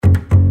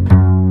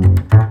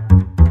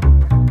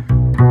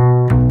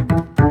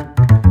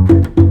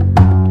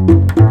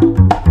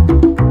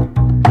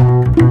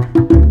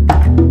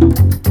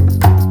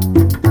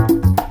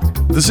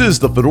is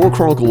the Fedora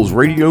Chronicles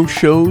radio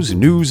show's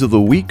news of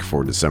the week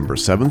for December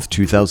 7th,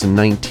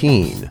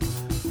 2019.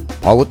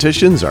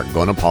 Politicians are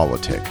gonna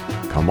politic.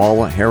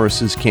 Kamala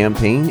Harris's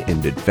campaign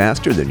ended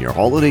faster than your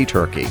holiday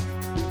turkey,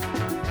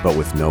 but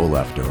with no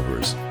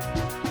leftovers.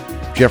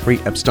 Jeffrey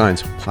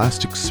Epstein's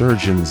plastic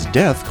surgeon's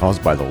death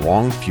caused by the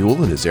wrong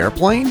fuel in his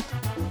airplane?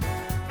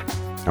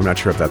 I'm not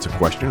sure if that's a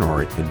question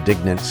or an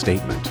indignant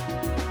statement.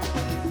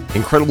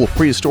 Incredible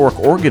prehistoric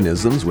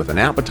organisms with an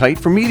appetite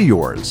for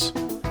meteors.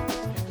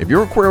 If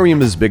your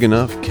aquarium is big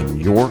enough, can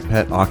your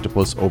pet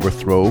octopus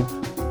overthrow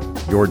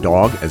your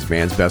dog as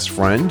Van's best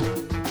friend?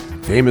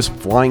 Famous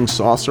flying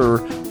saucer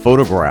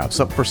photographs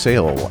up for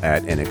sale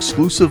at an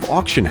exclusive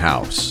auction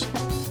house.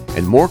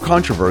 And more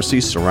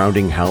controversies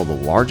surrounding how the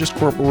largest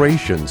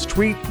corporations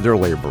treat their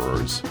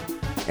laborers.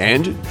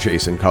 And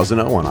Jason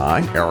Cousineau and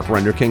I, Eric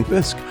Render King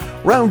Fisk,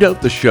 round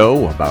out the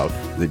show about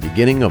the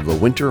beginning of the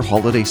winter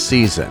holiday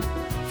season.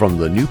 From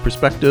the new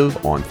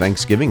perspective on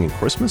Thanksgiving and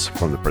Christmas,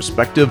 from the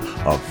perspective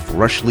of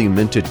freshly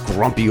minted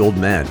grumpy old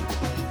men.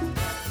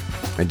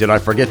 And did I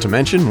forget to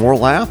mention more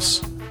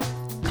laughs?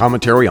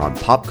 Commentary on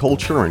pop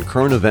culture and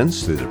current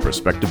events through the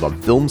perspective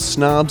of film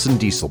snobs and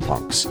diesel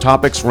punks.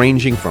 Topics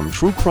ranging from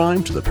true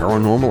crime to the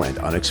paranormal and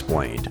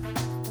unexplained.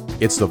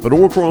 It's the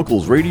Fedora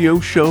Chronicles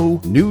radio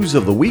show, news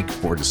of the week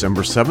for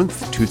December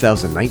 7th,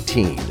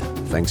 2019.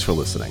 Thanks for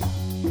listening.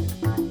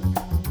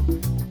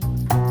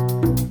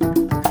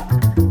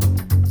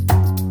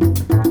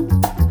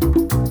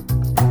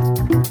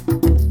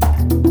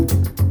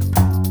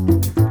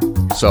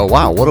 So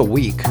wow, what a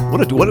week!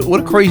 What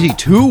a crazy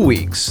 2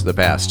 weeks. The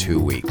past 2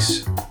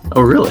 weeks.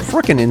 Oh really?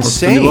 Freaking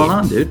insane! What's going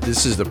on, dude?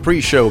 This is the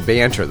pre-show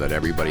banter that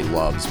everybody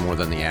loves more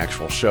than the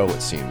actual show.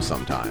 It seems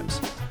sometimes.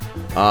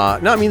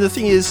 No, I mean the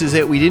thing is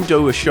that we didn't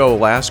do a show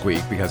last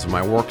week because of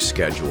my work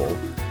schedule,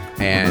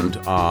 and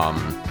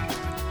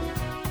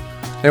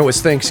it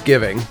was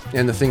Thanksgiving.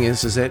 And the thing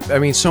is that I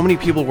mean so many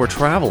people were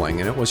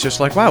traveling, and it was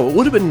just like wow, it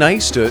would have been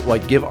nice to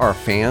like give our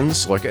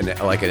fans like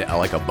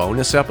a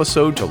bonus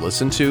episode to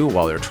listen to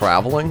while they're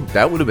traveling.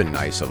 That would have been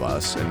nice of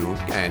us,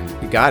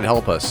 and God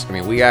help us. I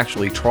mean, we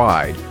actually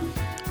tried,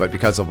 but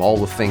because of all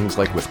the things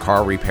like with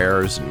car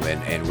repairs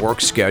and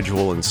work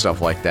schedule and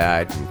stuff like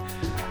that,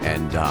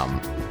 and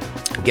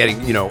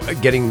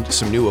getting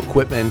some new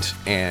equipment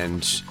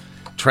and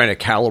trying to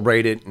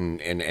calibrate it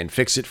and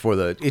fix it for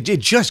the it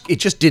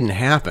just didn't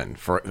happen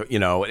for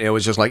it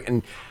was just like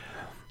and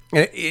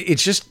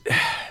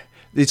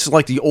it's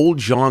like the old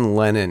John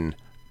Lennon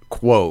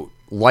quote,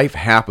 life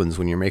happens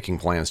when you're making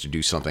plans to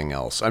do something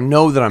else. I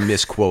know that I'm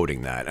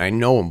misquoting that. I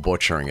know I'm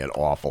butchering it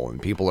awful,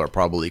 and people are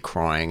probably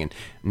crying and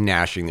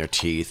gnashing their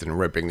teeth and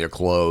ripping their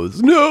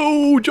clothes.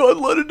 No,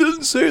 John Lennon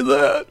didn't say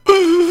that.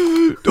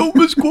 Don't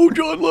misquote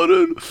John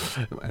Lennon.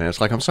 And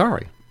it's like, I'm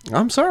sorry.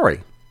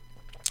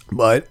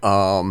 But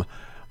let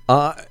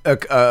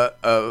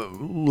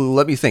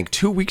me think.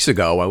 2 weeks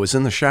ago, I was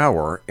in the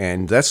shower,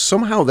 and that's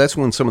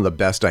when some of the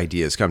best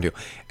ideas come to.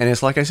 And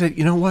it's like I said,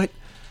 you know what?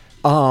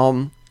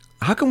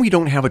 How come we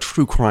don't have a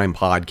true crime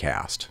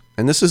podcast?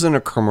 And this isn't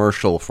a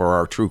commercial for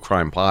our true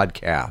crime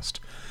podcast,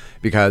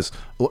 because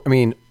I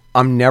mean,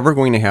 I'm never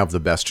going to have the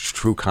best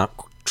true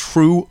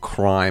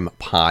crime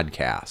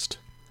podcast.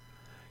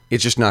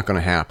 It's just not going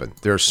to happen.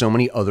 There are so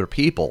many other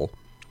people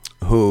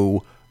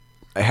who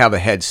have a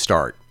head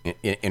start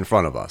in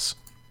front of us.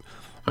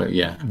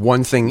 Yeah.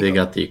 One thing, they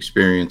got the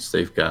experience,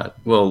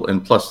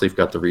 and plus they've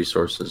got the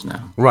resources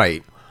now.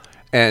 Right.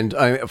 And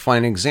a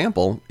fine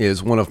example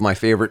is one of my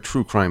favorite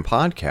true crime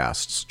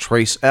podcasts,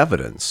 Trace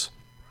Evidence.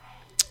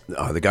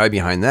 The guy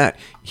behind that,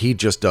 he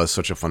just does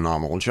such a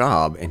phenomenal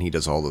job, and he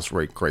does all this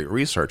great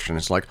research. And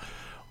it's like,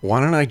 why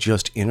don't I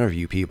just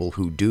interview people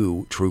who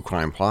do true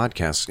crime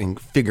podcasts and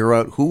figure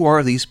out who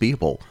are these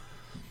people?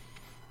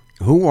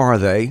 Who are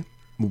they?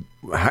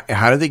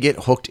 How do they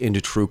get hooked into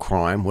true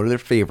crime? What are their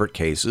favorite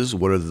cases?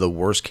 What are the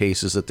worst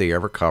cases that they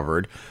ever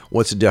covered?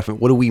 What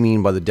do we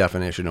mean by the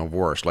definition of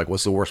worst? Like,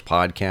 what's the worst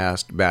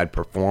podcast? Bad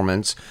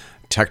performance?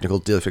 Technical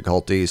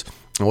difficulties?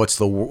 What's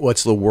the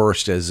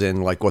worst? As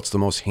in, like, what's the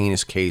most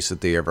heinous case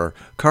that they ever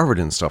covered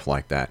and stuff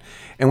like that?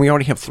 And we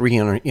already have 3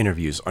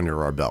 interviews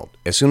under our belt.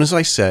 As soon as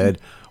I said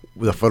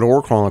the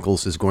Fedora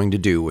Chronicles is going to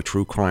do a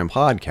true crime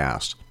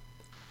podcast,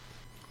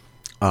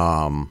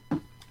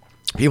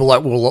 people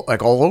were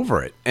like all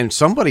over it, and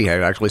somebody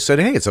had actually said,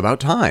 "Hey, it's about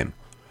time."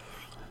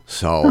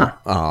 So,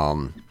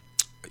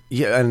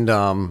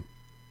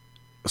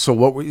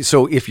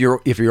 So if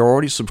you're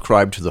already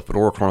subscribed to the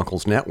Fedora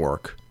Chronicles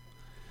network,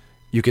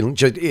 you can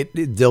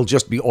they'll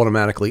just be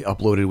automatically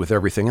uploaded with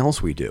everything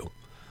else we do.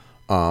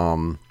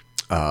 But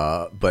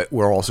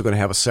we're also going to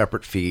have a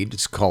separate feed.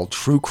 It's called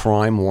True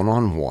Crime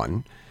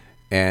One-on-One.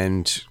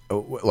 And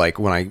like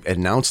when I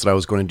announced that I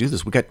was going to do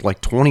this, we got like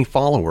 20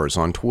 followers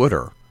on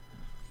Twitter.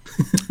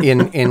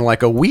 in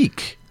like a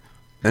week,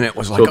 and it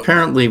was like. So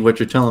apparently, what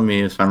you're telling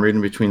me, if I'm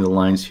reading between the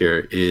lines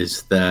here,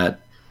 is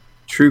that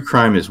true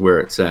crime is where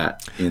it's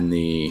at in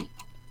the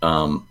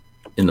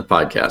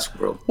podcast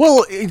world.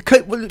 Well,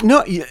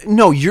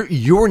 no,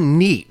 your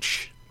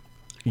niche,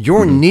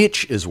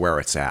 niche is where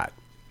it's at,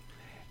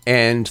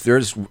 And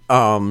there's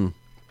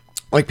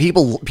like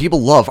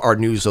people love our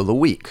news of the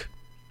week.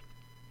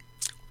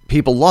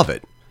 People love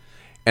it.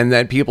 And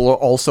that people are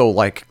also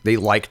like, they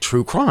like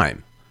true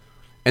crime.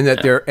 And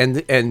that they're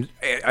and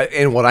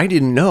what I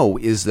didn't know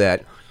is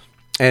that,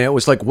 and it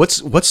was like, what's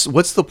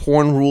the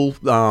porn rule?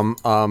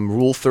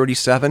 Rule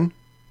 37?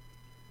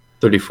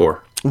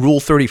 34.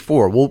 Rule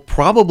 34. Well,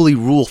 probably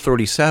Rule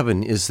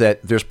 37 is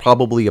that there's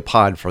probably a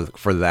pod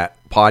for that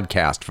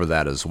podcast for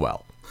that as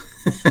well.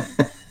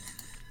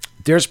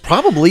 There's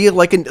probably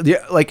like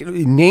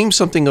name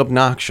something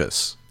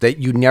obnoxious that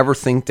you never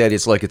think that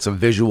it's like it's a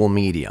visual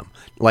medium,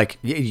 like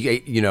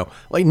you know,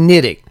 like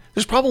knitting.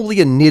 There's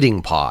probably a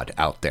knitting pod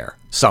out there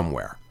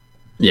somewhere.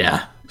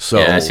 Yeah. So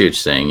yeah, I see what you're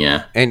saying.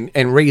 Yeah.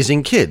 And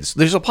raising kids,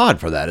 there's a pod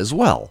for that as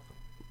well.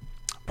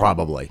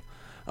 Probably.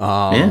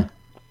 Yeah.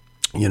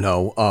 You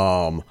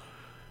know,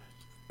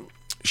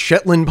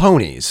 Shetland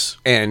ponies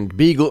and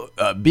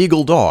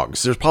beagle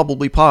dogs. There's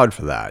probably pod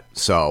for that.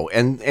 So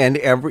and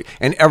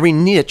every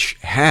niche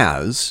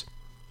has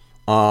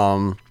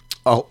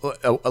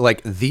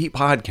like the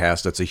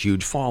podcast that's a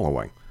huge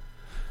following.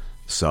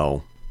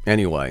 So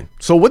anyway,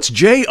 so what's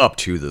Jay up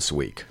to this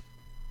week?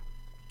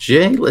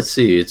 Jay, let's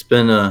see. It's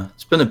been a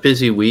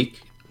busy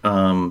week.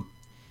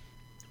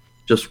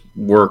 Just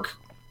work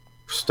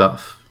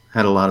stuff.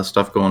 Had a lot of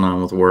stuff going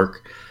on with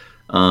work.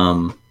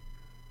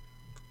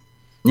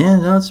 Yeah,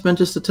 no, it's been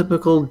just a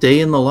typical day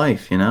in the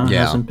life, you know? It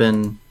hasn't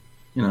been,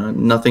 you know,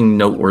 nothing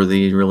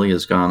noteworthy really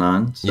has gone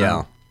on.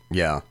 So.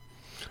 Yeah.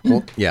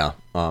 Well, yeah.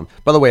 By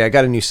the way, I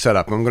got a new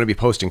setup. I'm going to be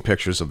posting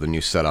pictures of the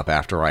new setup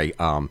after I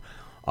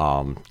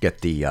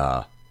get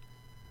the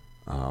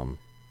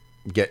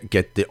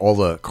get all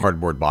the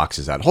cardboard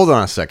boxes out. Hold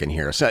on a second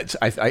here. So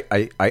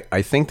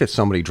I think that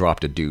somebody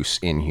dropped a deuce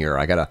in here.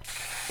 I gotta.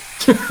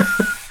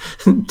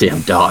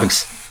 Damn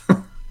dogs.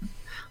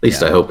 At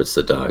least I hope it's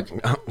the dog.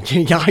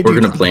 Yeah, we're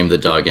going to blame the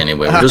dog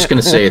anyway. We're just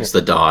going to say it's the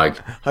dog.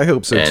 I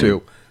hope so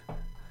too.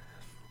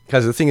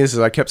 Because the thing is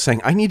I kept saying,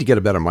 I need to get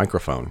a better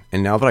microphone.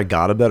 And now that I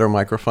got a better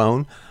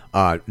microphone,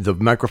 the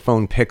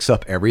microphone picks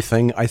up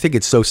everything. I think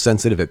it's so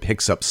sensitive it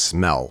picks up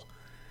smell.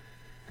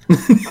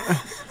 I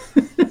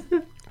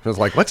was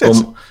like, what's it?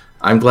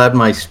 I'm glad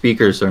my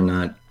speakers are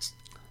not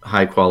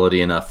high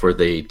quality enough where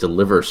they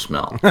deliver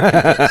smell.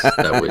 I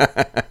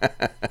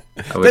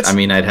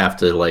mean, I'd have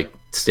to like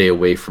stay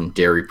away from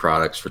dairy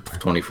products for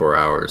 24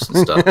 hours and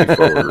stuff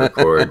before we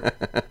record.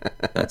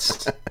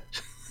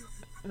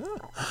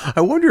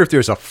 I wonder if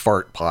there's a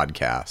fart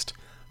podcast,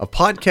 a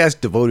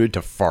podcast devoted to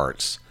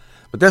farts.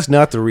 But that's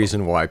not the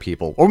reason why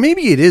people, or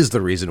maybe it is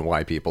the reason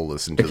why people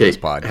listen to this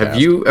podcast. Have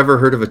you ever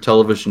heard of a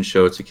television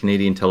show? It's a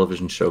Canadian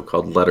television show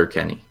called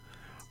Letterkenny.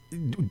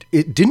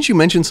 Didn't you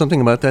mention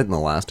something about that in the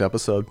last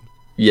episode?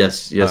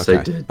 Yes, okay.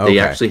 I did. They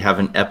actually have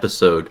an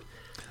episode.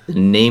 The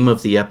name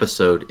of the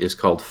episode is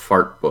called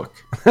Fart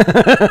Book.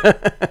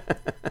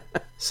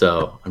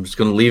 So I'm just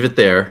going to leave it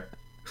there.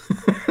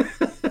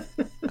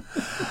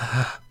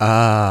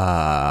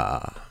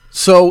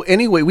 So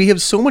anyway, we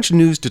have so much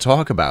news to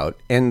talk about,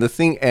 and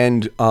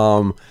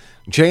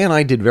Jay and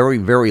I did very,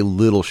 very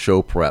little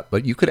show prep,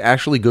 but you could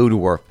actually go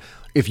to our,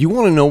 if you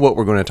want to know what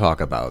we're going to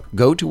talk about,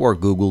 go to our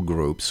Google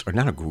groups, or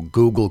not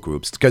Google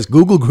groups, because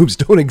Google groups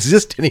don't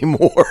exist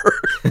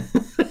anymore.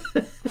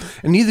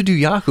 And neither do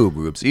Yahoo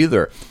groups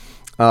either.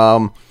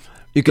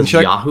 You can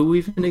check. Yahoo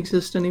even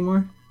exist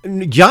anymore?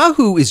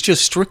 Yahoo is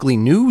just strictly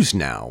news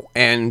now,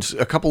 and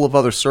a couple of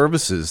other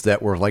services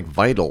that were like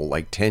vital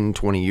like 10,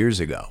 20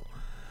 years ago.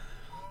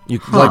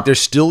 Like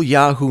there's still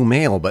Yahoo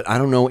Mail, but I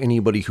don't know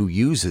anybody who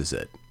uses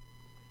it.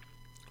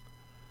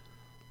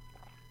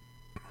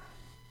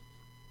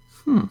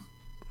 And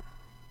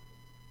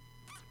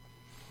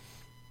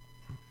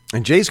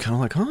Jay's kind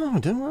of like,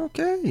 oh,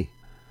 okay.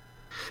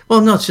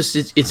 Well, no,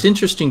 it's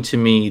interesting to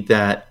me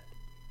that,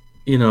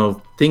 you know,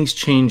 things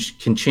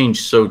can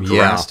change so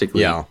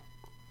drastically. Yeah.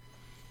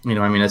 You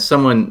know, I mean, as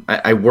someone,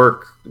 I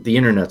work, the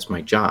internet's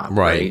my job,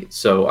 right?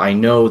 So I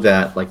know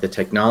that like the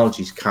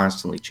technology's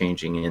constantly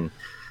changing, and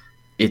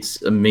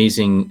it's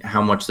amazing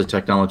how much the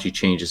technology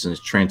changes and is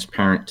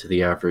transparent to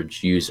the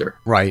average user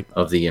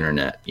of the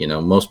internet. You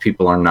know, most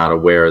people are not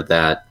aware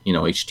that, you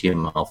know,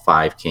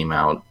 HTML5 came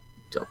out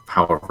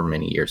however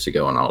many years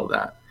ago and all of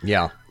that.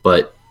 Yeah.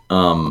 But,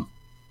 you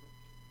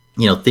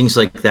know, things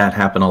like that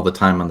happen all the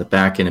time on the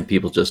back end and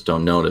people just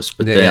don't notice.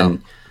 But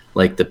then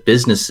like the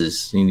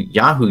businesses,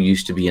 Yahoo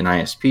used to be an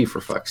ISP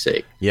for fuck's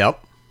sake.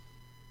 Yep.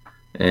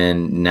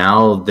 And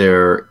now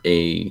they're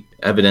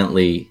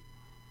evidently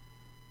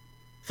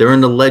they're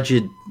an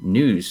alleged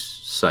news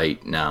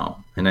site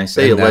now. And I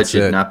say alleged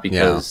not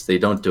because they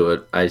don't do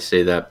it. I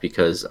say that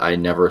because I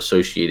never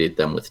associated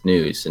them with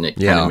news, and it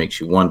kind of makes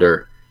you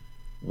wonder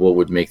what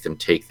would make them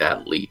take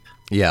that leap.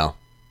 Yeah.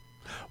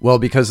 Well,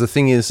 because the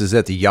thing is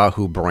that the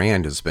Yahoo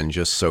brand has been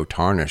just so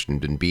tarnished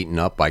and been beaten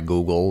up by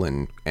Google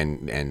and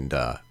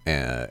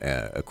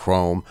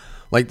Chrome.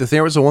 Like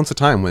there was once a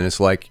time when it's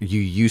like you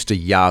used to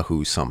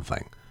Yahoo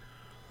something.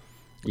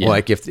 Yeah.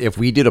 Like if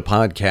we did a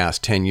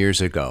podcast 10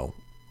 years ago,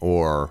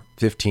 or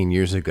 15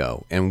 years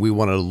ago, and we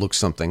wanted to look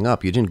something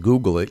up, you didn't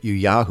Google it, you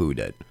Yahoo'd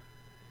it.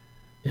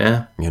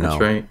 Yeah,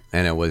 that's right.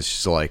 And it was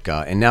just like,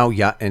 and now,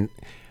 and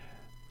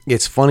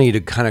it's funny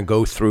to kind of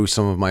go through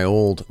some of my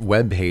old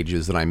web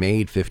pages that I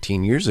made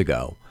 15 years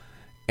ago.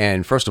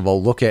 And first of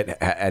all, look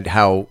at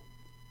how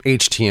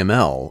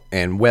HTML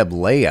and web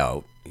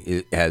layout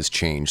has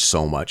changed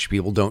so much.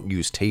 People don't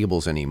use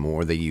tables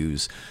anymore. They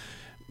use,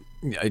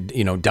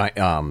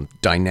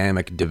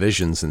 dynamic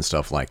divisions and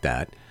stuff like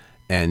that.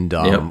 And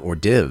or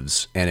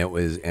divs, and it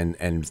was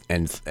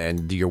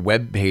and your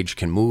web page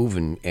can move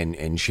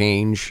and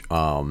change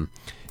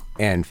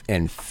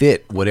and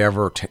fit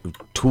whatever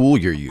tool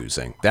you're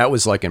using. That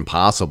was like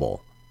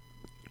impossible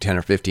 10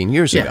 or 15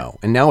 years ago,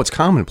 and now it's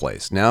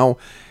commonplace now.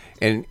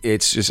 And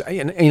it's just,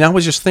 and I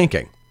was just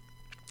thinking,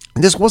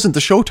 and this wasn't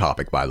the show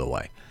topic, by the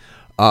way.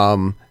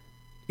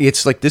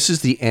 It's like this is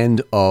the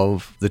end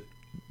of the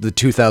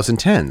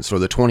 2010s or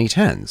the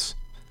 2010s.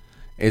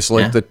 It's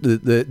like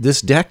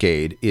this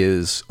decade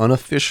is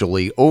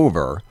unofficially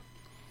over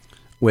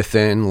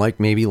within like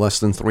maybe less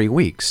than 3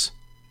 weeks.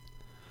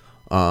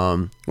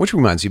 Which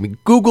reminds me,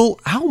 Google,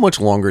 how much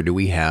longer do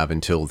we have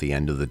until the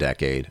end of the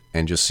decade?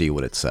 And just see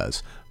what it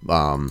says.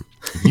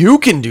 You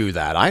can do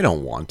that. I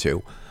don't want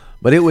to.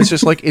 But it was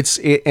just like, it's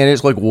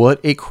like, what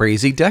a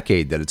crazy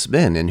decade that it's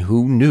been. And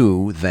who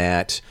knew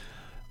that,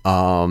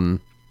 10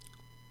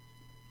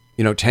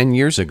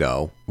 years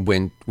ago,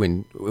 when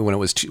it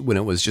was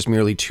just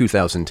merely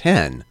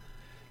 2010,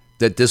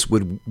 that this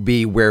would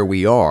be where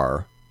we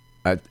are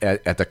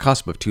at the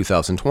cusp of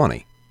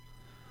 2020.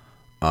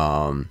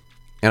 And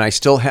I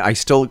still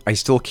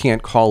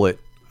can't call it.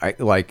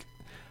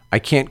 I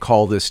can't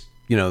call this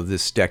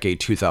this decade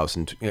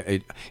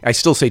 2000. I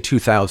still say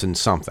 2000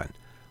 something.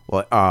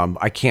 Well,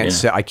 I can't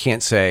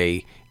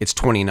say it's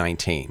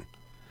 2019.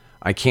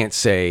 I can't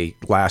say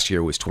last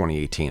year was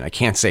 2018. I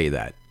can't say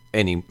that.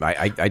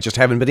 I just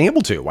haven't been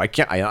able to. I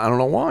can't. I don't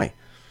know why.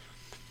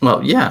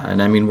 Well, yeah,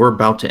 and I mean we're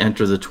about to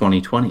enter the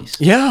 2020s.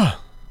 Yeah.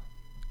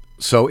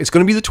 So it's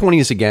going to be the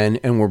 20s again,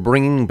 and we're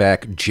bringing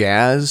back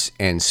jazz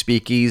and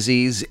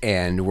speakeasies,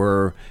 and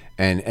we're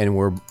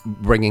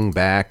bringing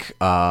back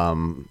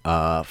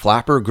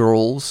flapper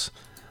girls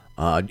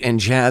and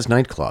jazz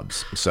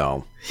nightclubs.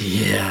 So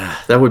yeah,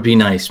 that would be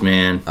nice,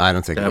 man. I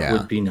don't think that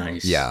would be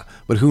nice. Yeah,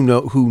 but who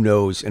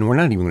knows? And we're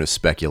not even going to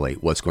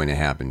speculate what's going to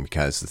happen,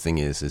 because the thing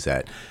is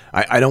that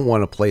I don't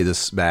want to play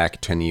this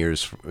back 10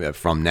 years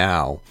from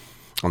now,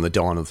 on the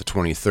dawn of the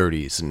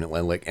 2030s,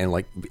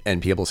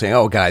 and people saying,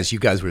 "Oh, guys, you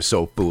guys were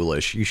so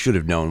foolish. You should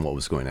have known what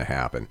was going to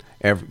happen."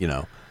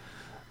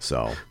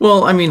 So.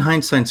 Well, I mean,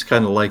 hindsight's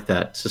kind of like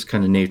that. It's just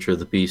kind of nature of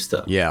the beast,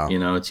 though. Yeah.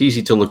 It's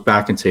easy to look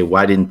back and say,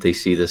 "Why didn't they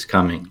see this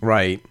coming?"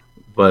 Right.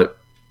 But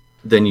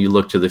then you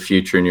look to the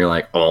future and you're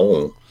like,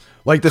 "Oh."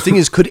 Like, the thing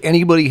is, could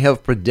anybody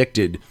have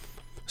predicted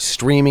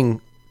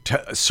streaming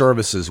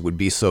services would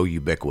be so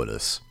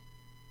ubiquitous?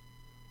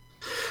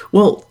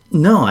 Well,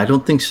 no, I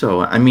don't think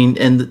so. I mean,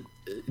 and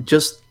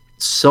just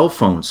cell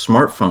phones,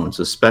 smartphones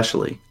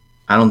especially,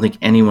 I don't think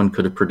anyone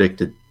could have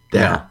predicted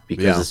that,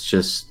 because it's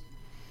just,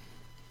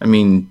 I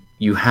mean,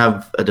 you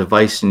have a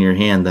device in your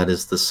hand that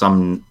is the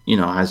sum,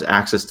 has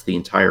access to the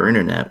entire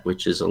internet,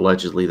 which is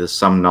allegedly the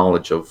sum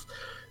knowledge of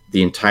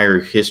the entire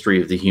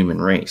history of the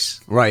human race.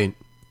 Right.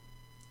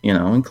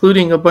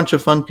 Including a bunch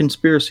of fun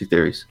conspiracy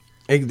theories.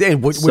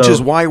 Which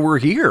is why we're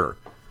here.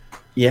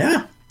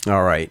 Yeah.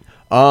 All right.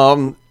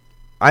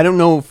 I don't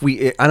know if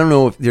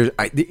there's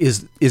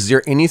is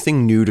there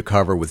anything new to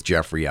cover with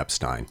Jeffrey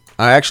Epstein?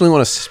 I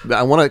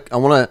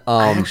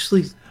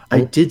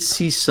did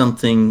see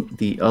something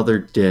the other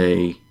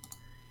day.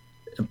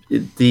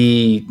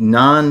 The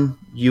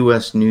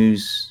non-US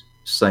news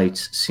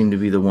sites seem to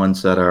be the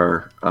ones that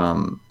are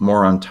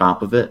more on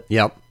top of it.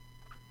 Yep.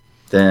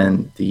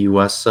 Than the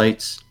US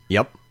sites.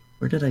 Yep.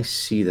 Where did I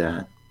see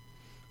that?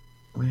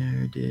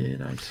 Where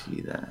did I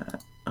see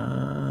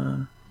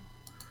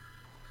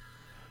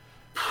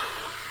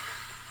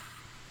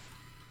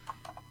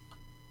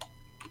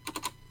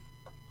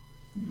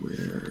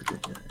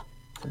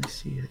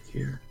it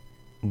here?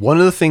 One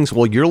of the things,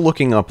 while you're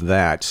looking up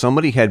that,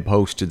 somebody had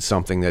posted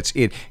something and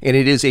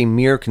it is a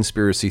mere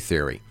conspiracy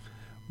theory.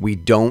 We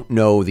don't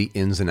know the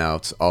ins and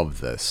outs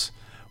of this,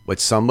 but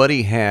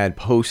somebody had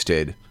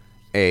posted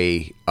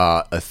a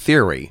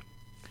theory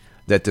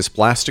that this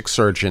plastic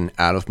surgeon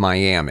out of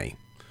Miami,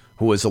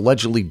 who was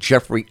allegedly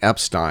Jeffrey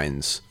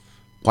Epstein's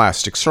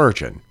plastic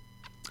surgeon,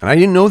 and I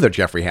didn't know that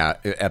Jeffrey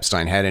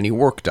Epstein had any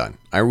work done.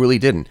 I really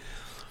didn't.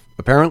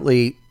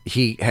 Apparently,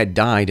 he had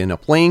died in a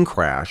plane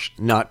crash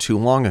not too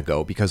long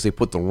ago because they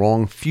put the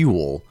wrong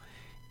fuel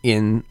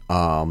in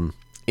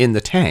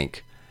the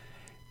tank.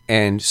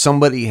 And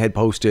somebody had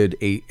posted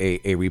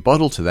a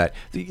rebuttal to that.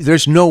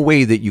 There's no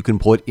way that you can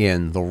put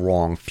in the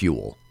wrong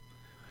fuel.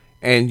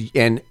 And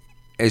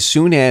as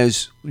soon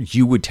as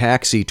you would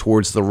taxi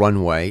towards the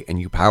runway and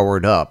you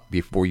powered up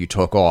before you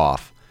took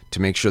off to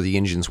make sure the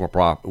engines were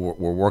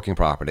working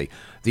properly,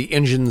 the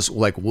engines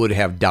would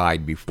have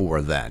died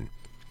before then.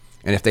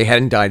 And if they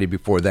hadn't died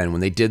before then,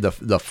 when they did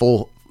the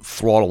full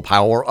throttle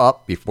power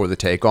up before the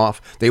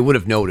takeoff, they would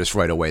have noticed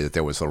right away that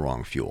there was the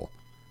wrong fuel.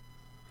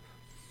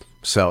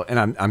 So,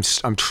 and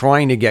I'm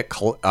trying to get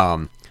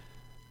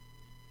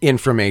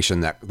information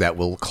that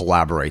will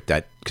corroborate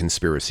that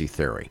conspiracy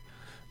theory.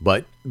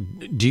 But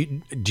do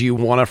you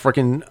want to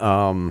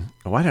frickin'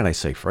 why did I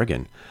say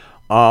friggin'?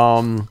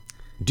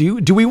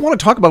 Do we want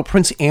to talk about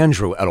Prince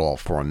Andrew at all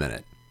for a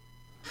minute?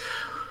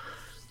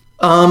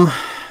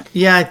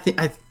 Yeah,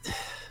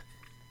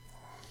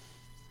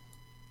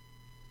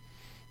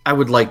 I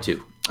would like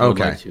to.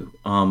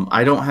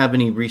 I don't have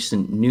any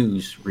recent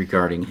news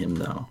regarding him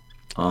though.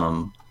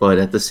 But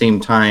at the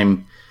same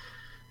time,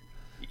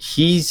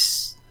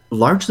 he's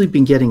largely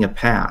been getting a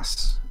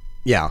pass.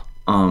 Yeah.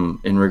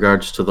 In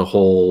regards to the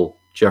whole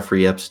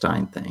Jeffrey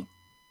Epstein thing.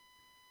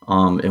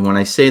 And when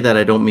I say that,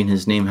 I don't mean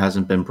his name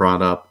hasn't been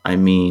brought up. I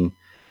mean,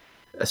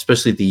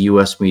 especially the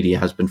U.S. media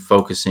has been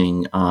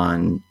focusing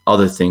on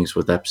other things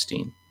with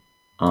Epstein.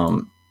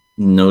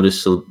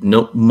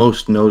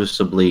 Most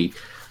noticeably,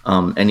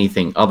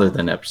 anything other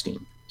than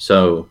Epstein.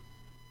 So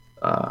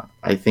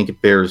I think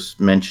it bears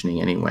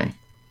mentioning anyway.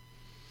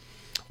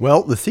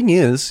 Well, the thing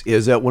is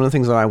that one of the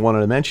things that I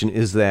wanted to mention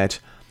is that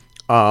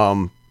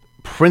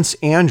Prince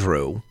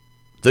Andrew,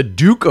 the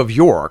Duke of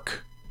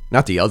York,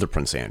 not the other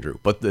Prince Andrew,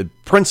 but the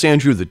Prince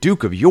Andrew, the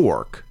Duke of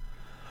York,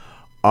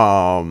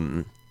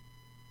 I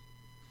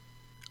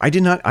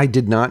did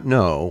not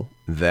know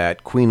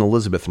that Queen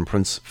Elizabeth and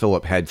Prince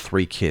Philip had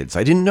 3 kids.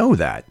 I didn't know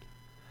that.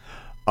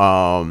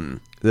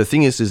 The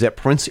thing is that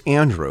Prince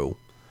Andrew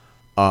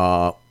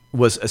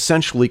was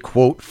essentially,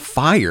 quote,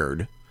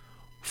 fired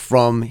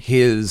from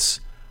his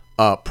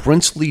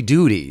princely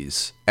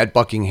duties at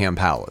Buckingham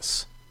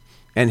Palace,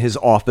 and his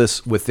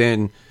office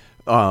within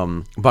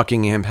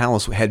Buckingham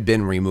Palace had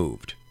been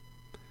removed.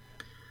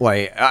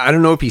 Like, I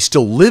don't know if he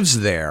still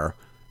lives there,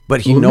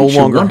 but he no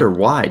longer. Wonder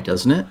why,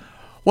 doesn't it?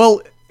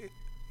 Well,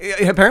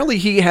 apparently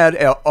he had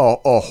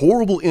a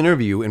horrible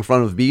interview in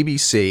front of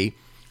BBC,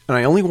 and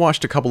I only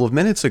watched a couple of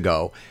minutes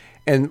ago,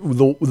 and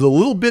the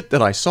little bit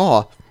that I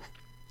saw,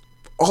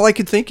 all I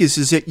could think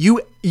is that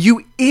you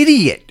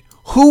idiot.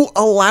 Who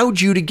allowed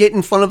you to get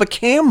in front of a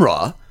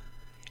camera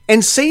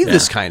and say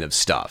this kind of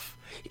stuff?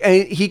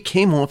 And he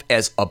came off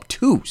as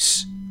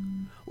obtuse.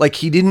 Like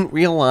he didn't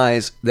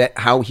realize that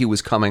how he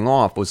was coming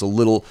off was a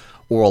little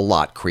or a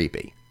lot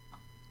creepy.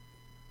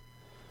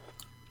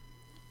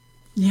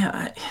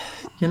 Yeah,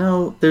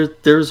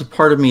 there's a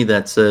part of me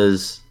that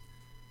says,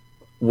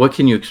 what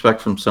can you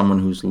expect from someone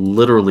who's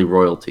literally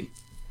royalty?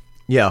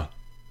 Yeah.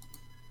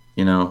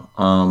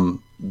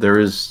 There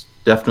is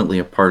definitely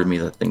a part of me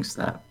that thinks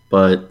that.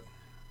 But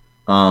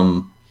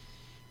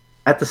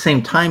at the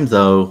same time,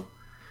 though,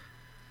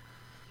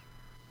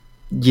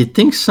 you'd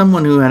think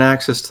someone who had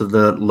access to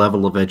the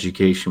level of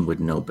education would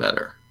know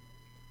better.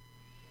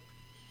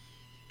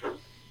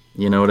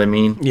 You know what I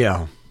mean?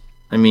 Yeah.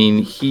 I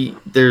mean, he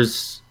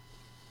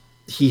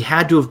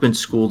had to have been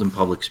schooled in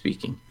public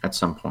speaking at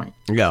some point.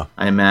 Yeah.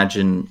 I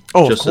imagine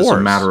just as a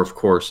matter of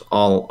course,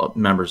 all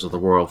members of the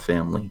royal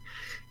family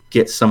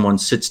someone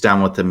sits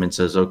down with them and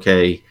says,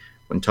 okay,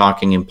 when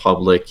talking in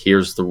public,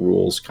 here's the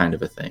rules, kind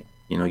of a thing.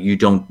 You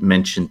don't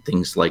mention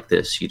things like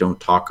this. You don't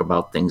talk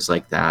about things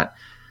like that.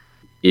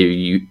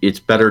 It's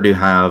better to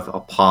have a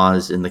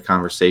pause in the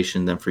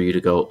conversation than for you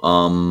to go,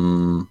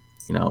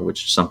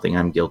 which is something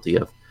I'm guilty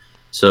of.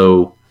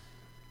 So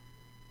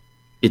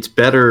it's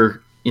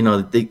better,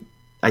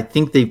 I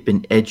think they've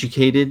been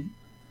educated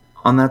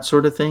on that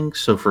sort of thing.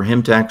 So for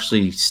him to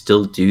actually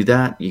still do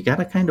that, you got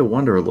to kind of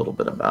wonder a little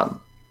bit about him.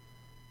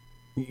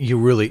 You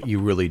really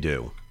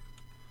do.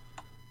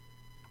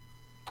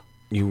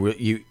 You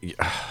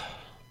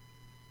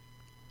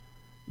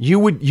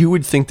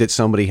would think that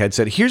somebody had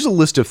said, here's a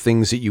list of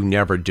things that you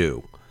never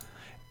do.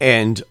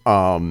 And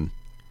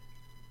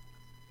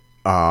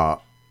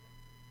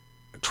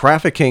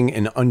trafficking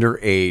in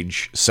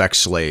underage sex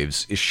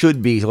slaves, it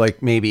should be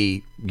like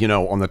maybe,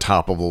 on the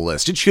top of the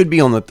list. It should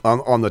be on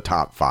the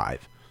top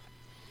 5.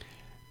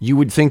 You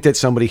would think that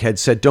somebody had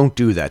said, don't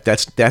do that.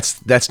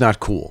 That's not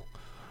cool.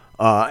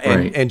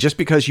 Right. And just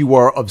because you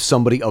are of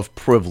somebody of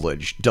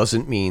privilege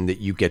doesn't mean that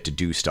you get to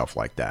do stuff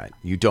like that.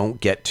 You don't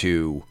get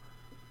to.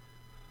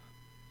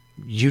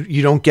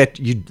 You don't get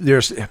you.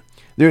 Here's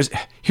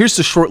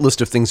the short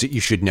list of things that you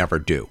should never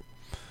do.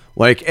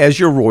 Like, as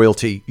your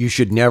royalty, you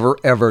should never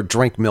ever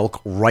drink milk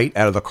right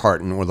out of the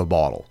carton or the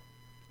bottle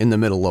in the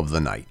middle of the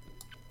night.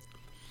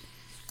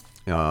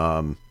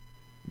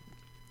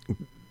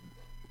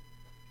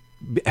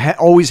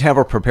 Always have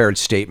a prepared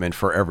statement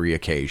for every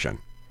occasion.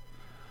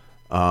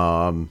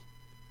 Put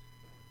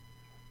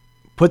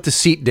the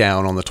seat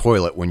down on the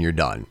toilet when you're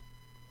done.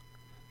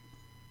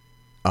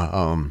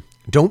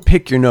 Don't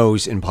pick your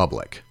nose in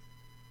public.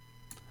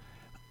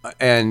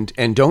 And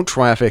don't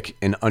traffic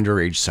in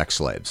underage sex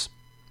slaves.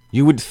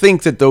 You would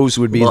think that those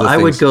would be the things. I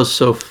would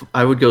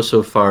go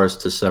so far as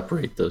to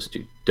separate those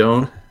two.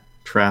 Don't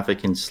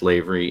traffic in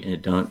slavery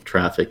and don't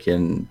traffic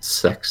in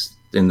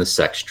the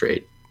sex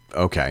trade.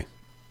 Okay.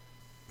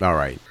 All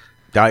right.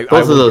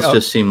 Both of those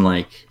just seem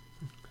like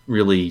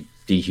really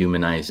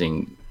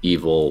dehumanizing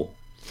evil,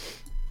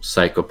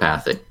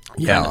 psychopathic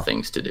kind of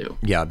things to do.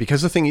 Yeah,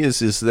 because the thing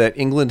is that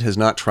England has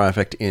not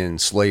trafficked in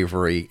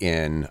slavery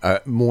in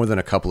more than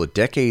a couple of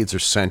decades or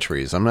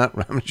centuries. I'm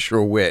not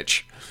sure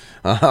which.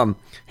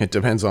 It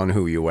depends on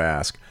who you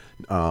ask.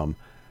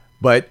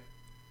 But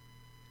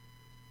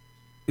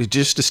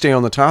just to stay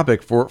on the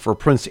topic for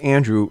Prince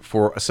Andrew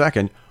for a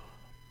second,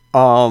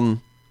 why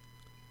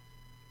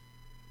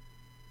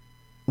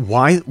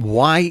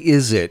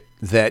is it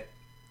that,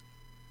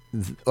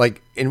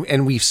 like,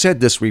 and we've said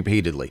this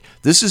repeatedly,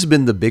 this has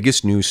been the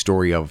biggest news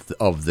story of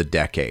the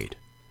decade.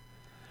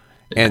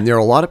 And there are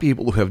a lot of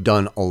people who have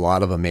done a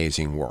lot of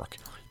amazing work.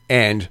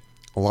 And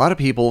a lot of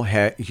people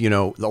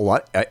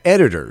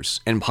editors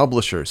and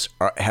publishers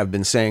have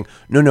been saying,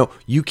 no,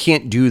 you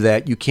can't do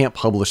that. You can't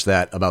publish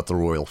that about the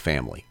royal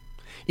family.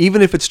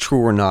 Even if it's true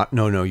or not,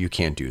 no, you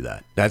can't do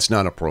that. That's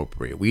not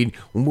appropriate.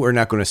 We're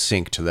not going to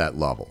sink to that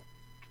level.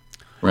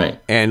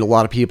 Right. And a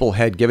lot of people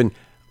had given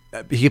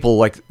people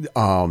like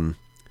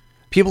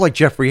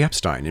Jeffrey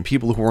Epstein and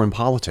people who are in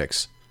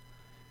politics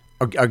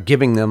are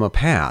giving them a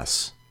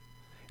pass.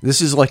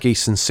 This is like a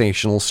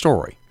sensational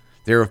story.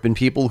 There have been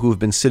people who have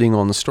been sitting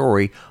on the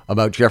story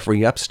about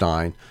Jeffrey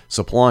Epstein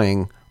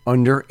supplying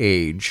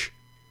underage,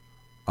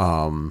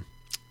 you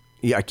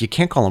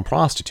can't call them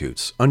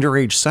prostitutes,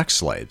 underage sex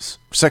slaves,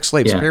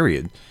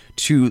 period,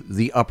 to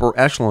the upper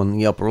echelon,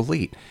 the upper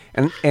elite.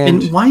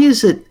 And why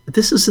is it,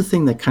 this is the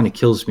thing that kind of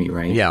kills me,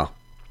 right? Yeah.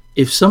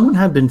 If someone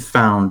had been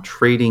found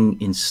trading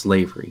in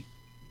slavery,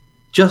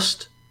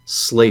 just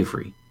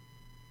slavery,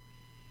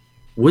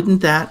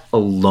 wouldn't that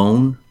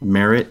alone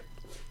merit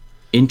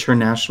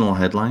international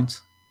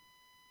headlines?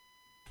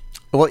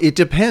 Well, it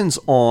depends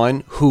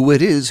on who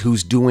it is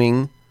who's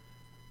doing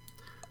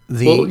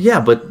the... Well, yeah,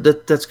 but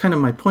that's kind of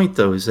my point,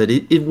 though, is that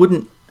it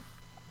wouldn't...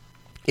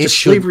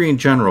 slavery in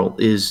general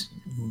is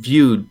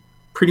viewed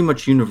pretty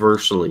much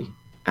universally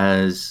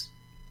as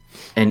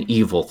an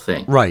evil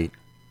thing. Right.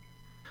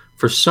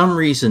 For some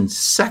reason,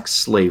 sex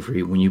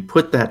slavery, when you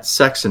put that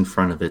sex in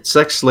front of it,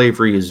 sex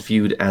slavery is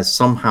viewed as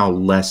somehow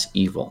less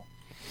evil.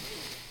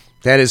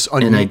 That is...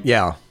 and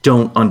I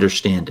don't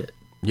understand it.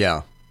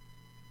 Yeah.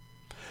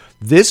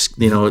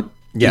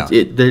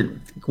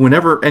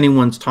 Whenever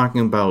anyone's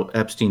talking about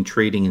Epstein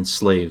trading in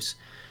slaves,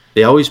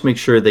 they always make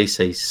sure they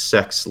say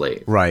sex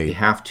slave. Right. They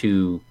have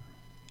to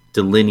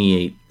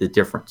delineate the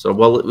difference. So,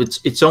 well,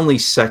 it's only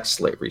sex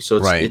slavery,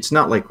 so it's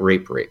not like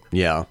rape.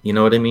 Yeah. You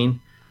know what I mean?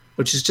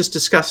 Which is just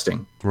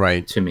disgusting.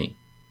 Right. To me.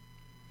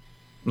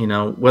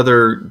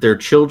 Whether they're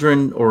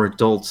children or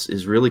adults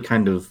is really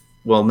kind of,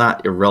 well,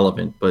 not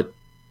irrelevant, but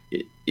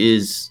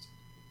it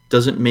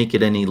doesn't make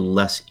it any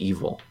less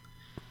evil.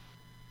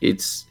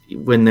 It's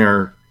when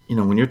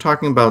you're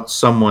talking about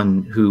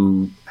someone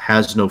who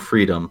has no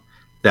freedom,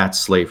 that's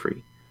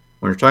slavery.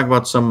 When you're talking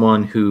about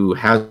someone who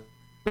has,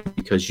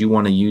 because you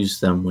want to use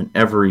them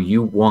whenever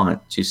you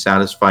want to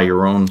satisfy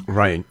your own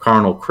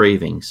carnal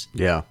cravings.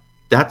 Yeah.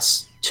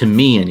 That's, to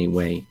me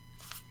anyway,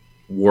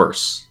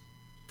 worse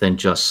than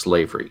just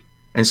slavery.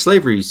 And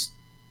slavery's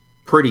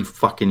pretty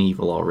fucking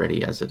evil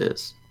already as it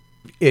is.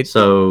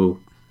 So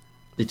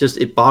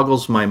it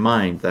boggles my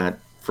mind that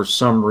for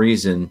some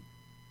reason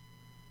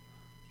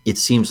it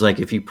seems like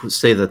if you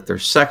say that they're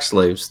sex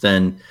slaves,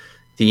 then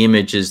the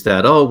image is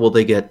that,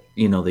 they get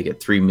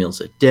 3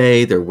 meals a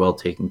day, they're well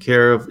taken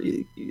care of.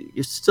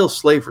 It's still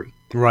slavery.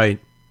 Right.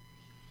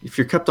 If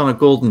you're kept on a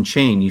golden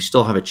chain, you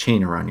still have a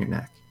chain around your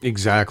neck.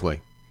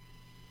 Exactly.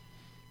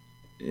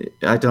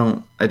 I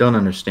don't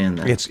understand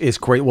that. It's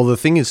great. Well, the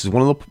thing is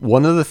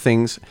one of the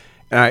things,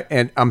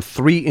 and I'm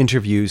 3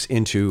 interviews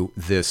into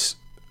this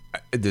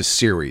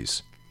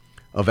series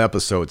of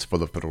episodes for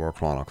the Fedora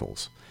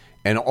Chronicles.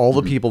 And all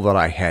the people that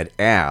I had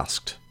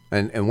asked,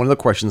 and one of the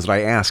questions that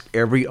I ask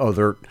every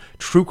other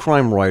true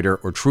crime writer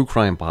or true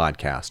crime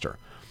podcaster,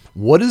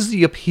 what is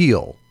the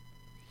appeal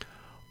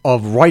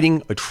of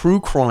writing a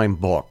true crime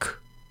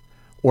book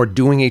or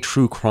doing a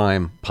true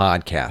crime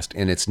podcast?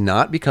 And it's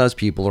not because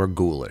people are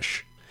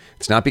ghoulish.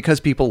 It's not because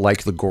people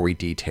like the gory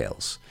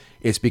details.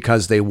 It's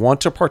because they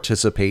want to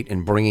participate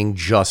in bringing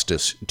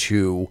justice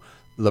to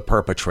the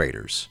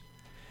perpetrators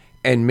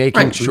and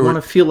making sure... We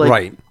want to feel like...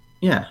 Right.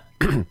 Yeah.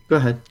 Go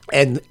ahead.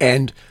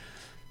 And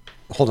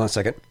hold on a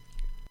second.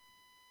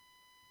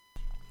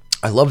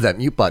 I love that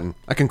mute button.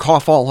 I can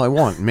cough all I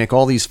want and make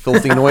all these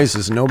filthy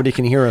noises and nobody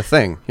can hear a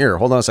thing. Here,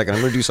 hold on a second.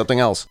 I'm going to do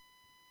something else.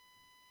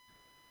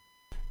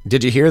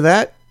 Did you hear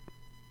that?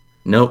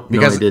 Nope,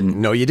 I didn't.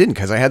 No, you didn't,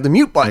 because I had the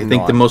mute button I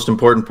think on. The most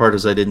important part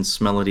is I didn't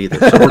smell it either.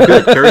 So we're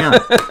good. Carry on.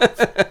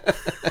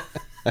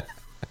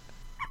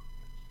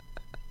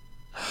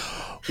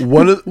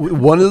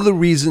 One of the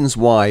reasons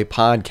why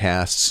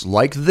podcasts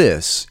like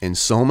this and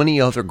so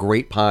many other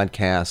great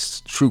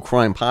podcasts, true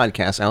crime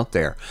podcasts out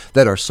there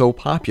that are so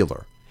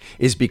popular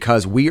is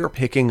because we are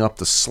picking up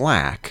the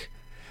slack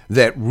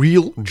that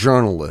real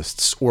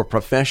journalists or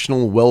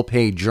professional,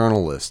 well-paid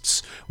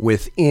journalists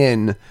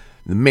within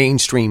the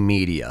mainstream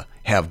media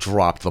have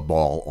dropped the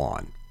ball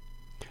on.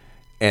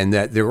 And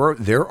that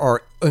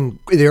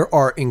there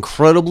are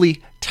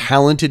incredibly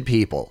talented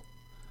people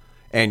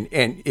And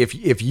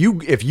if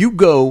you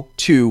go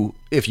to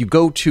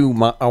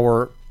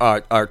our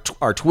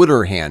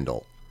Twitter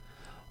handle,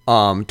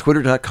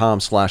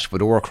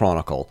 twitter.com/Fedora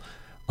Chronicle,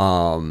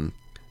 and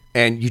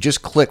you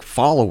just click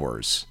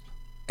followers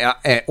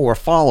or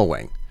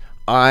following,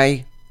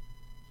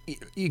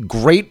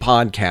 great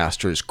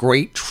podcasters,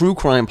 great true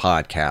crime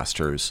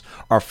podcasters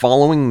are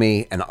following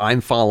me, and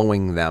I'm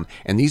following them.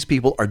 And these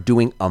people are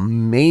doing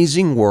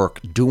amazing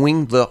work,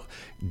 doing the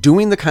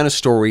kind of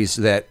stories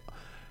that,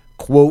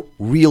 quote,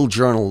 real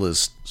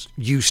journalists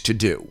used to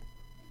do.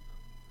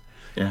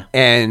 Yeah.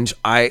 And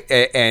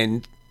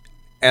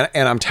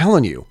I'm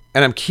telling you,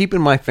 and I'm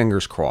keeping my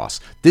fingers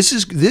crossed. This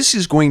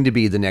is going to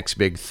be the next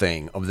big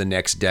thing of the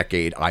next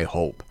decade, I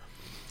hope.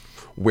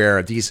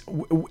 Where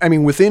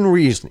within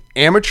reason,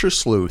 amateur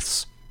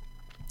sleuths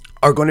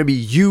are going to be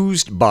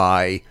used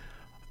by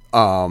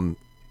law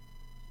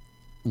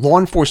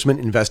enforcement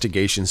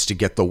investigations to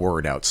get the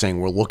word out, saying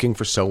we're looking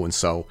for so and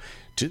so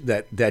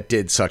that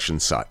did such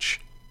and such,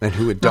 and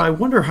who had done. Now, I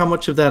wonder how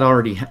much of that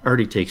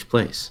already takes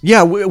place.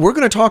 Yeah, we're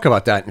going to talk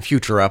about that in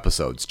future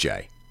episodes,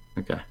 Jay.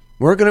 Okay.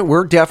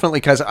 We're definitely,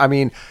 because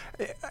and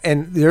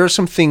there are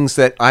some things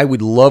that I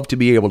would love to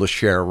be able to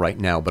share right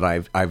now, but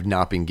I've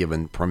not been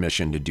given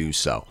permission to do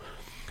so.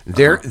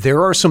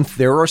 There are some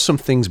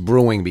things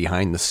brewing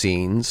behind the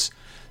scenes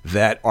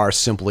that are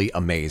simply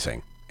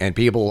amazing, and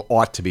people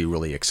ought to be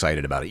really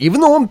excited about it, even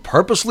though I'm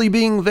purposely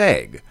being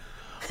vague.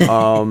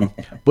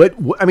 But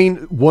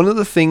one of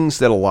the things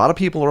that a lot of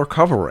people are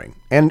covering,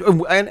 and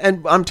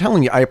I'm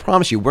telling you, I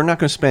promise you, we're not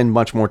going to spend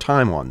much more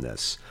time on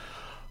this.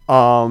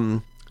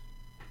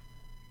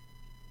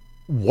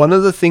 One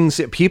of the things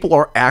that people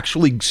are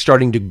actually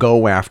starting to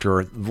go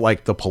after,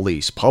 like the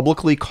police,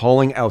 publicly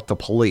calling out the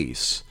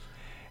police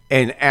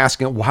and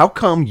asking, well, how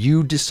come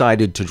you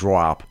decided to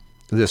drop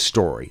this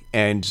story?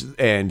 And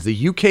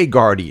the UK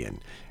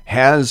Guardian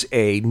has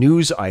a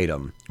news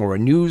item or a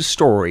news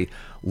story: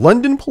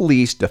 London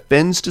police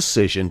defends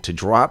decision to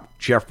drop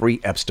Jeffrey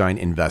Epstein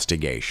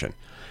investigation.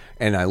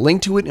 And I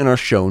linked to it in our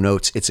show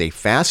notes. It's a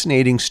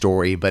fascinating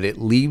story, but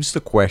it leaves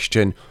the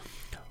question,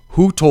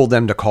 who told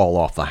them to call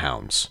off the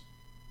hounds?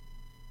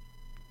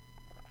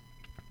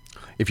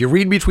 If you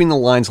read between the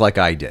lines like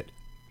I did,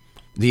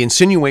 the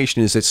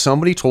insinuation is that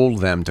somebody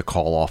told them to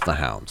call off the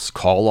hounds,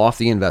 call off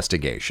the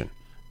investigation.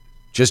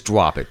 Just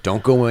drop it.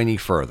 Don't go any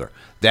further.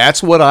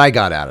 That's what I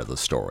got out of the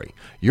story.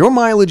 Your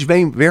mileage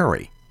may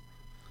vary.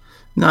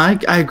 No,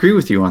 I agree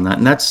with you on that.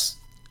 And that's,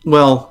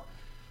 well,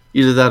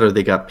 either that or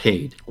they got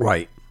paid.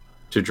 Right.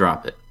 To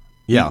drop it.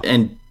 Yeah.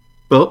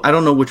 But I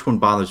don't know which one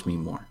bothers me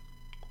more.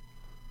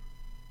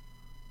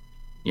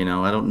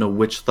 I don't know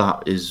which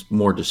thought is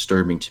more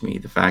disturbing to me.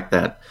 The fact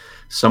that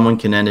someone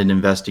can end an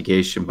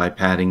investigation by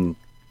padding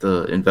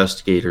the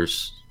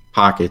investigators'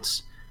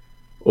 pockets,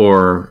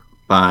 or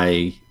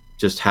by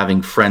just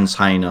having friends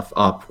high enough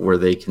up where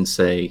they can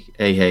say,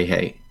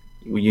 hey,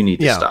 you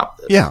need to stop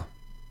this.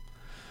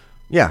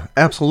 Yeah,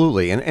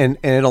 absolutely. And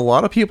a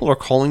lot of people are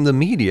calling the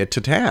media to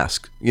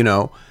task,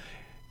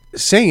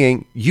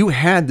 saying you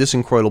had this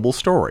incredible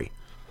story,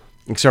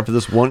 except for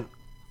this one.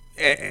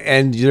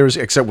 And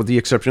except with the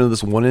exception of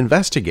this one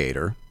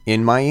investigator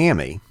in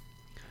Miami.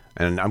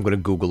 And I'm going to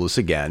Google this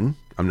again.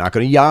 I'm not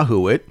going to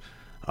Yahoo it.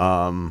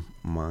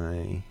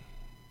 My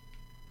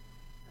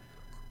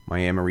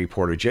Miami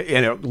reporter,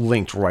 and it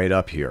linked right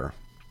up here.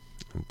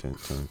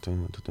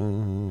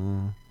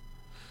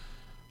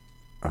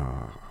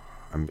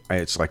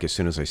 It's like as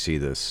soon as I see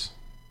this.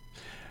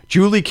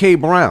 Julie K.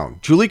 Brown.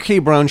 Julie K.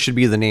 Brown should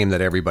be the name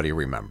that everybody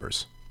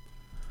remembers.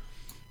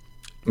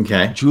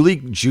 Okay.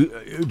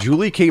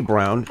 Julie K.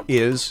 Brown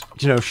is,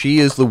 she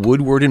is the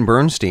Woodward and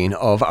Bernstein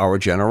of our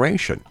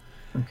generation.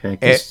 Okay,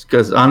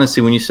 because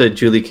honestly, when you said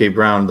Julie K.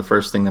 Brown, the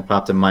first thing that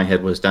popped in my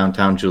head was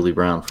Downtown Julie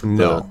Brown, from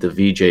the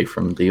VJ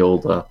from the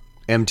old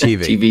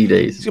MTV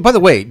days. By the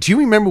way, do you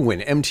remember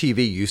when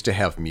MTV used to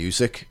have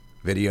music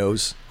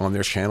videos on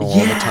their channel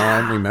all the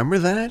time? Remember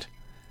that?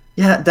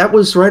 Yeah, that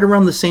was right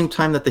around the same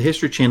time that the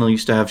History Channel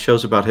used to have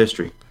shows about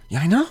history.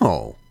 Yeah, I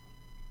know.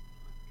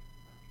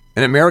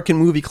 And American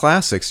Movie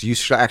Classics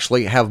used to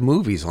actually have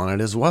movies on it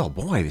as well.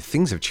 Boy,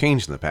 things have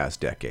changed in the past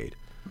decade.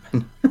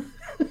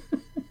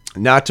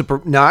 Not to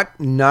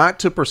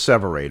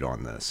perseverate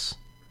on this,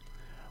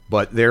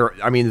 but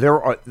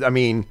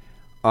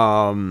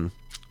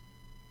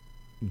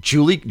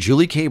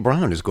Julie K.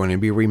 Brown is going to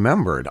be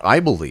remembered,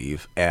 I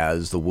believe,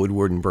 as the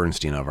Woodward and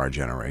Bernstein of our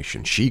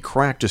generation. She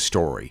cracked a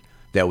story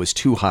that was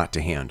too hot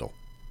to handle,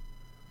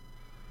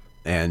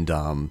 and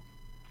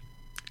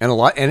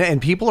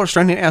people are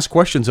starting to ask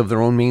questions of their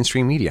own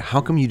mainstream media.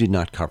 How come you did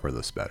not cover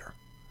this better?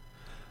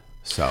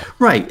 So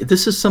right,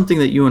 this is something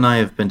that you and I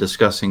have been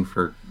discussing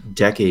for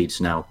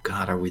decades now.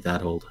 God, are we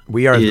that old?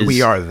 We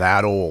are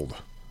that old.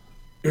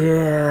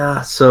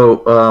 Yeah.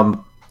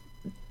 So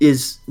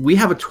we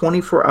have a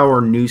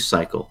 24-hour news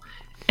cycle,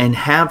 and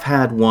have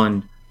had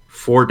one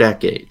for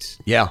decades.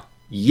 Yeah.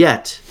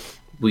 Yet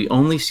we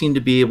only seem to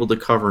be able to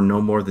cover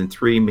no more than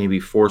 3, maybe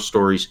 4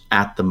 stories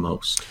at the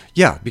most.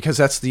 Yeah, because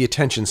that's the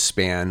attention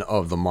span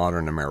of the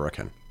modern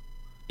American.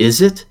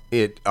 Is it?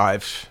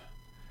 I've.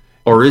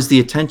 Or is the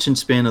attention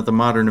span of the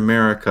modern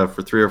America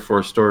for 3 or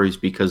 4 stories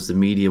because the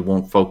media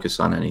won't focus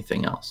on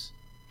anything else?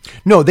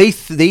 No, they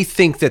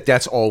think that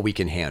that's all we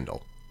can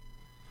handle.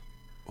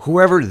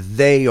 Whoever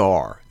they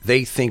are,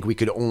 they think we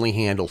could only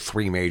handle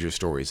 3 major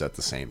stories at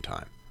the same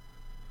time.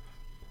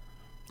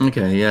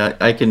 Okay, yeah,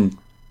 I can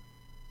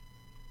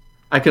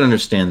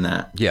understand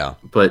that. Yeah.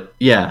 But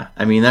yeah,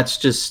 I mean, that's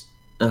just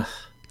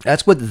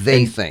that's what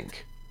they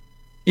think.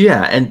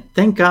 Yeah, and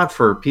thank God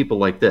for people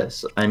like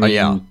this. I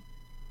mean,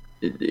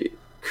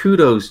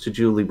 kudos to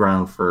Julie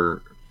Brown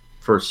for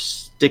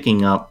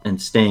sticking up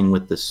and staying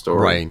with this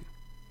story.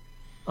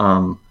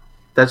 Right.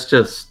 That's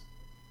just,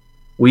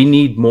 we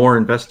need more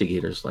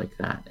investigators like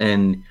that.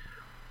 And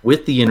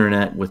with the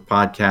internet, with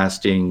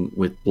podcasting,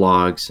 with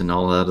blogs and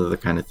all that other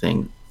kind of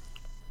thing,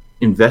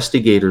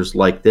 investigators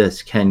like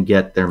this can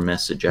get their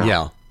message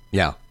out.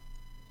 Yeah.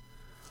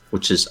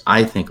 Which is,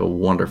 I think, a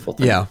wonderful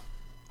thing. Yeah.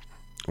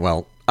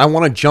 Well, I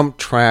want to jump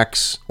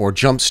tracks or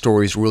jump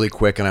stories really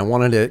quick, and I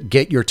wanted to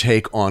get your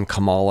take on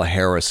Kamala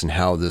Harris and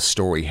how this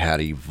story had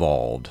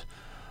evolved.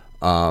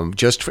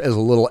 Just as a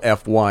little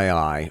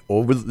FYI,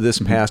 over this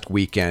past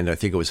weekend, I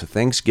think it was a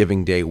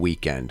Thanksgiving Day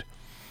weekend,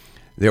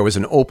 there was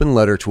an open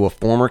letter to a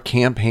former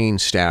campaign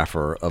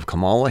staffer of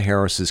Kamala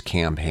Harris's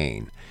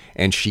campaign,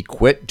 and she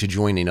quit to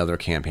join another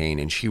campaign,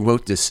 and she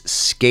wrote this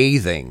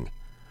scathing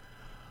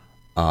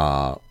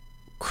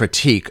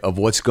critique of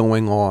what's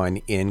going on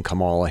in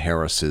Kamala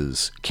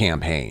Harris's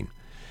campaign.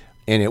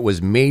 And it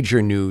was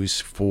major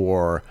news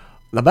for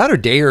about a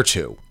day or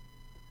two.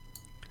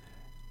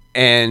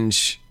 And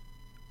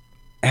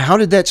how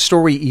did that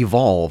story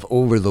evolve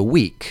over the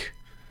week?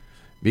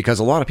 Because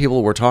a lot of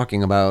people were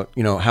talking about,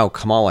 how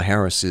Kamala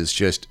Harris is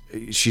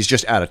she's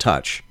just out of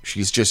touch.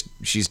 She's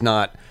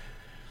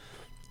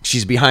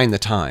behind the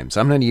times.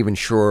 I'm not even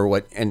sure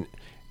what, and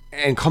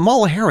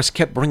Kamala Harris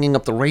kept bringing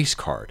up the race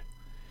card,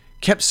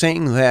 kept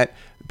saying that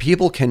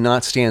people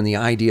cannot stand the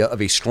idea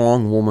of a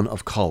strong woman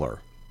of color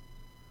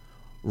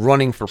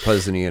running for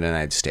president of the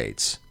United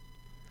States.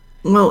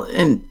 Well,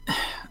 and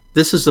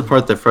this is the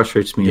part that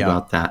frustrates me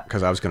about that.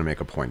 Because I was going to make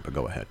a point, but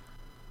go ahead.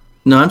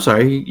 No, I'm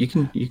sorry. You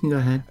can go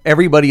ahead.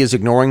 Everybody is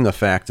ignoring the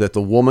fact that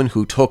the woman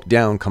who took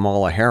down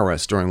Kamala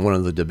Harris during one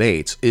of the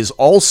debates is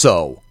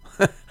also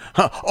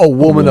a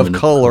woman of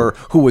color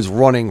who was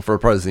running for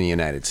president of the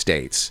United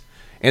States.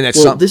 And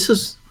that's this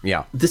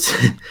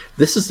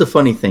is the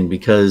funny thing,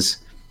 because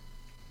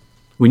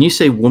when you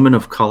say woman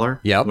of color,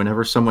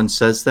 whenever someone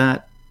says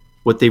that,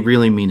 what they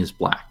really mean is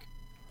black,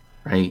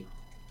 right?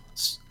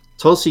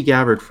 Tulsi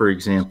Gabbard, for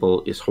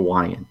example, is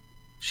Hawaiian.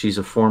 She's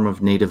a form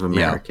of Native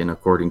American,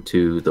 according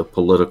to the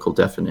political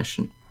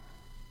definition,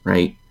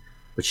 right?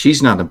 But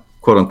she's not a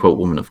quote-unquote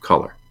woman of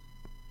color,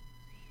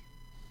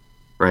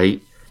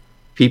 right?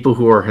 People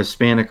who are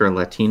Hispanic or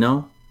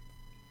Latino,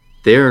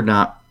 they're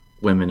not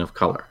women of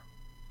color.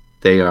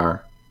 They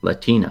are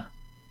Latina.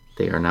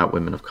 They are not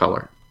women of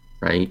color,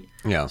 right?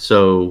 Yeah.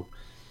 So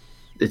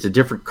it's a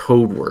different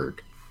code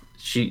word.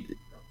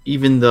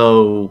 Even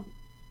though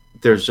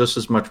there's just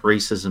as much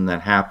racism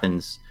that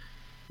happens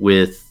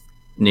with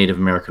Native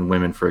American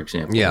women, for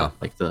example,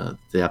 like the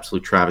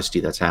absolute travesty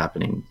that's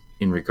happening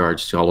in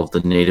regards to all of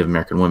the Native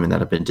American women that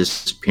have been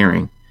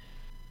disappearing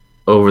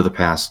over the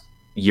past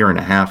year and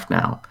a half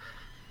now,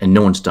 and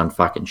no one's done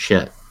fucking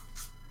shit.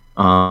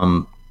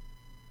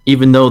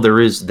 Even though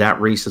there is that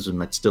racism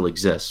that still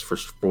exists, for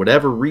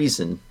whatever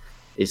reason,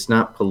 it's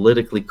not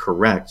politically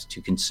correct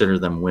to consider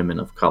them women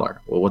of color.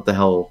 Well, what the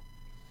hell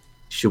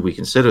should we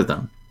consider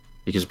them?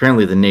 Because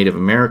apparently the Native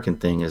American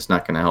thing is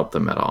not going to help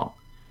them at all.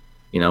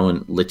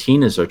 And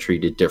Latinas are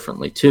treated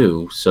differently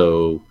too.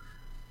 So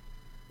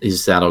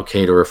is that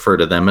okay to refer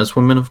to them as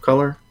women of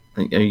color?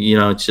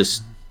 It's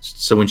just,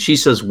 so when she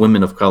says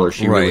women of color,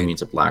 she really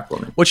means a black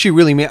woman. What she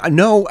really means?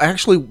 No,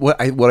 actually, what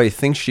I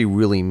think she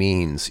really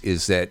means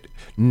is that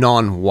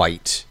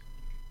non-white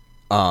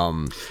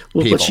people.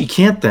 But she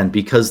can't then,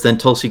 because then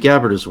Tulsi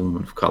Gabbard is a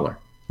woman of color.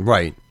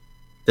 Right.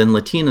 Then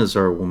Latinas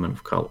are women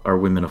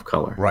of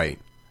color. Right.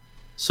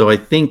 So I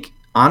think,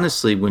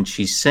 honestly, when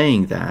she's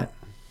saying that,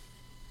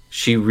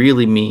 she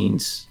really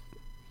means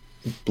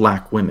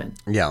black women.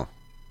 Yeah.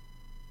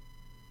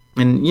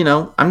 And,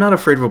 I'm not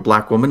afraid of a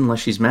black woman unless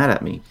she's mad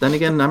at me. Then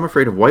again, I'm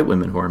afraid of white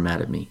women who are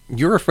mad at me.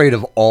 You're afraid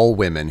of all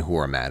women who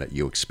are mad at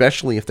you,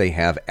 especially if they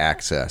have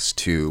access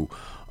to,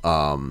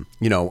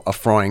 a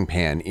frying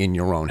pan in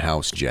your own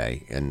house,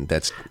 Jay. And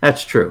that's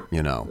true.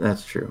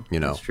 That's true.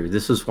 That's true.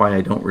 This is why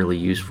I don't really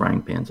use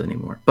frying pans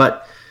anymore.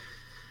 But,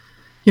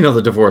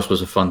 the divorce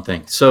was a fun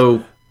thing.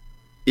 So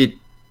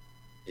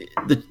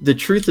the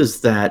truth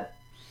is that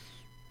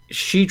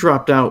she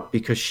dropped out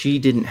because she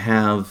didn't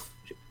have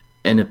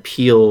enough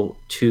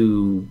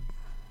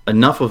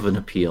of an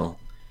appeal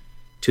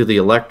to the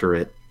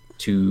electorate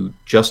to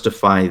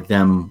justify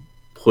them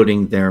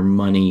putting their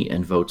money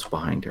and votes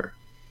behind her.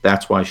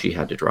 That's why she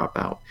had to drop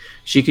out.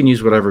 She can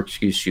use whatever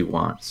excuse she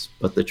wants,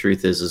 but the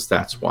truth is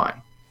that's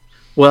why.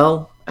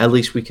 Well, at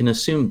least we can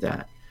assume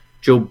that.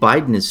 Joe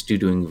Biden is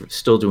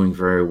still doing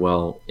very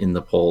well in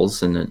the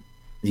polls, and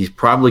He's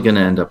probably going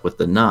to end up with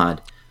the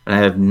nod, and I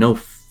have no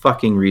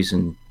fucking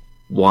reason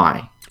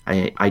why.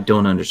 I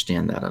don't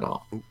understand that at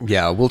all.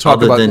 Yeah, we'll talk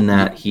about... Other than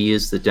that, he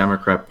is the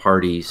Democrat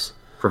Party's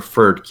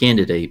preferred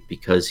candidate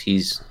because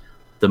he's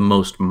the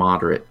most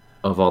moderate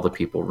of all the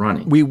people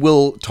running. We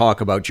will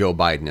talk about Joe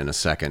Biden in a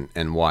second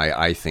and why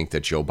I think that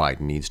Joe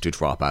Biden needs to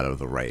drop out of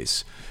the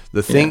race.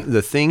 The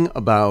thing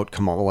about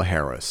Kamala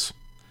Harris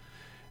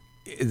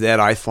that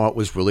I thought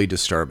was really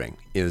disturbing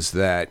is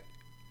that,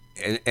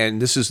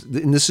 and this is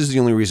the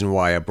only reason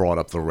why I brought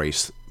up the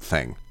race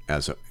thing,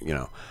 as a, you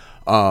know,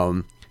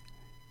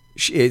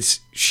 she's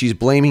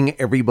blaming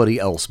everybody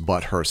else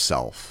but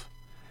herself,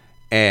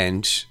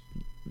 and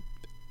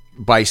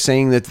by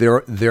saying that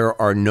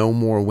there are no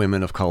more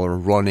women of color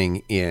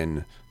running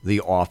in the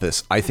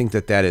office, I think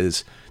that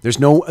is there's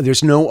no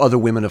other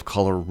women of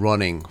color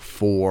running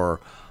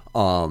for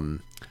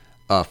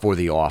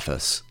the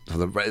office,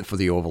 for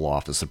the Oval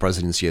Office, the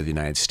presidency of the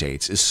United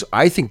States.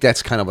 I think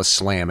that's kind of a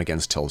slam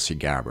against Tulsi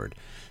Gabbard,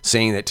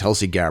 saying that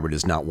Tulsi Gabbard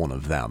is not one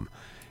of them,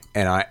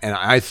 and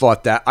I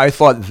thought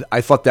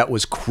that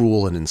was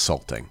cruel and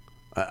insulting,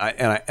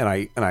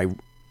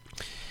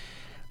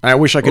 I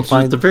wish I could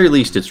find. At the very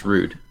least, it's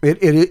rude. It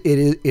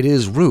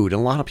is rude, and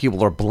a lot of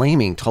people are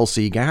blaming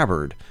Tulsi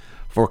Gabbard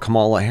for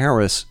Kamala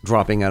Harris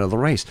dropping out of the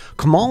race.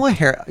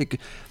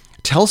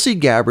 Tulsi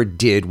Gabbard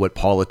did what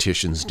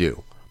politicians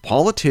do.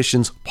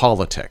 Politicians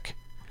politic.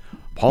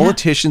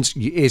 Politicians,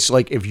 it's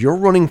like if you're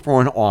running for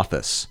an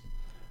office,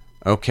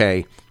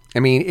 okay, I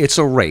mean, it's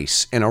a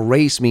race, and a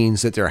race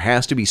means that there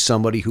has to be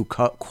somebody who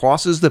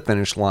crosses the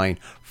finish line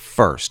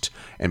first,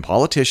 and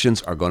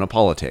politicians are going to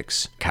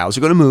politics. Cows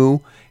are going to moo,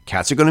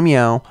 cats are going to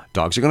meow,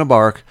 dogs are going to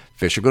bark,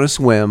 fish are going to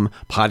swim,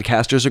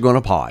 podcasters are going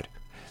to pod.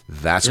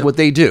 That's what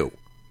they do.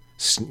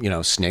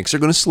 Snakes are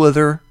going to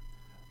slither,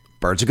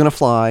 birds are going to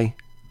fly.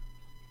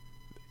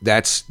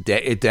 That's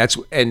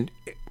and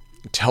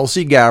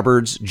Tulsi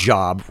Gabbard's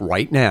job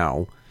right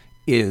now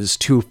is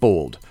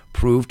twofold.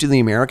 Prove to the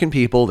American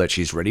people that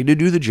she's ready to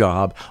do the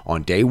job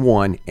on day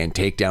one and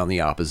take down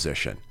the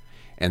opposition.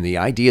 And the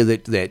idea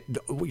that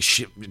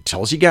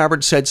Tulsi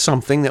Gabbard said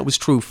something that was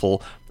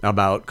truthful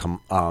about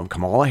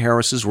Kamala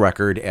Harris's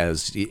record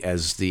as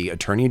the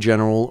Attorney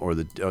General or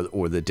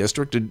the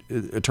District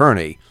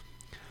Attorney,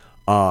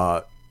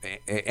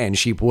 and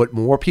she put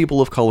more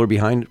people of color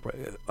behind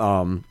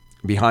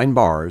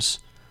bars,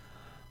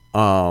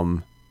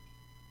 and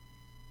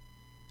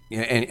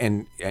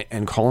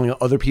calling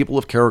other people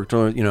of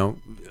character,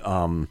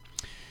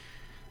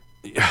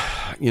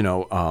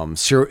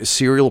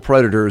 serial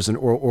predators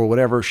or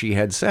whatever she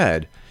had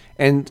said.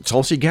 And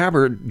Tulsi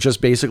Gabbard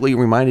just basically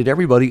reminded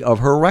everybody of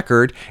her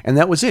record, and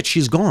that was it.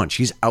 She's gone.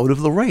 She's out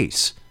of the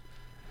race.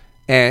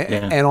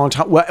 And on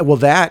top,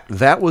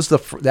 that was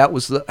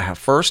the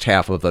first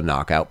half of the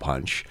knockout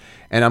punch.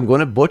 And I'm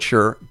going to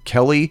butcher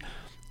Kelly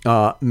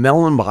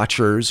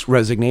Mellenbacher's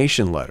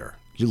resignation letter.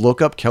 You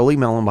look up Kelly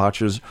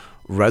Mellenbacher's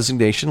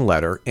resignation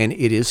letter, and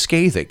it is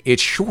scathing.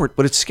 It's short,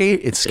 but it's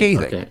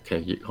scathing.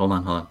 Okay. Hold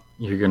on.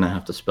 You're going to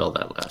have to spell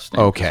that last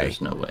name. Okay.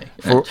 There's no way.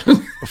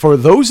 For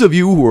those of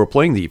you who are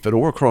playing the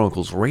Fedora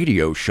Chronicles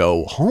radio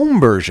show home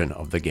version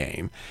of the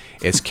game,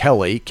 it's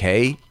Kelly,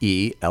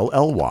 Kelly.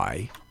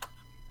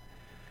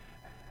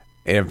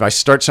 And if I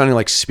start sounding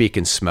like Speak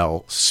and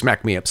Smell,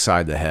 smack me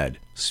upside the head.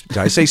 Did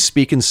I say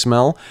Speak and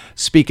Smell?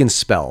 Speak and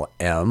Spell.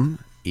 MEHLEM.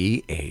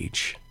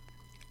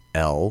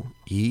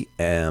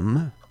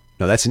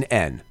 No, that's an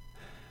N.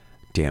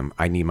 Damn,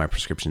 I need my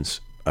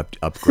prescriptions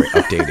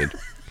updated.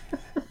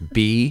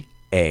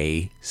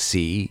 BACHER.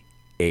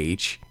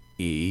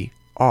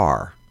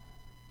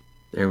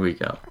 There we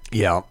go.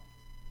 Yeah.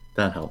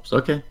 That helps.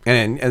 Okay.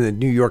 And the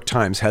New York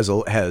Times has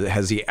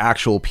the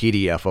actual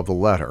PDF of the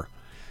letter,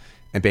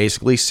 and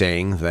basically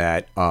saying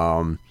that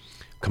Kamala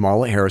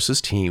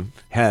Harris's team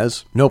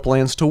has no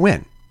plans to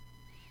win.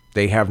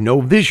 They have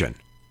no vision.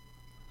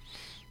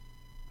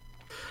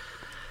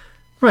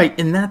 Right,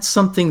 and that's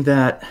something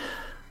that,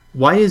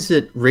 why is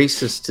it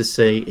racist to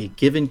say a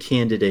given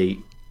candidate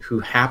who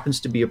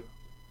happens to be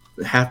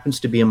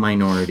a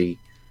minority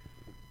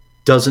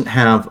doesn't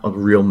have a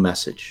real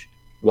message?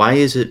 Why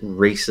is it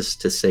racist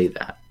to say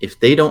that? If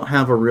they don't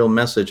have a real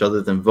message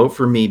other than vote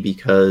for me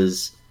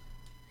because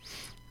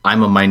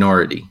I'm a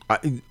minority,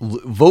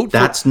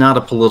 that's not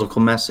a political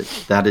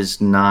message. That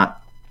is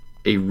not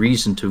a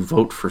reason to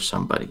vote for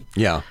somebody.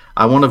 Yeah.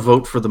 I want to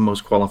vote for the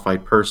most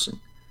qualified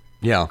person.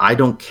 Yeah. I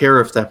don't care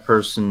if that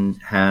person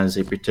has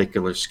a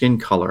particular skin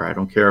color. I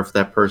don't care if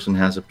that person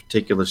has a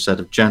particular set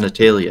of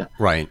genitalia.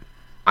 Right.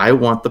 I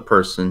want the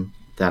person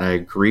that I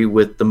agree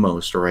with the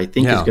most, or I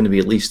think is going to be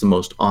at least the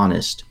most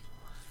honest,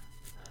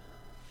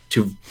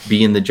 to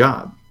be in the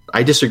job.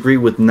 I disagree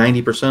with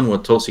 90% of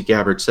what Tulsi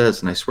Gabbard says,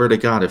 and I swear to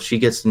God, if she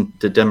gets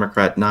the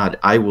Democrat nod,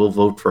 I will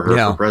vote for her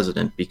for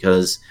president,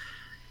 because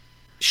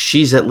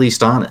she's at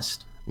least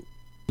honest.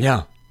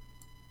 Yeah.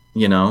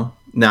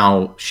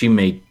 Now, she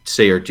may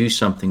say or do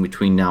something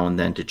between now and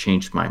then to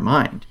change my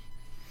mind.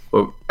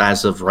 But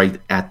as of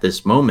right at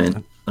this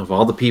moment, of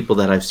all the people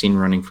that I've seen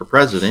running for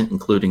president,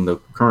 including the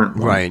current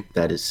one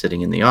that is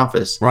sitting in the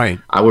office, I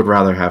would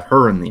rather have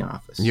her in the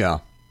office. Yeah.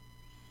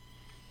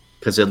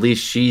 Because at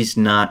least she's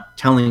not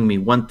telling me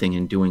one thing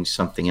and doing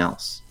something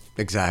else.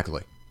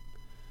 Exactly.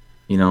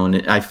 You know,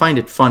 and I find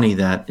it funny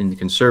that in the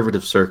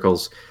conservative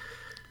circles,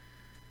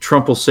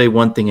 Trump will say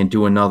one thing and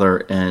do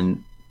another,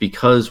 and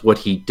because what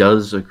he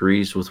does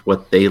agrees with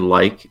what they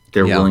like,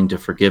 they're willing to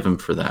forgive him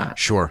for that.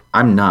 Sure.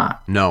 I'm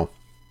not. No.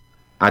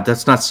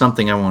 That's not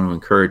something I want to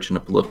encourage in a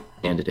political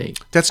candidate.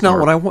 That's not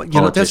what I want.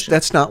 You know,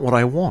 that's not what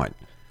I want.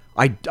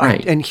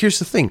 And here's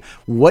the thing.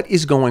 What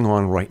is going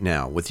on right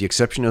now, with the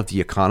exception of the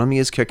economy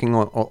is kicking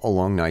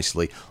along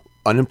nicely,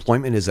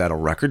 unemployment is at a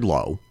record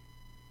low.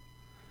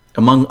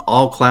 Among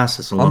all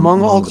classes.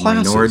 Among all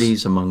classes.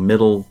 Minorities, among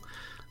middle,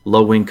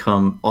 low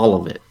income, all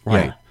of it.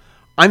 Right. Yeah.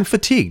 I'm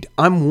fatigued.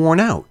 I'm worn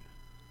out.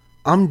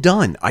 I'm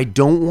done. I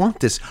don't want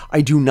this.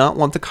 I do not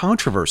want the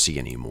controversy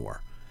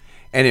anymore.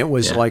 And it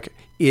was like,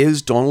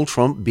 is Donald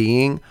Trump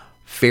being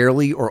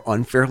fairly or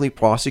unfairly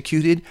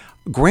prosecuted?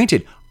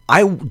 Granted,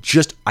 I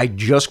just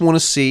want to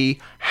see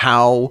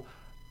how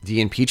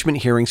the impeachment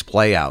hearings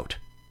play out.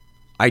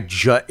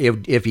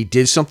 If he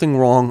did something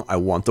wrong, I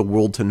want the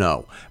world to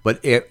know.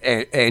 But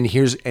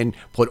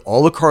put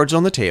all the cards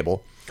on the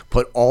table,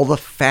 put all the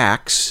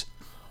facts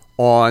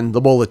on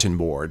the bulletin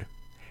board,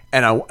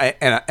 and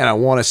I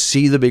want to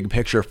see the big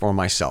picture for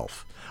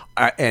myself.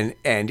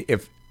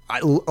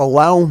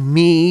 Allow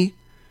me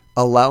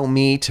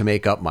to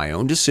make up my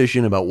own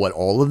decision about what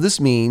all of this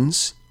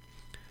means,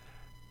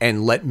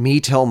 and let me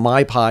tell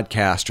my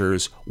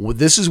podcasters, well,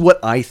 this is what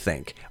I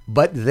think.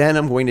 But then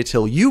I'm going to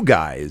tell you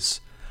guys,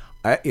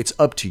 it's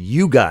up to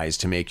you guys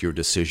to make your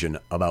decision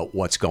about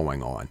what's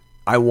going on.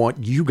 I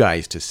want you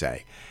guys to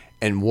say.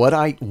 And what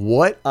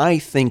I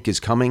think is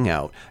coming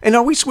out. And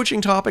are we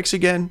switching topics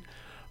again?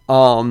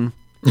 We're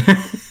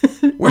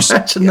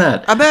switching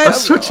that. I'm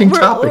switching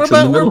topics.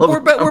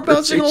 We're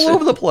bouncing all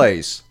over the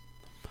place.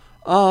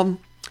 No,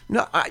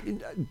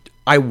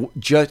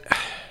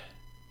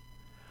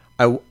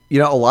 you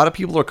know, a lot of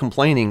people are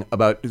complaining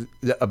about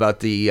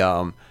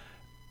the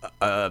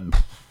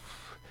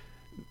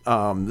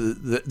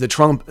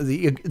Trump,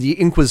 the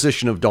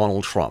Inquisition of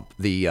Donald Trump,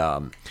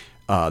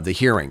 the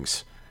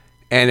hearings.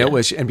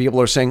 And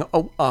people are saying,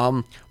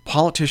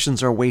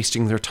 politicians are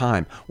wasting their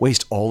time.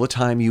 Waste all the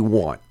time you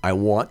want. I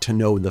want to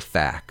know the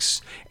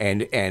facts.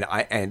 And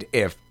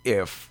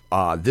if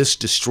this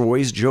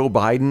destroys Joe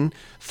Biden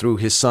through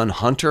his son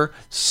Hunter,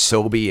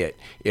 so be it.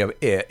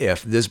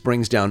 If this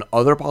brings down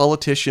other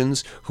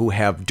politicians who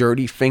have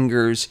dirty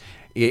fingers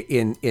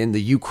in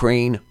the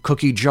Ukraine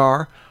cookie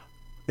jar,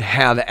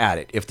 have at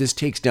it. If this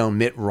takes down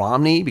Mitt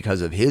Romney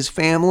because of his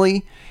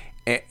family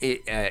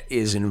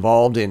is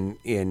involved in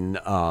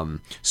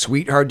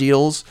sweetheart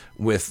deals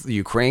with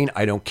Ukraine,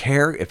 I don't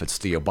care if it's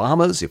the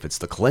Obamas, if it's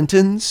the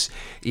Clintons,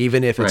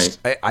 even if it's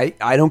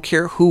I don't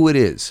care who it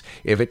is.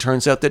 If it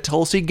turns out that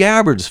Tulsi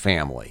Gabbard's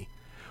family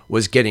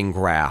was getting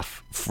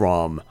graft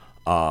from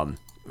the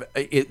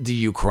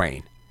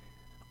Ukraine,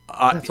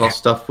 that's all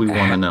stuff we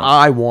want to know.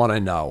 I want to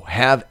know.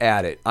 Have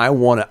at it. I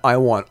want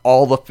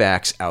all the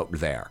facts out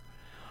there.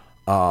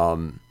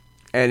 And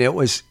it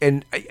was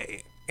and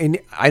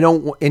I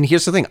don't. And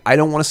here's the thing: I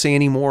don't want to say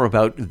any more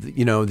about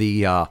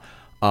the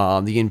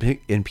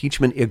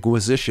impeachment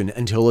inquisition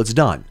until it's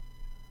done.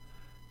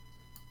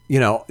 You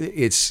know,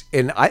 it's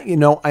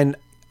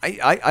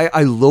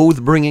I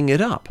loathe bringing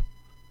it up.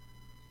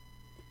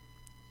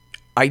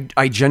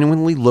 I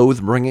genuinely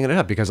loathe bringing it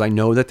up because I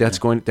know that's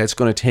going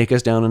to take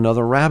us down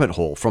another rabbit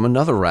hole from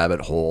another rabbit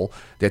hole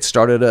that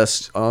started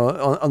us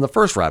on the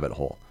first rabbit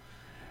hole.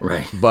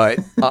 Right. But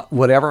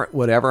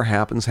whatever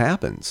happens.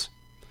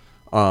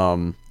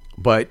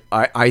 But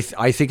I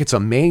think it's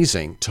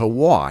amazing to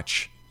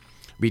watch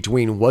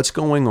between what's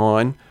going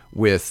on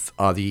with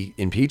the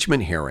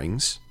impeachment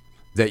hearings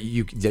that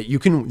you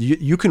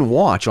can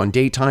watch on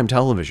daytime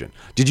television.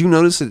 Did you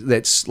notice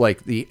that's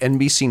like the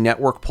NBC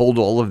network pulled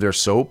all of their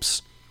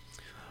soaps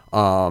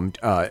in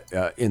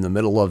the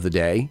middle of the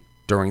day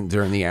during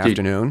the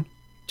afternoon?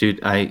 Dude,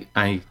 I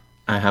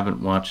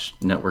haven't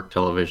watched network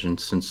television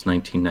since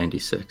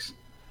 1996.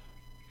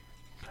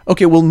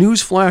 Okay, well,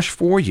 newsflash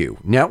for you.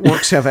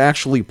 Networks have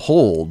actually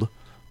pulled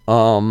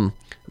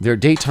their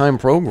daytime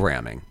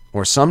programming,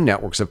 or some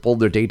networks have pulled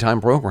their daytime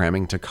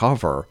programming to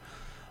cover,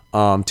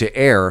 to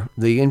air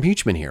the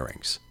impeachment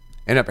hearings.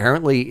 And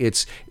apparently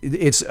it's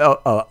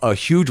a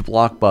huge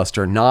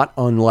blockbuster, not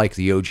unlike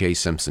the O.J.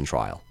 Simpson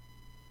trial.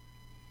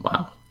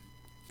 Wow.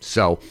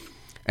 So,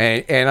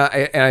 and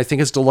I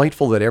think it's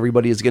delightful that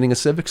everybody is getting a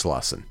civics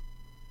lesson.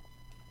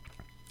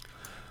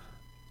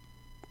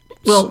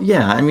 Well,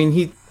 yeah, I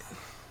mean,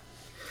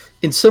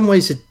 in some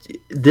ways,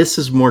 this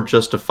is more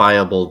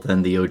justifiable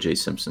than the O.J.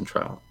 Simpson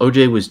trial.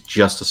 O.J. was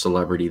just a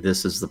celebrity.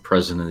 This is the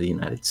president of the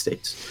United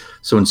States.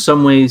 So in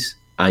some ways,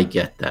 I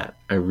get that.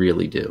 I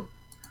really do.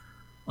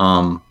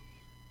 And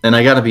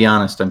I got to be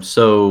honest, I'm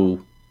so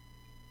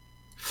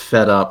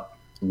fed up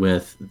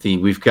with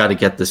we've got to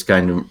get this guy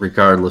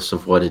regardless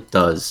of what it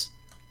does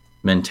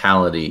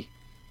mentality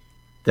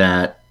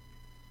that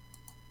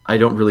I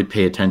don't really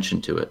pay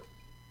attention to it.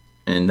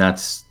 And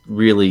that's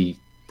really,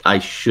 I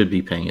should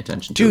be paying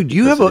attention to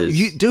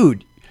it.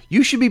 Dude,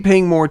 you should be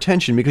paying more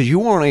attention because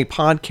you are on a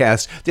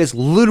podcast that's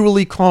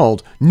literally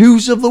called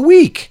News of the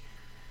Week.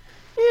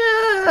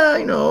 Yeah,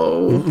 I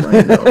know.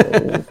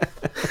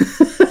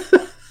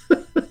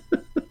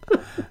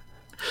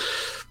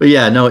 But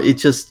yeah, no,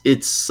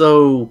 it's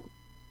so,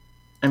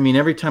 I mean,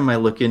 every time I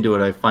look into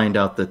it, I find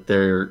out that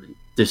they're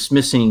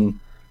dismissing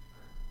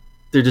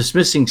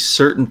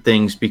certain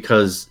things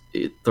because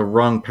the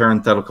wrong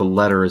parenthetical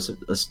letter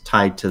is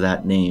tied to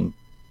that name,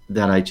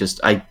 that I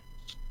just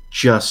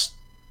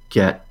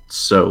get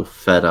so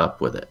fed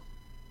up with it.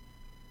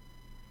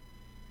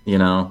 They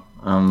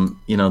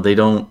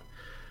don't,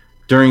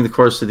 during the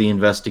course of the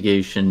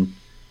investigation,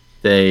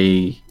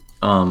 they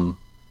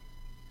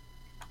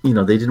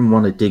didn't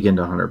want to dig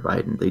into Hunter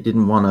Biden. They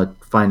didn't want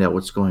to find out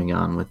what's going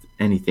on with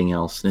anything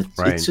else. And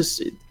it's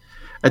just,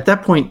 at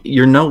that point,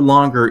 you're no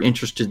longer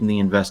interested in the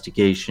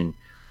investigation.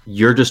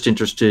 You're just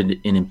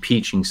interested in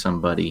impeaching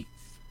somebody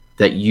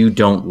that you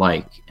don't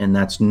like. And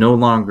that's no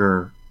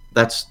longer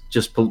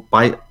bipartisan.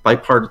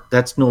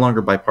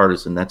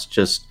 That's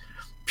just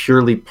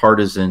purely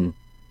partisan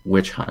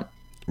witch hunt.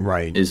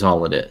 Right. Is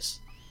all it is.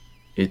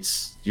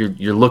 It's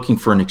you're looking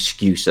for an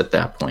excuse at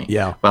that point.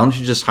 Yeah. Why don't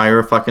you just hire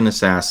a fucking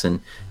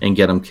assassin and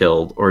get him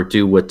killed, or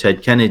do what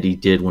Ted Kennedy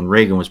did when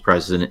Reagan was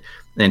president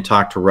and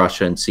talk to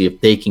Russia and see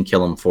if they can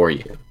kill him for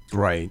you.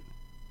 Right.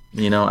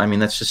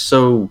 That's just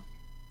so.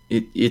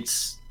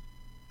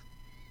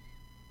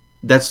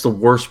 That's the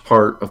worst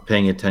part of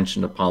paying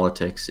attention to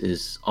politics,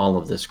 is all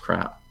of this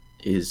crap.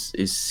 Is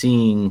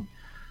seeing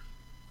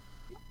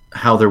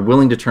how they're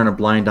willing to turn a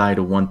blind eye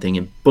to one thing,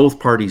 and both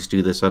parties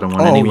do this. I don't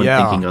want anyone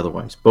thinking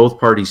otherwise.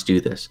 Both parties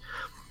do this.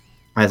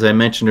 As I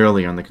mentioned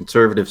earlier, on the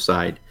conservative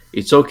side,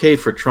 it's okay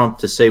for Trump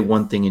to say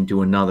one thing and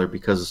do another,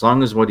 because as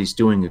long as what he's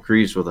doing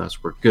agrees with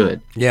us, we're good.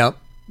 Yeah.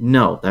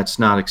 No, that's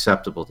not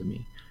acceptable to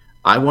me.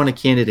 I want a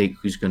candidate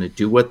who's going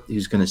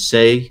to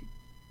say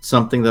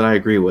something that I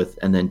agree with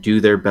and then do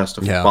their best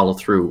to follow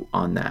through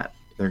on that.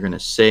 They're going to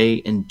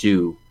say and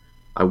do.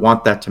 I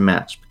want that to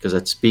match, because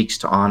that speaks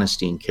to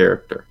honesty and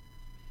character.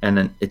 And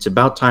then it's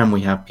about time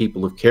we have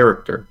people of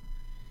character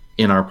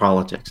in our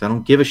politics. I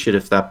don't give a shit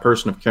if that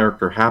person of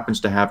character happens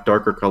to have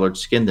darker colored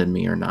skin than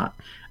me or not.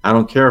 I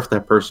don't care if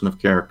that person of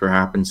character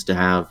happens to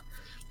have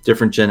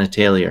different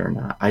genitalia or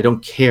not. I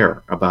don't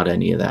care about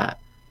any of that.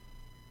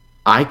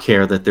 I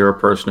care that they're a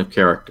person of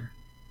character.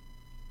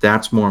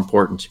 That's more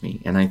important to me.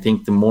 And I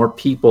think the more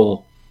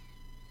people,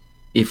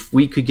 if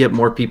we could get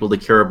more people to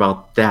care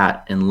about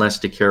that and less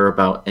to care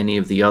about any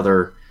of the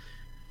other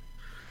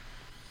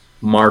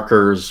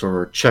markers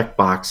or check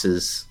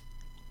boxes,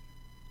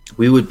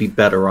 we would be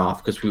better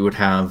off, because we would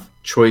have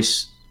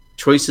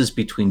choices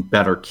between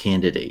better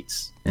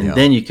candidates. And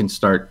then you can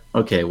start,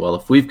 okay, well,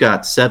 if we've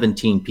got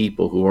 17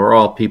 people who are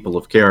all people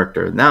of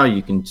character, now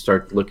you can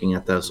start looking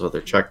at those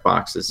other check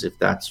boxes if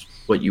that's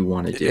what you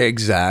want to do.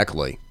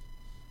 Exactly.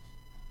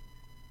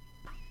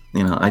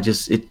 I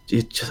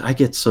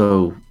get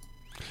so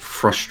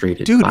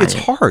frustrated. Dude, by it's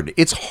hard.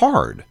 It's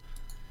hard.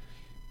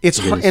 It's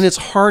hard, and it's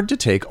hard to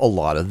take a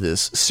lot of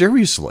this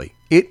seriously.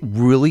 It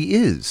really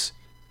is.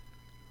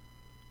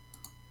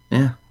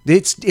 Yeah.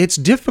 It's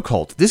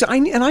difficult. I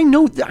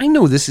know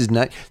this is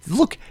not.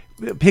 Look,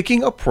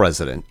 picking a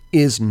president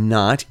is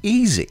not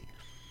easy.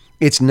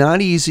 It's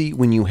not easy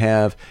when you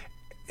have.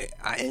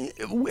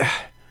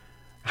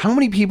 How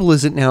many people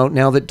is it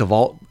now that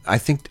Deval? I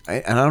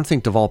don't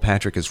think Deval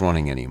Patrick is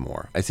running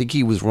anymore. I think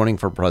he was running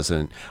for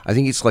president. I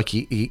think it's like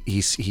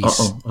he's.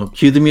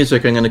 Cue the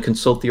music. I'm going to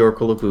consult the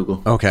Oracle of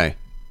Google. Okay.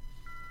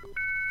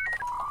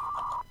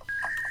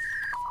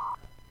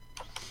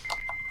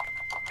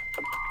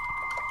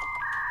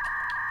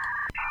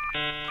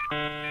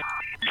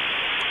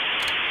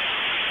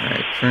 All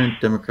right,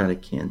 current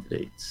Democratic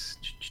candidates.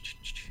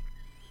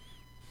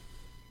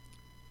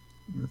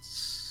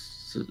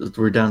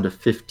 We're down to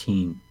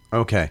 15.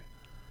 Okay.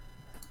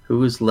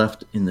 Who is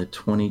left in the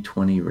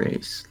 2020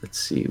 race? Let's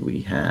see.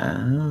 We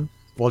have.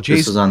 Well,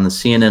 this is on the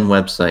CNN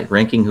website,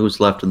 ranking who's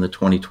left in the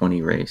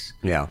 2020 race.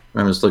 Yeah.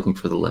 I'm just looking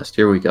for the list.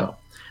 Here we go.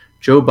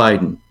 Joe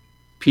Biden,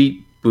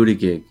 Pete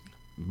Buttigieg,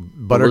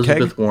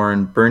 Elizabeth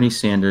Warren, Bernie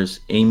Sanders,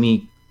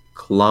 Amy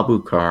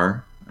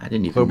Klobuchar. I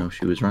didn't even know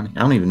she was running.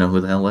 I don't even know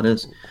who the hell that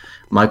is.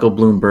 Michael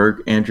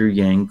Bloomberg, Andrew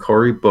Yang,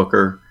 Cory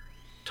Booker,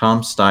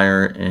 Tom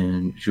Steyer,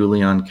 and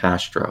Julian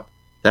Castro.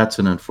 That's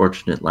an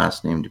unfortunate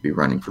last name to be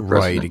running for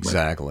president. Right,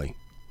 exactly.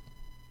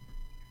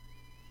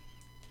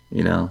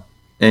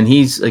 And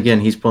he's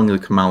pulling the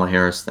Kamala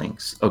Harris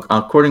things.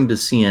 According to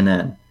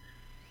CNN,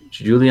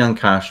 Julian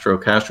Castro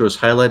is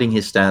highlighting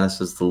his status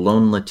as the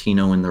lone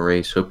Latino in the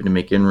race, hoping to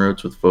make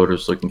inroads with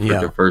voters looking for a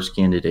diverse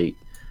candidate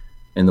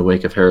in the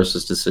wake of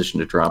Harris's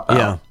decision to drop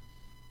out.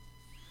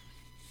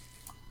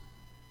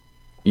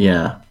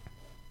 Yeah.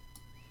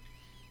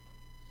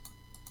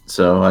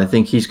 So I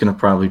think he's going to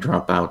probably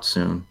drop out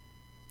soon.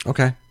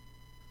 Okay.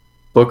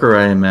 Booker,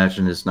 I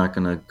imagine, is not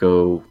going to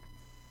go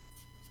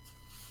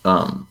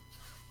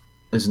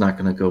is not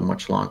going to go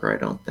much longer, I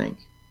don't think.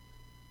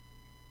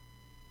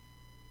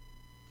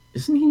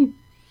 Isn't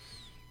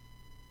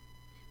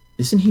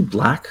he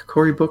black,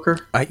 Cory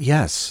Booker?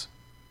 Yes.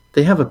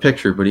 They have a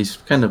picture, but he's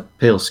kind of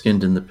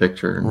pale-skinned in the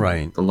picture. And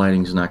right. The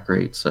lighting's not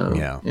great, so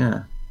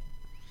yeah.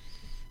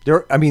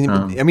 I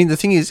mean, the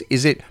thing is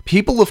that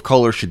people of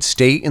color should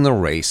stay in the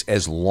race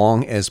as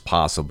long as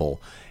possible,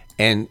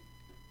 and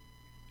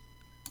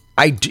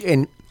I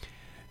don't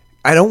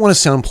want to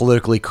sound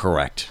politically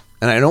correct,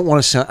 and I don't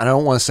want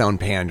to sound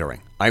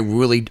pandering. I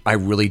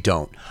really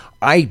don't.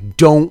 I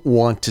don't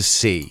want to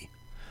see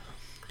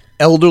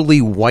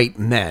elderly white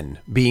men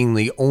being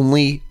the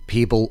only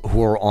people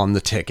who are on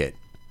the ticket.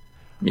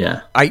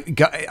 Yeah. We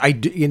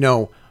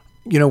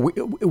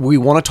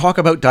want to talk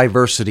about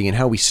diversity and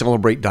how we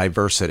celebrate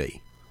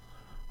diversity.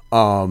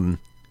 And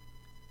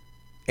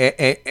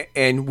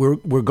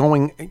we're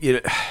going,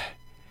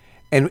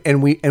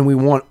 and we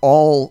want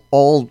all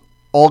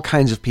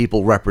kinds of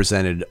people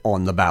represented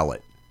on the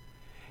ballot.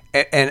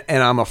 And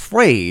I'm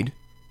afraid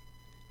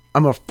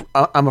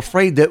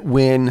that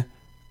when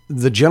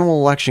the general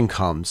election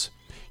comes,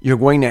 you're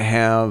going to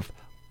have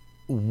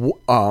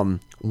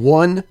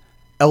one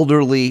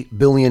elderly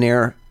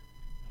billionaire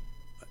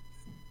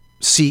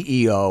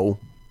CEO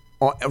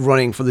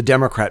running for the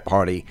Democrat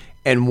Party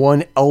and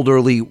one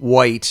elderly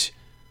white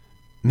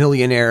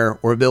millionaire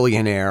or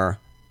billionaire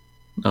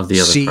of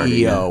the other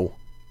CEO.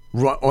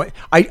 Party,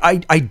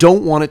 yeah. I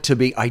don't want it to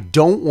be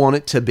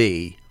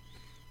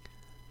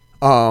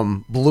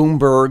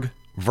Bloomberg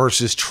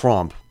versus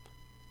Trump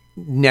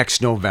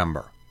next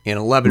November in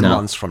 11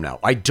 months from now.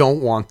 I don't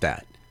want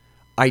that.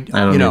 I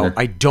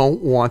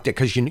don't want that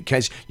because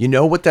you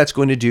know what that's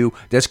going to do.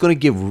 That's going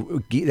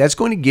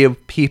to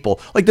give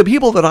people like the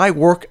people that I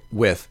work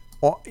with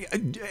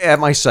at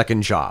my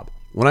second job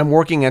when I'm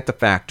working at the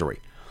factory,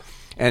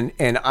 and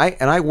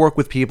I work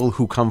with people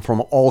who come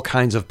from all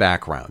kinds of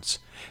backgrounds.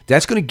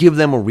 That's going to give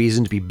them a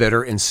reason to be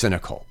bitter and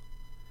cynical.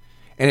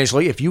 And it's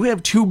like if you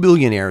have two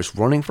billionaires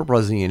running for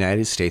president of the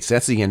United States,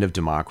 that's the end of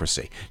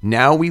democracy.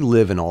 Now we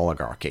live in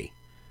oligarchy.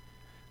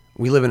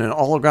 We live in an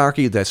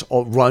oligarchy that's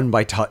run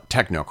by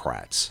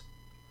technocrats,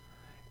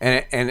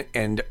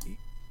 and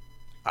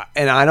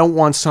I don't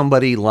want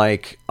somebody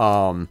like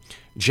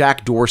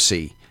Jack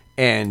Dorsey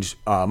and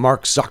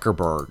Mark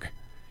Zuckerberg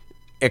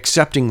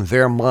accepting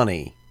their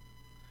money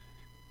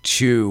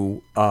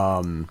to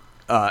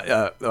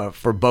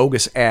for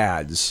bogus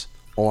ads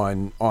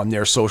on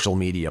their social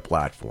media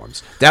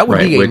platforms. That would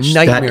be a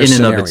nightmare that in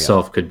scenario. And of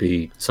itself could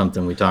be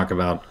something we talk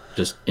about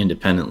just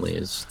independently,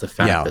 is the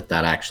fact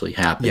that actually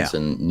happens,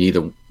 and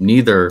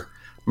neither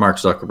Mark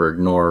Zuckerberg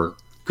nor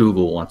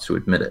Google wants to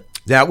admit it.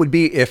 That would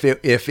be if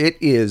it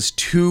is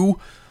two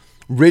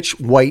rich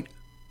white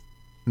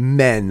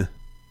men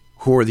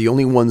who are the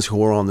only ones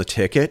who are on the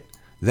ticket.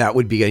 That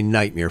would be a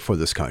nightmare for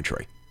this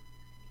country.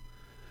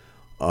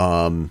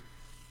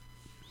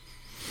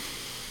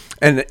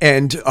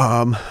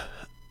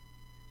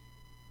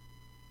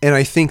 And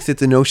I think that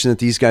the notion that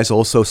these guys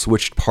also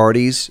switched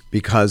parties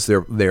because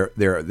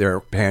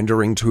they're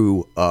pandering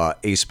to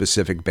a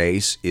specific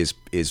base is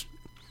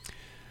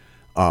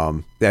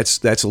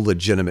that's a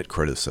legitimate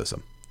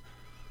criticism.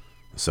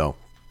 So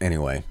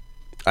anyway,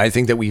 I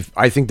think that we've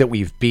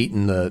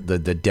beaten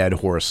the dead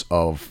horse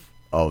of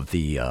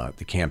the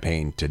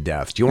campaign to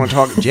death. Do you want to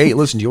talk, Jay?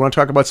 Listen, do you want to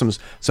talk about some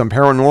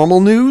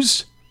paranormal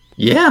news?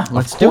 Yeah,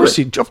 let's do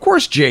it. Of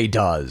course Jay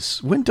does.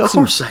 Of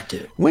course I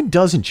do. When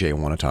doesn't Jay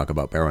want to talk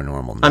about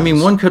paranormal news? I mean,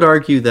 one could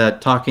argue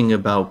that talking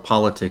about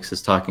politics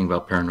is talking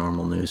about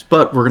paranormal news,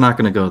 but we're not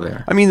going to go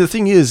there. I mean, the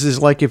thing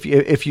is like if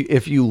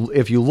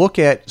you look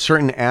at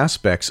certain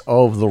aspects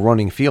of the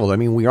running field, I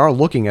mean, we are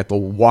looking at The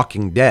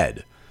Walking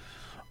Dead.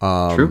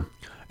 True.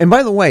 And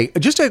by the way,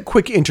 just a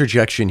quick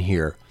interjection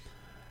here.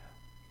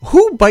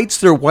 Who bites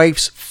their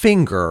wife's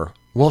finger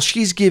while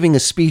she's giving a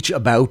speech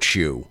about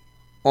you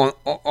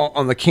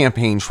on the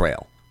campaign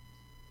trail?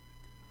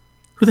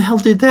 Who the hell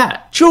did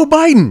that? Joe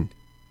Biden.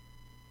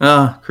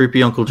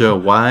 Creepy Uncle Joe.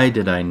 Why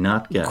did I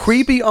not guess?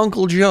 Creepy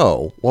Uncle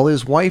Joe, while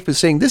his wife is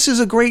saying, "This is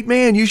a great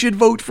man. You should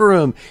vote for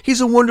him. He's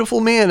a wonderful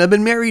man. I've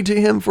been married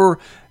to him for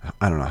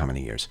I don't know how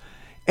many years."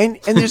 And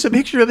there's a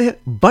picture of him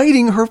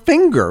biting her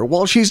finger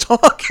while she's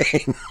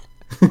talking.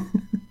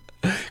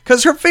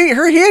 Because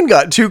her hand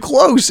got too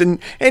close and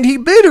he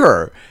bit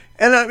her.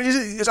 And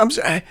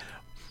I'm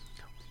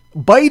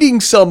biting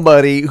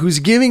somebody who's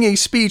giving a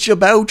speech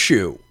about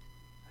you,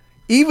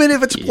 even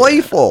if it's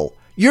playful,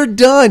 you're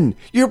done.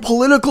 Your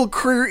political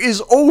career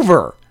is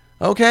over.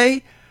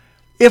 Okay?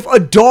 If a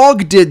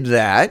dog did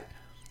that,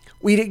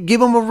 we'd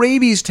give him a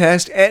rabies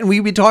test and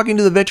we'd be talking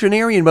to the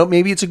veterinarian about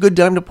maybe it's a good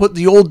time to put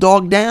the old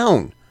dog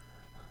down.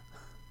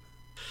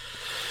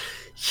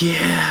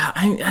 Yeah,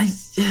 I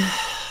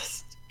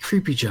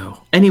Creepy Joe.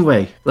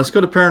 Anyway, let's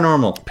go to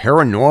paranormal.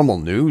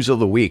 Paranormal news of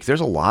the week. There's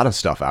a lot of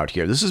stuff out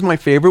here. This is my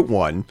favorite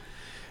one.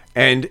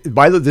 And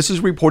this is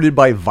reported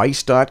by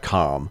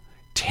Vice.com.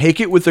 Take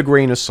it with a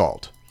grain of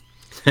salt.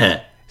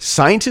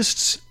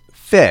 Scientists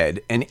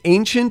fed an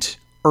ancient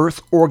Earth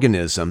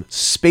organism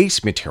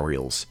space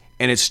materials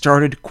and it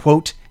started,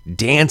 quote,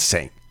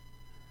 dancing.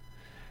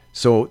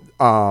 So,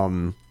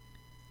 and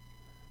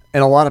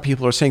a lot of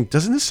people are saying,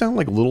 doesn't this sound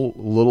like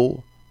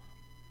little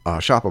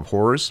Shop of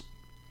Horrors?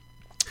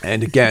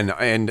 And again,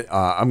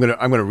 I'm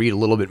gonna read a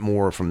little bit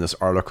more from this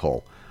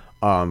article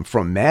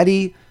from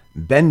Maddie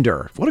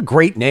Bender. What a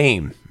great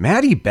name,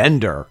 Maddie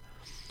Bender.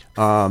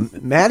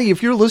 Maddie,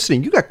 if you're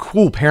listening, you got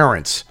cool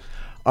parents.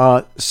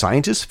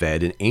 Scientists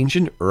fed an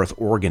ancient Earth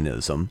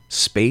organism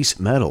space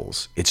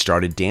metals. It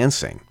started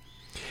dancing.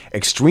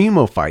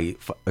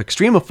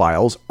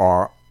 Extremophiles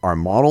are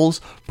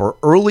models for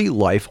early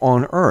life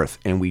on Earth,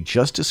 and we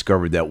just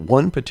discovered that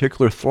one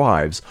particular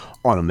thrives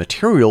on a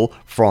material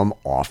from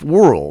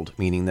off-world,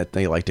 meaning that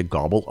they like to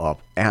gobble up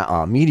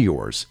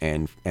meteors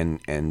and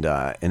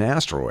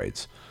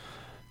asteroids.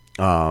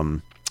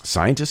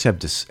 Scientists have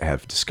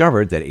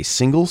discovered that a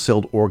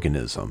single-celled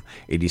organism,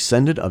 a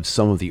descendant of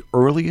some of the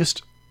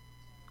earliest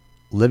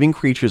living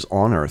creatures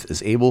on Earth,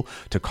 is able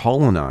to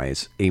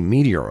colonize a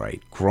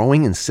meteorite,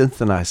 growing and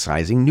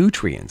synthesizing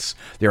nutrients.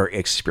 Their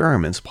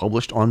experiments,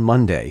 published on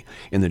Monday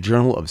in the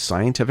Journal of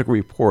Scientific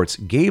Reports,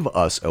 gave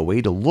us a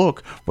way to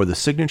look for the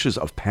signatures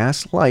of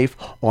past life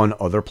on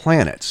other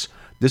planets.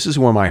 This is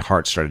where my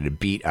heart started to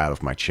beat out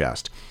of my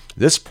chest.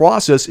 This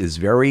process is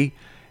very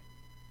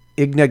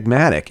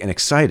enigmatic and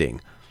exciting.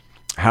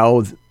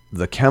 How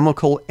the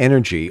chemical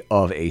energy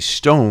of a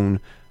stone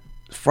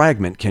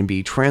fragment can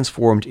be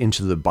transformed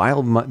into the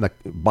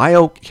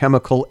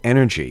biochemical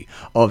energy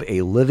of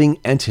a living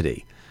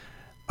entity,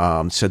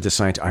 said the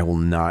scientist. I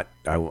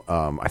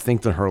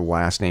think that her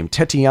last name,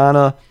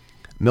 Tetiana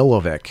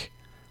Milovic,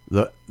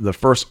 the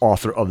first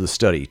author of the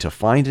study. To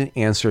find an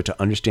answer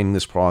to understanding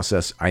this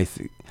process, I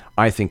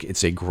think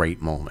it's a great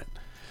moment.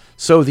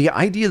 So the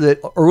idea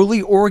that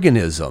early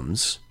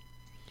organisms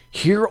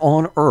here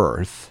on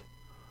Earth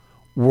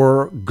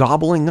were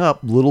gobbling up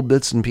little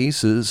bits and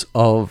pieces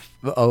of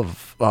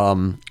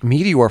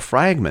meteor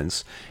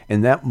fragments,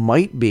 and that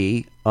might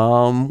be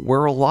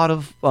where a lot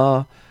of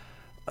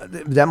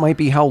that might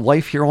be how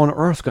life here on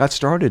Earth got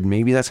started.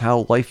 Maybe that's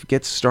how life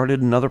gets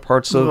started in other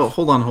parts of. Well,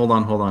 hold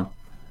on.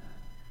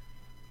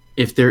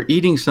 If they're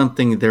eating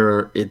something,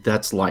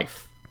 that's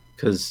life,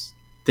 because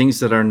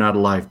things that are not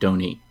alive don't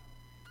eat.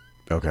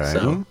 Okay.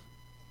 So,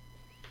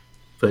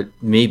 but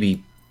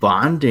maybe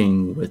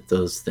bonding with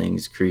those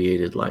things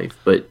created life.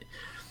 But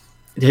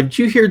have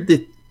you heard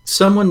that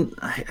someone,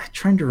 I'm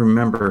trying to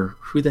remember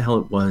who the hell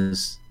it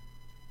was,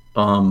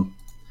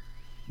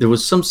 there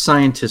was some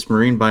scientist,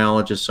 marine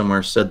biologist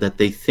somewhere, said that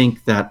they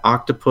think that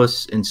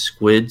octopus and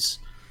squids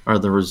are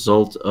the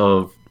result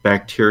of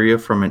bacteria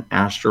from an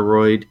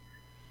asteroid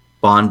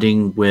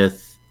bonding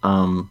with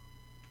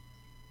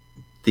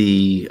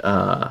the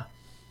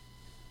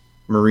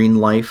marine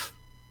life.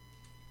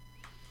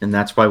 And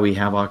that's why we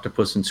have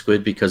octopus and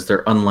squid, because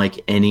they're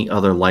unlike any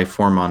other life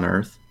form on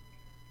Earth.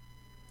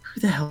 Who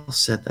the hell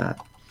said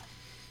that?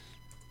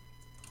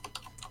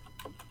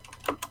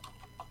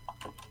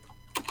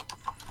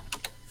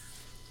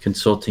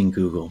 Consulting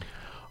Google.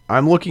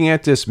 I'm looking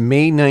at this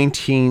May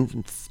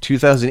 19th,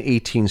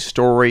 2018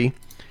 story.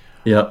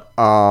 Yep.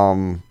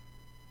 A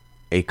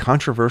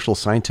controversial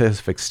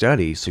scientific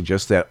study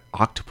suggests that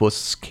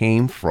octopus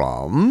came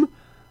from.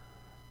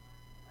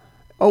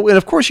 Oh, and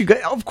of course we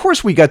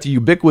got the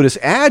ubiquitous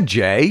ad,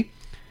 Jay.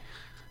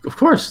 Of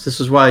course, this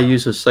is why I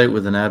use a site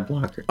with an ad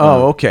blocker.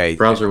 Oh, okay.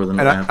 Browser with an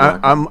ad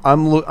blocker.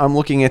 I'm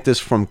looking at this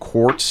from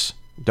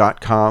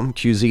Quartz.com,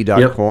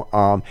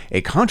 QZ.com. Yep. A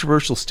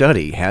controversial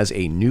study has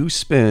a new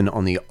spin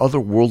on the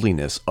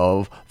otherworldliness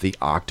of the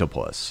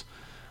octopus.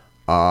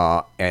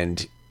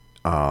 And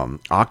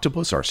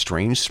octopus are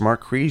strange,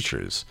 smart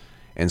creatures,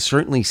 and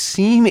certainly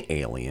seem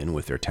alien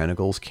with their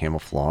tentacles,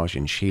 camouflage,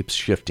 and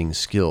shape-shifting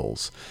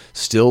skills.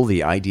 Still,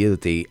 the idea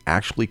that they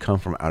actually come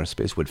from outer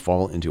space would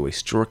fall into a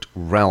strict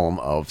realm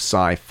of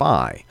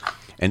sci-fi.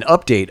 An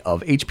update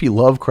of H.P.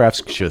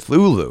 Lovecraft's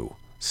Cthulhu,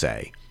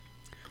 say.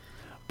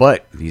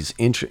 But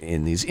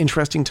in these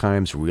interesting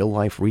times, real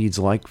life reads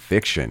like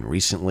fiction.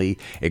 Recently,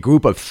 a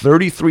group of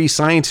 33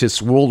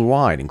 scientists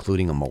worldwide,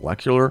 including a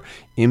molecular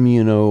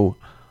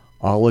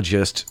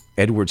immunologist,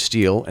 Edward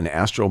Steele, an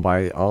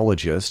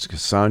astrobiologist,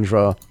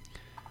 Cassandra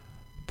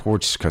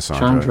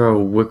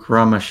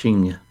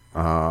Wickramasinghe,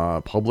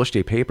 published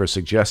a paper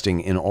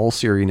suggesting in all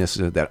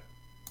seriousness that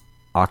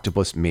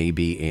octopus may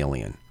be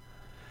alien.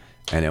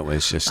 And it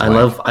was just I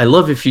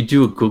love if you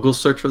do a Google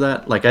search for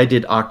that. Like I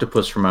did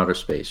octopus from outer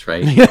space,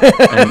 right?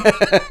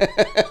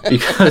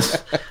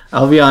 Because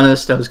I'll be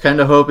honest, I was kind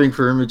of hoping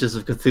for images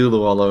of Cthulhu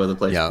all over the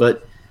place. Yeah.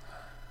 But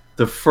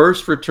the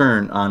first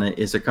return on it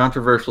is a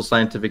controversial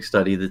scientific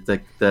study,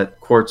 that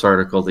Quartz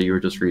article that you were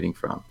just reading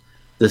from.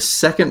 The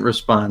second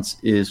response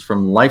is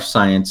from Life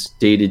Science,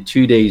 dated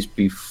 2 days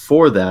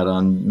before that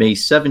on May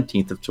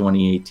 17th of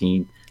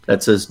 2018,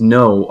 that says,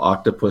 no,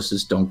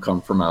 octopuses don't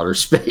come from outer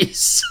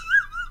space.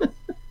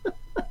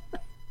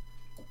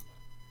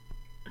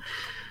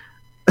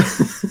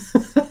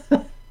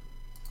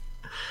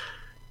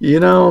 You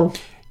know,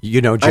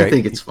 Jay, I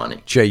think it's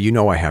funny. Jay,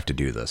 I have to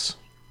do this.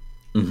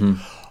 Mm-hmm.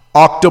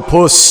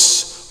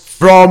 Octopus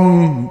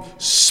from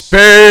space.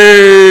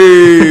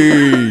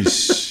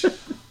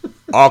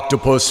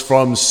 Octopus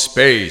from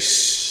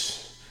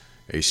space.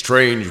 A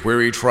strange,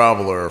 weary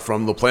traveler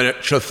from the planet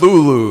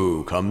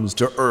Cthulhu comes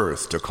to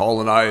Earth to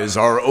colonize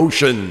our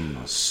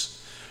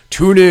oceans.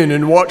 Tune in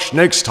and watch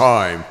next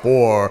time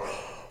for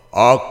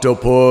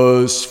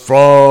Octopus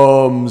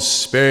from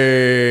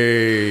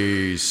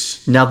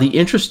space. Now, the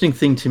interesting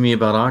thing to me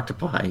about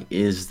octopi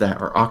is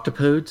that, or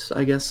octopodes,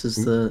 I guess is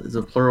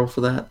the plural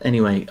for that.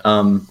 Anyway,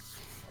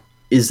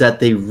 is that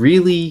they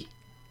really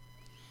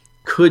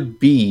could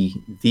be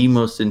the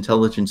most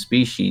intelligent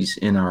species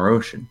in our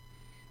ocean.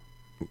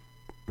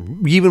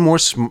 Even more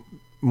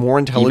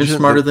intelligent, even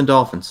smarter than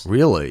dolphins.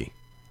 Really?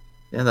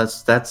 Yeah,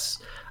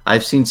 that's.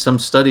 I've seen some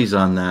studies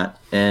on that,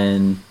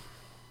 and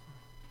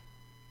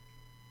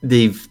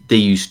they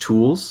use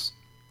tools.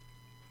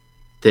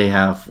 They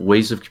have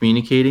ways of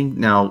communicating.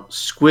 Now,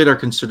 squid are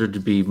considered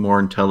to be more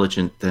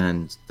intelligent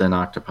than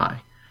octopi,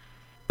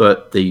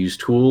 but they use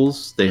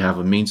tools. They have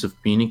a means of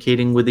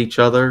communicating with each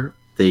other.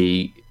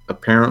 They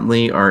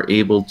apparently are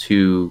able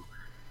to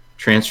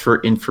transfer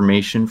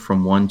information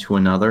from one to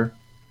another.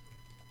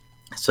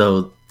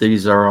 So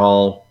these are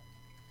all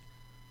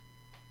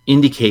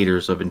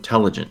indicators of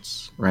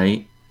intelligence,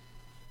 right?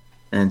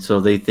 And so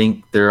they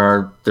think there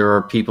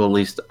are people, at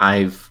least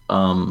I've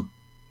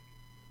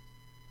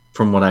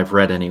from what I've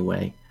read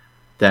anyway,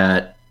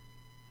 that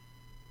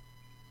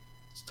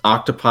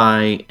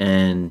octopi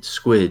and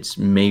squids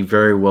may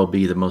very well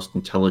be the most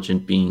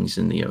intelligent beings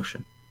in the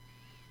ocean.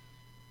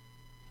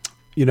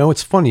 You know,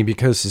 it's funny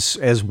because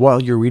as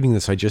while you're reading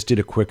this, I just did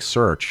a quick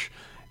search,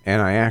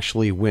 and I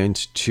actually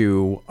went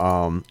to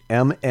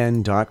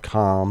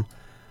mn.com,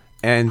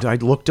 and I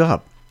looked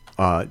up,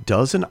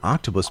 does an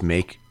octopus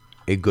make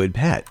a good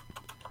pet?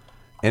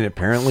 And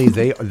apparently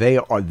they are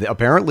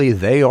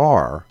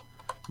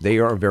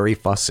very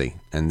fussy,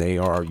 and they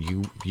are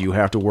you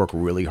have to work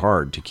really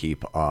hard to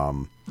keep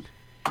them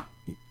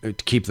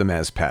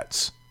as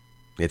pets.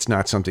 It's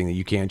not something that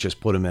you can't just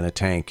put them in a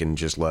tank and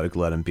just let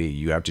them be.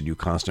 You have to do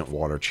constant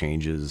water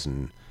changes,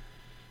 and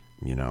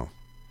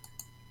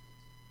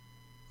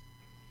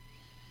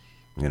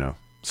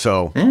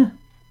so yeah.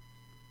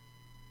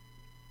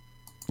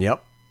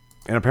 Yep.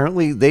 And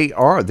apparently they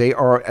are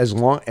as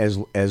long as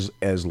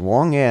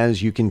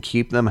you can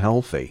keep them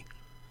healthy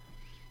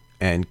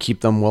and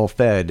keep them well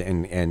fed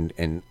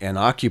and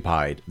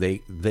occupied. They're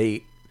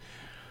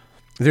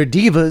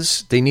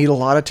divas. They need a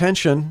lot of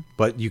attention,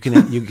 but you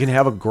can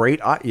have a great.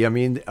 I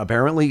mean,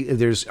 apparently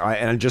and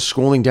I'm just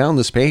scrolling down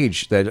this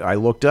page that I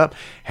looked up.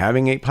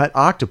 Having a pet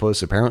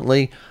octopus,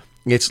 apparently,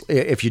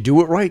 if you do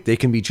it right, they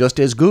can be just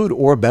as good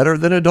or better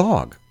than a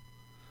dog.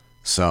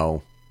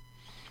 So,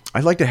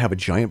 I'd like to have a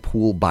giant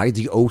pool by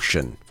the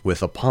ocean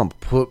with a pump,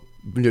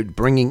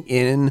 bringing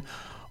in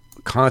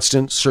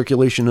constant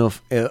circulation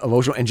of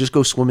ocean, and just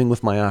go swimming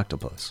with my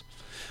octopus.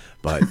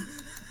 But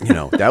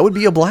that would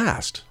be a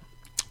blast.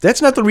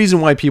 That's not the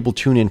reason why people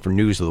tune in for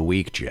News of the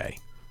Week, Jay.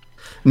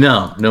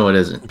 No, it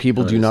isn't.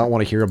 People do not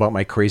want to hear about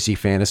my crazy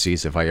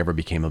fantasies if I ever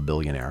became a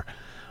billionaire.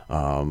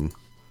 Well,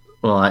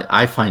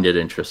 I find it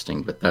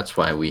interesting, but that's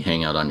why we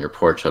hang out on your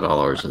porch at all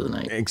hours of the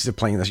night. Except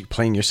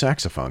playing your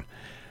saxophone.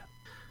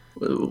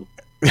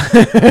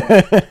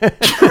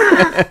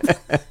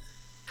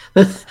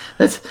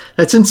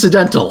 That's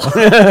incidental.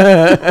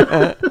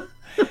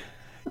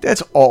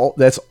 That's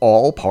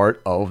all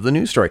part of the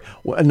news story.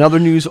 Another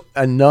news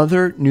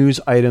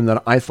item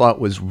that I thought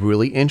was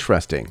really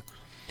interesting.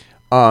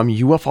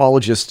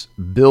 Ufologist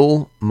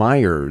Bill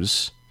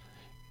Myers'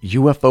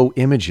 UFO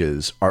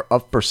images are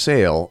up for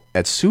sale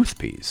at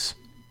Sotheby's.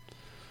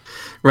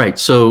 Right.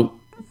 So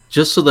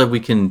just so that we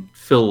can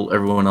fill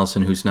everyone else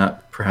in who's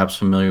not perhaps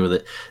familiar with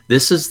it,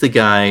 this is the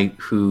guy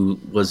who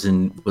was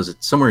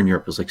it somewhere in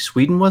Europe? It was like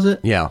Sweden, was it?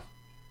 Yeah.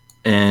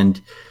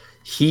 And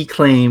he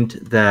claimed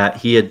that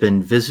he had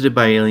been visited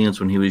by aliens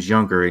when he was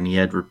younger, and he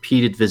had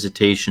repeated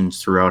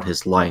visitations throughout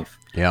his life.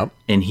 Yep.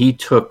 And he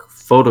took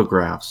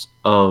photographs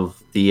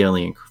of the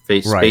alien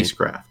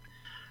spacecraft.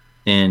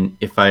 And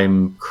if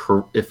I'm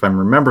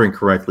remembering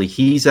correctly,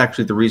 he's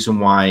actually the reason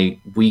why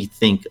we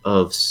think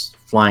of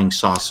flying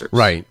saucers.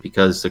 Right.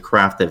 Because the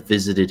craft that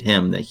visited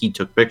him that he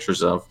took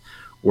pictures of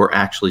were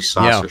actually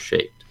saucer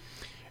shaped.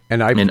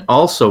 And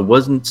also,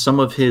 wasn't some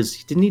of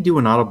didn't he do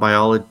an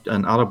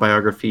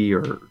autobiography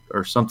or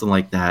something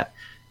like that?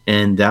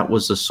 And that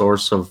was the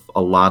source of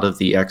a lot of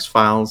the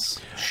X-Files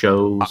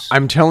shows.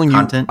 I'm telling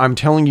content. I'm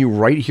telling you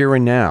right here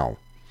and now,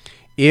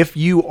 if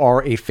you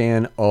are a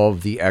fan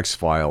of the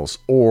X-Files,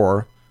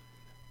 or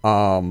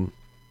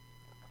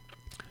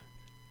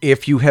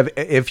if you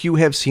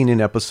have seen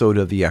an episode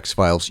of the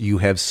X-Files, you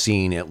have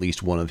seen at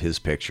least one of his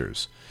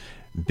pictures.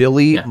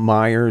 Billy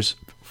Myers'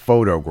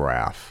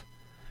 photograph.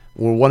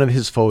 Well, one of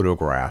his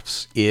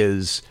photographs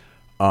is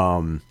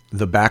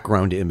the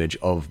background image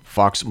of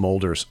Fox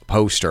Mulder's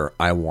poster,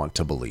 I Want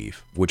to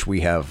Believe, which we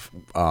have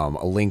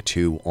a link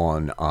to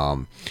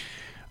on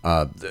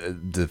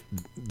the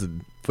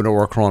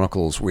Fedora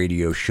Chronicles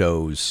radio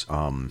show's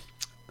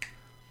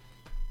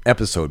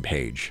episode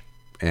page.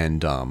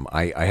 and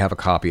I have a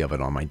copy of it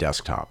on my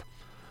desktop.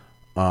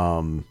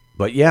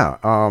 But yeah,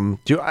 I'm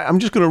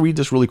just going to read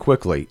this really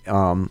quickly.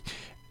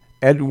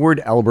 Edward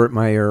Albert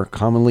Meyer,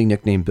 commonly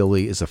nicknamed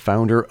Billy, is a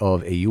founder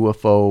of a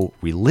UFO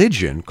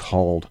religion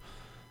called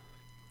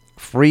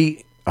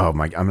Free. Oh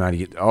my! I'm not.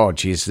 Oh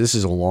geez, this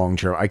is a long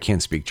term. I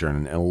can't speak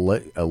German.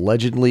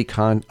 Allegedly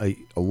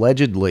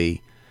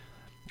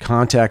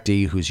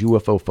contactee whose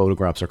UFO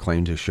photographs are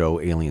claimed to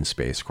show alien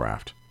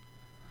spacecraft.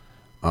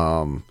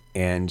 And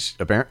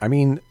apparently, I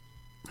mean,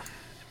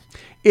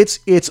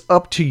 it's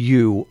up to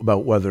you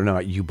about whether or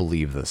not you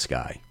believe this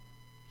guy.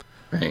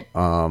 Right.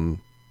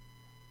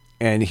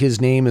 And his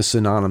name is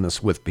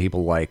synonymous with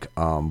people like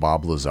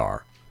Bob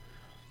Lazar,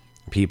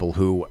 people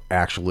who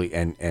actually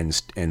and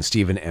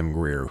Stephen M.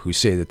 Greer, who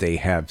say that they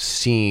have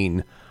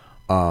seen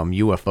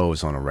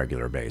UFOs on a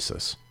regular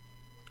basis,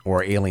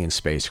 or alien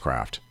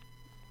spacecraft,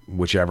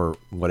 whatever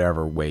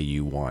way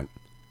you want.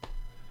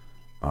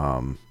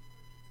 And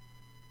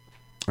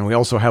we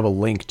also have a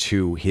link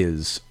to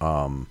his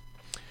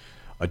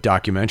a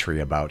documentary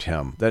about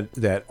him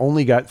that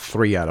only got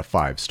 3 out of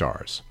 5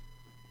 stars.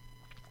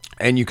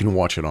 And you can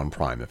watch it on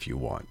Prime if you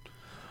want.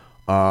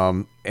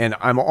 And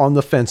I'm on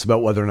the fence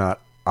about whether or not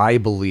I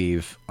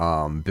believe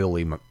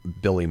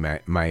Billy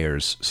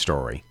Meyer's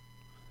story.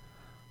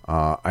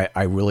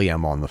 I really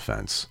am on the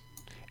fence.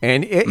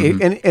 And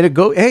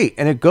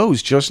it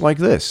goes just like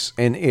this.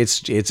 And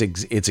it's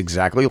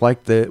exactly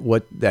like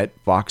what that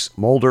Fox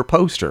Mulder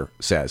poster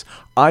says.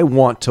 I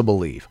want to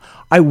believe.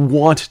 I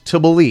want to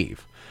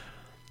believe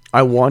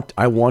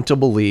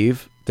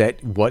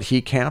that what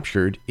he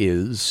captured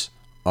is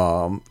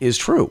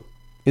true,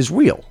 is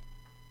real.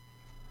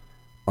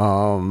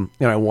 And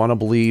I want to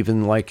believe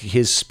in like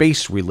his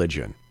space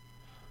religion.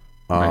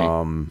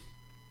 Right.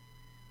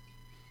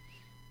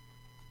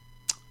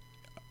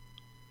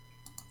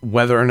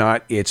 Whether or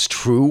not it's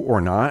true or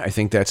not, I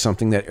think that's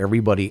something that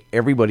everybody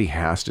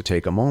has to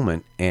take a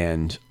moment,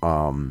 and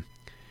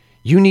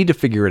you need to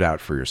figure it out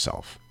for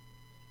yourself.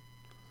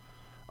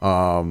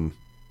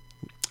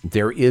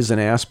 There is an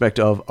aspect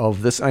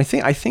of this. I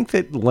think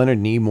that Leonard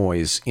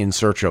Nimoy's In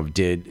Search Of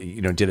did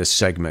a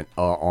segment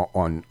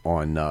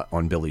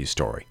on Billy's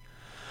story.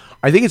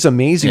 I think it's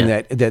amazing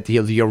that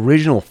the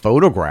original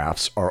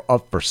photographs are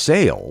up for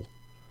sale.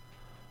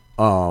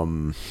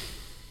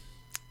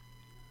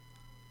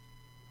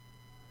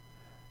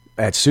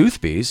 At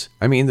Sotheby's.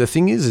 I mean, the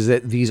thing is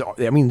that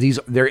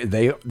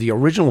the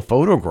original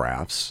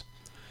photographs,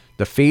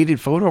 the faded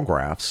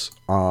photographs.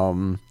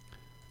 And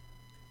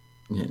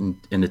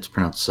it's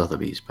pronounced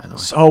Sotheby's, by the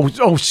way.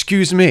 Oh,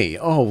 excuse me.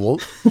 Oh, well,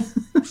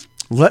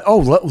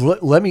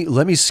 let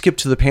me skip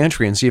to the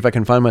pantry and see if I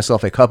can find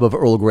myself a cup of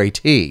Earl Grey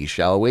tea,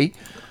 shall we?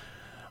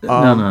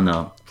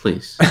 No,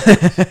 please.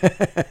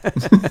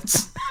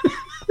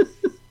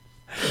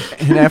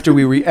 And after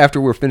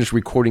we're finished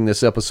recording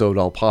this episode,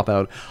 I'll pop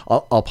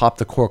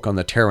the cork on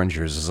the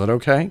Tarringers. Is that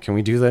okay? Can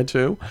we do that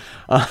too?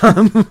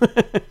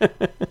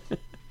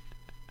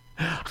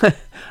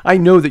 I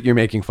know that you're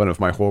making fun of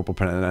my horrible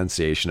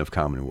pronunciation of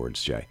common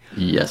words, Jay.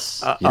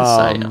 Yes,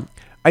 I am.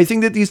 I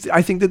think that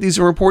these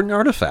are important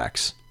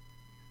artifacts.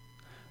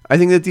 I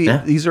think that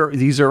these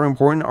are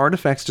important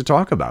artifacts to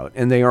talk about,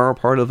 and they are a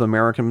part of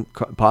American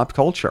pop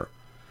culture.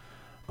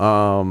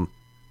 And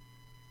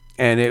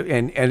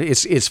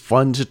it's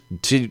fun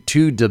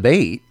to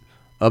debate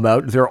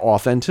about their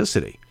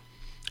authenticity.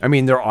 I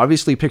mean, they're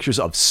obviously pictures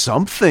of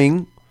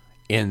something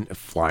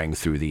flying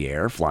through the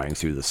air, flying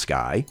through the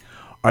sky.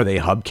 Are they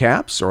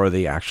hubcaps or are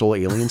they actual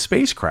alien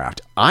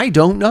spacecraft? I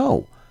don't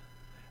know.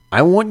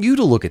 I want you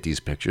to look at these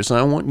pictures and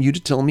I want you to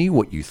tell me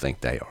what you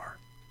think they are.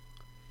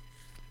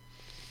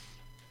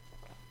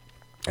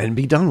 And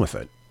be done with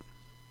it.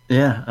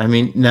 Yeah, I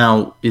mean,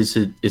 now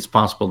it's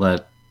possible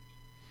that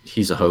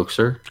he's a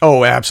hoaxer?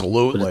 Oh,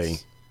 absolutely.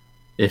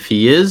 If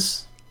he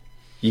is,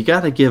 you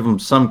got to give him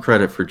some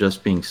credit for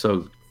just being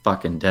so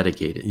fucking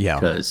dedicated. Yeah.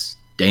 Because,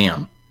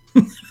 damn.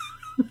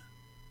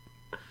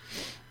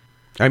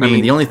 I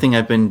mean, the only thing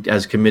I've been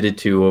as committed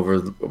to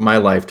over my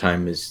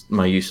lifetime is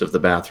my use of the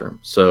bathroom.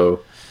 So,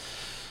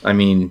 I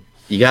mean,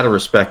 you got to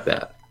respect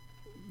that.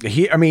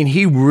 He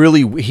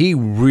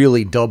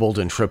really doubled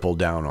and tripled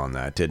down on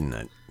that, didn't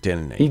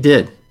he? He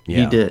did. Yeah.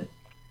 He did.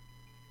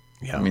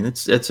 Yeah. I mean,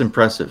 it's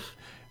impressive.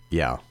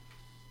 Yeah.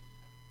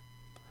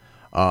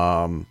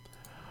 One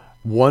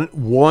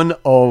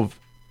of,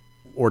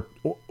 or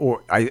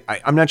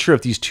I'm not sure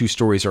if these two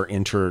stories are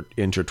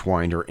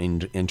intertwined or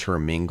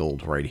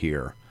intermingled right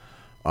here.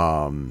 We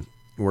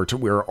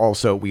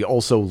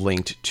also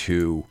linked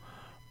to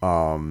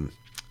an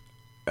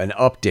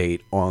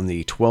update on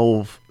the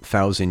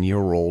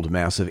 12,000-year-old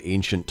massive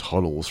ancient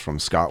tunnels from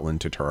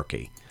Scotland to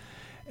Turkey,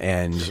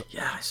 and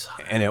I saw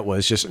that. And it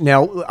was just,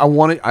 now I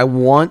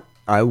want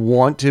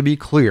to be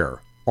clear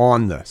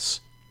on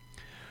this.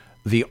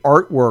 The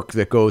artwork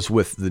that goes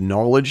with the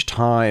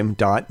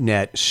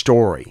knowledgetime.net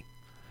story,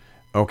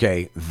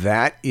 okay,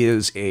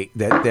 that's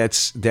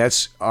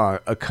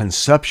a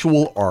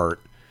conceptual art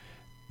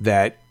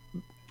that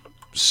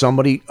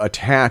somebody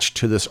attached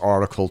to this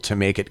article to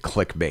make it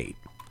clickbait.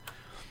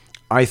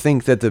 I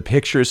think that the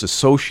pictures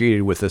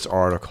associated with this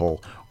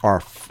article are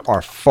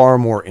far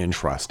more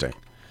interesting.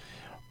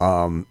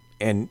 And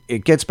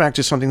it gets back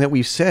to something that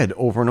we've said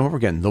over and over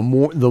again. The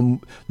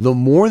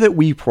more that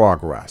we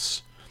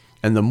progress,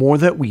 and the more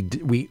that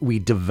we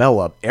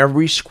develop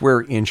every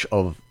square inch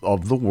of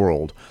the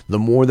world, the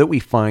more that we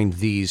find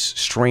these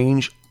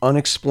strange,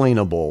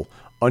 unexplainable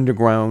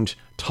underground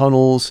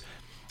tunnels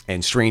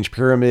and strange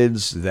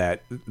pyramids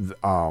that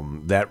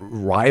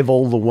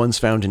rival the ones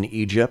found in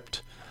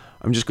Egypt.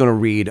 I'm just going to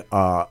read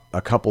a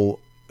couple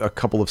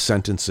of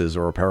sentences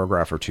or a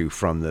paragraph or two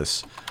from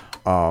this,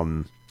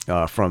 from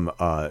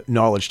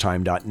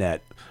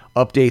knowledgetime.net.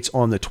 Updates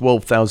on the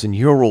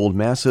 12,000-year-old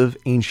massive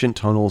ancient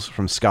tunnels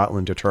from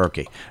Scotland to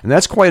Turkey. And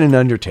that's quite an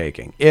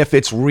undertaking, if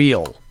it's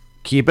real.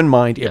 Keep in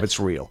mind, if it's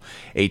real.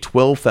 A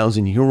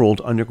 12,000-year-old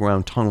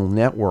underground tunnel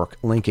network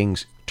linking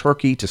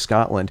Turkey to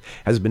Scotland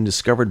has been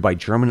discovered by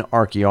German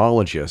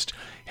archaeologist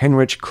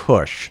Heinrich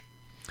Kusch.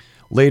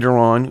 Later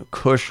on,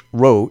 Kusch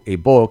wrote a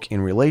book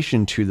in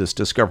relation to this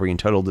discovery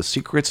entitled The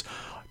Secrets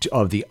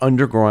of the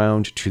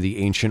Underground to the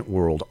Ancient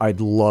World.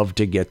 I'd love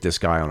to get this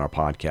guy on our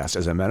podcast.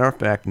 As a matter of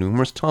fact,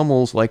 numerous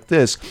tunnels like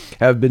this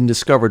have been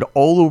discovered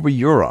all over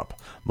Europe.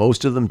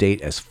 Most of them date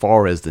as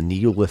far as the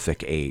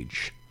Neolithic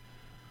age.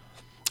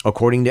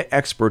 According to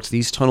experts,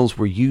 these tunnels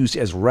were used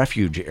as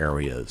refuge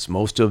areas.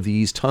 Most of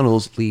these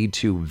tunnels lead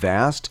to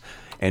vast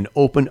and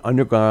open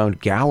underground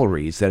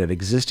galleries that have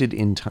existed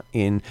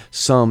in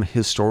some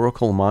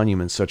historical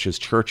monuments such as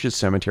churches,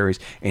 cemeteries,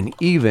 and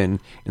even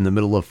in the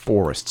middle of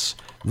forests.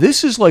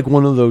 This is like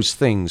one of those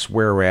things,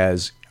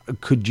 whereas,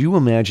 could you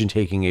imagine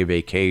taking a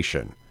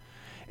vacation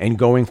and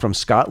going from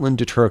Scotland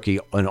to Turkey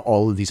on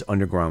all of these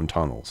underground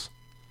tunnels?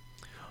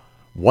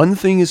 One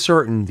thing is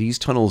certain, these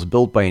tunnels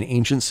built by an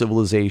ancient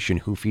civilization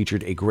who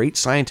featured a great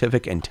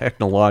scientific and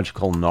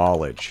technological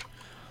knowledge.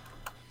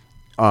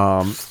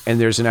 And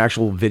there's an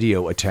actual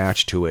video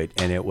attached to it,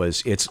 and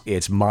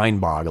it's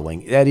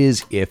mind-boggling. That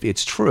is, if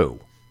it's true.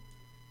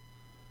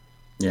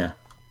 Yeah.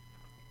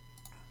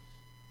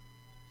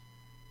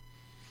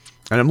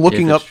 And I'm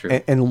looking up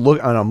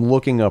I'm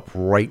looking up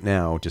right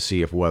now to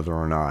see if whether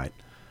or not.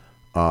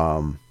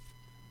 Well,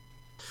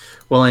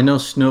 I know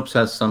Snopes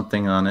has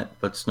something on it,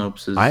 but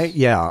Snopes is. I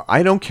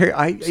don't care.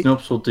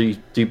 Snopes will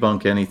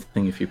debunk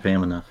anything if you pay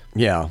him enough.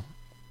 Yeah.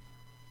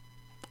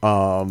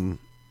 And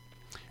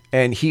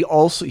he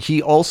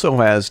also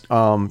has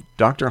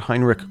Dr.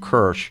 Heinrich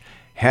Kusch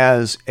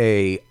has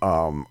a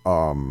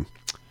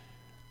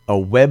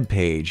web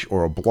page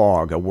or a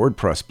blog, a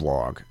WordPress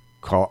blog.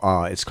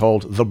 It's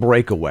called The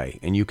Breakaway,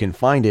 and you can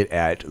find it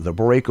at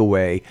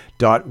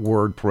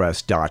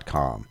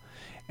thebreakaway.wordpress.com.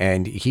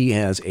 And he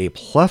has a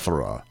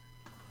plethora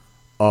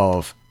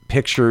of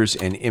pictures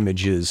and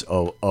images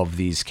of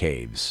these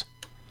caves.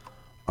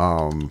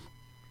 And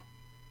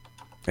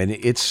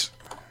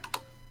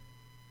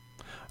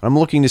I'm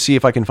looking to see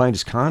if I can find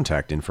his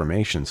contact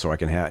information so I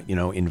can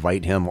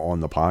invite him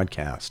on the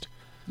podcast.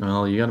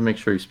 Well, you got to make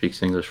sure he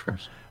speaks English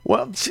first.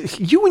 Well,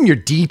 you and your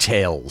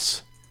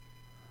details.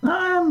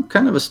 I'm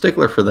kind of a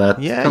stickler for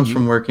that. Yeah, it comes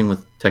from working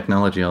with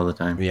technology all the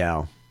time.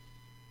 Yeah.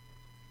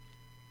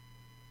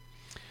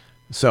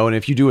 So, and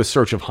if you do a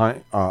search of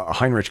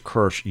Heinrich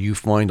Kusch, you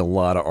find a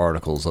lot of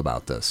articles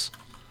about this.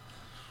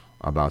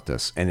 And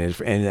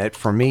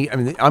for me,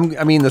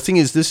 the thing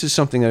is, this is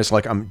something that is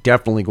like I'm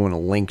definitely going to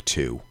link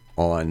to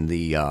on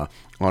the on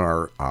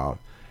our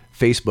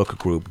Facebook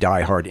group,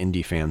 Die Hard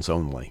Indie Fans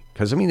Only.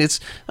 Because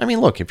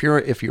look, if you're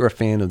a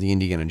fan of the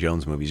Indiana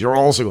Jones movies, you're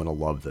also going to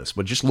love this.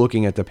 But just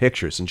looking at the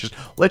pictures and just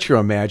let your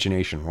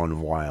imagination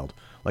run wild.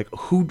 Like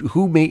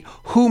who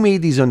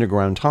made these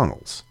underground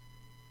tunnels?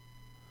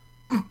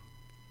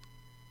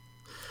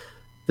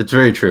 That's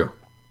very true.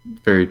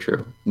 Very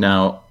true.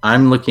 Now,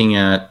 I'm looking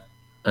at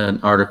an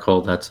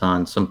article that's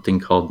on something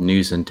called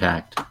News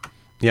Intact.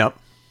 Yep.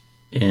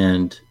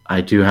 And I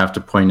do have to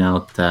point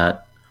out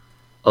that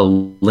a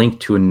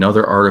link to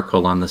another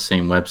article on the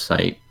same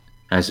website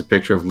has a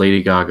picture of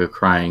Lady Gaga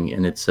crying,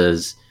 and it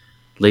says,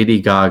 Lady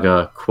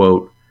Gaga,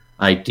 quote,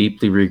 "I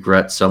deeply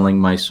regret selling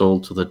my soul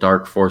to the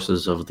dark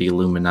forces of the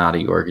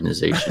Illuminati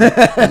organization."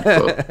 End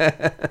quote.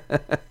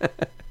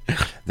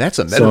 That's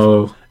a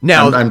metaphor. So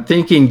now I'm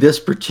thinking this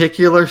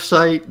particular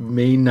site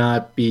may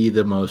not be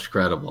the most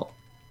credible.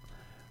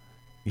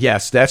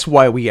 Yes, that's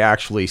why we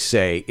actually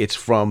say it's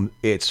from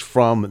this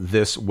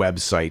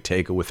website.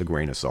 Take it with a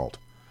grain of salt.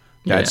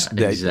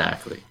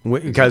 Exactly.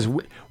 Because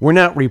we're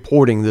not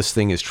reporting this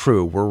thing is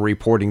true. We're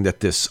reporting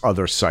that this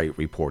other site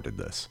reported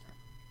this.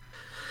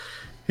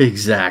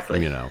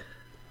 Exactly.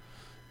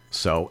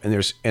 So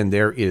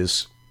there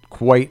is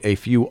quite a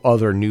few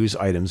other news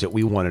items that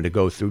we wanted to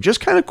go through,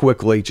 just kind of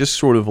quickly, just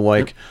sort of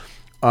like,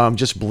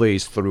 just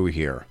blaze through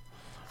here.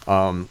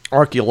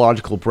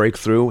 Archaeological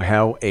breakthrough: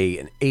 how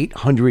an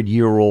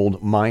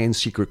 800-year-old Mayan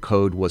secret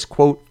code was,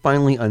 quote,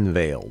 finally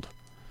unveiled.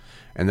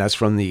 And that's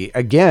from the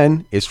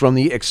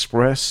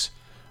express.co.uk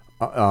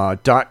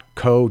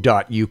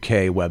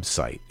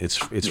website.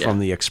 It's from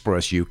the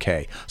Express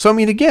UK. So,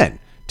 again,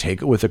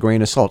 take it with a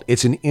grain of salt.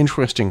 It's an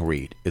interesting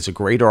read. It's a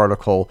great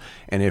article.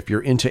 And if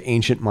you're into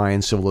ancient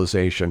Mayan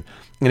civilization,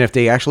 and if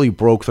they actually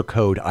broke the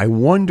code, I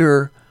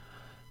wonder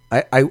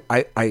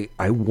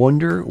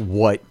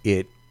what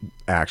it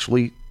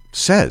actually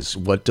says.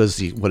 What does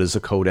the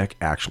codec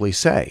actually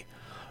say?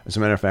 As a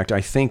matter of fact,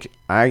 I think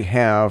I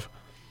have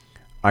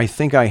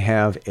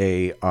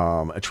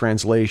a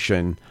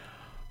translation.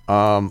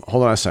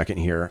 Hold on a second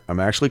here. I'm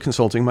actually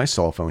consulting my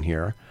cell phone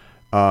here.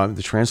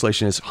 The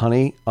translation is,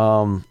 honey,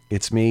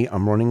 it's me.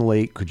 I'm running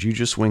late. Could you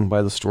just swing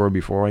by the store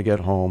before I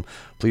get home?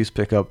 Please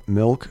pick up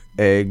milk,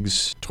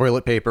 eggs,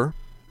 toilet paper,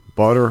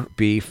 butter,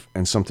 beef,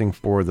 and something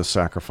for the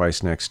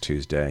sacrifice next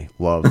Tuesday.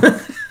 Love.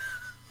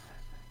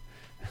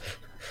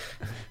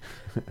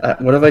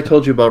 What have I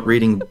told you about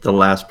reading the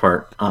last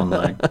part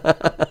online?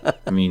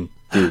 I mean,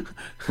 dude,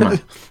 come on.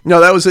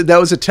 No, that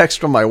was a text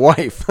from my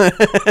wife. I'm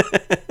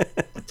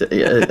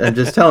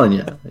just telling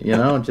you,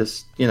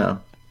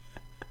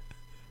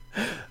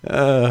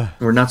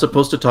 we're not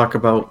supposed to talk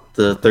about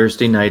the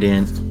Thursday night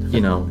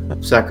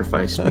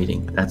sacrifice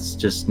meeting. That's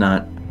just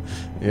not,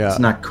 it's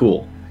not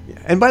cool.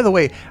 And by the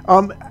way,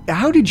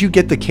 how did you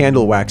get the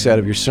candle wax out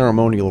of your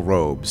ceremonial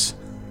robes?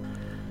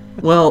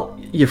 Well,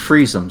 you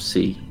freeze them,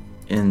 see,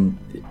 and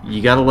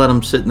you got to let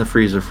them sit in the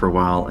freezer for a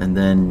while, and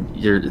then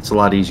it's a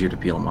lot easier to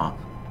peel them off.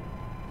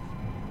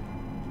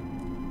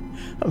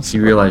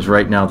 You realize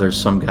right now there's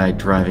some guy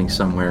driving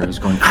somewhere who's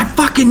going, I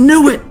fucking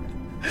knew it!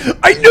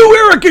 I knew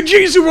Eric and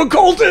Jason were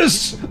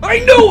cultists! I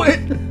knew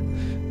it!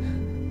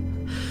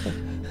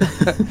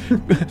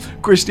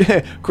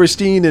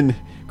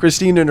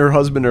 Christine and her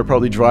husband are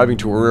probably driving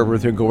to wherever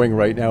they're going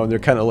right now, and they're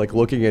kind of like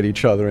looking at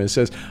each other, and it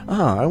says,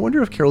 I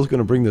wonder if Carol's going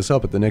to bring this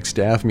up at the next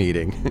staff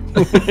meeting.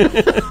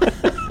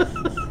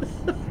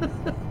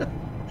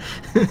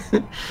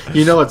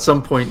 At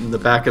some point in the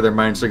back of their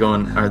minds they're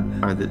going, are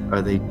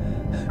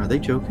they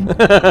joking?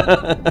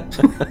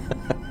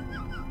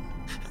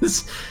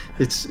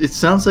 It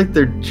sounds like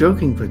they're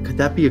joking, but could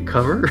that be a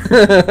cover?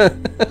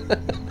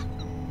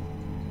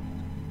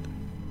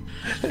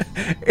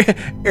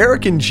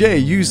 Eric and Jay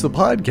use the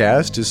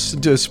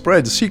podcast to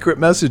spread secret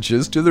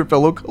messages to their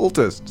fellow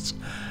cultists.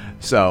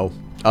 So,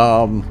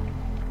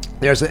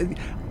 there's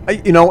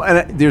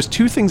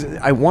two things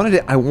I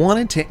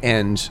wanted to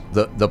end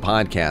the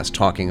podcast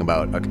talking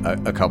about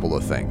a couple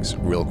of things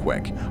real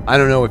quick. I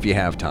don't know if you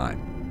have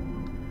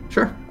time.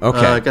 Sure.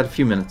 Okay. I got a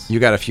few minutes. You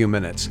got a few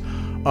minutes.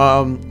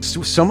 So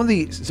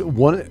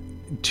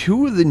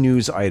two of the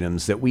news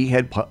items that we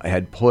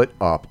had put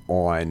up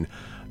on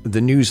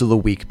the news of the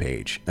week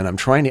page, and I'm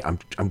trying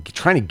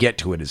to get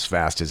to it as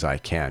fast as I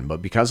can,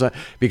 but because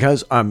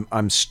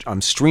I'm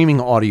streaming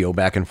audio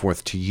back and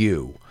forth to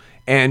you,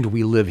 and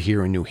we live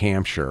here in New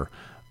Hampshire,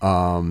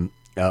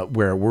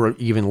 where we're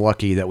even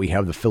lucky that we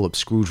have the Phillips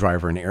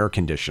screwdriver and air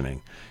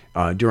conditioning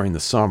during the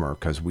summer,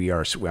 because we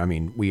are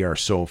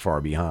so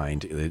far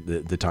behind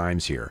the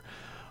times here.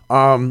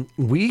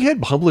 We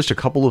had published a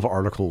couple of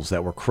articles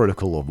that were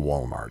critical of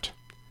Walmart.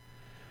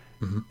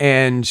 Mm-hmm.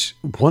 And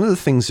one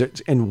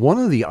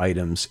of the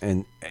items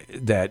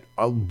that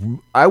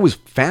I was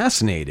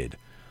fascinated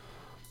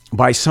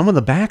by some of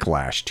the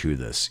backlash to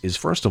this is,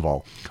 first of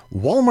all,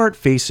 Walmart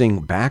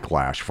facing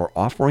backlash for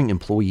offering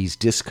employees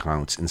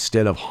discounts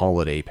instead of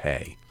holiday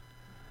pay.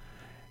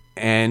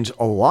 And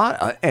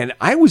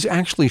I was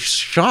actually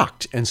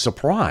shocked and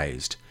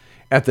surprised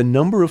at the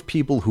number of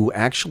people who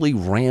actually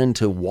ran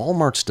to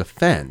Walmart's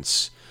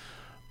defense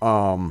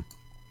in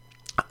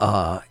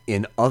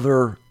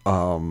other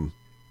on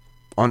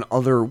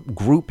other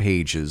group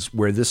pages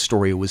where this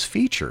story was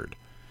featured.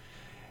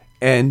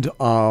 And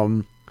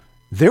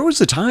there was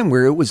a time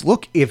where it was,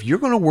 look, if you're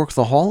going to work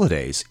the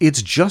holidays,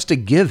 it's just a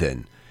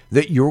given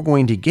that you're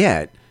going to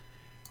get,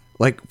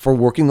 like for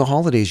working the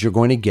holidays, you're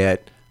going to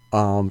get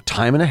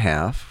time and a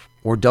half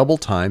or double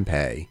time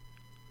pay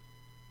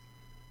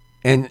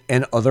and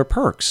other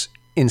perks,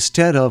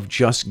 instead of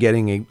just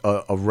getting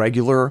a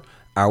regular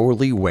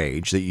hourly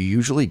wage that you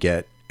usually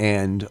get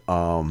and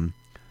a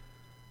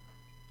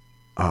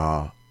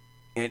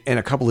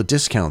couple of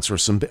discounts or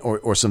some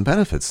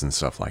benefits and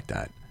stuff like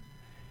that.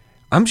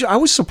 I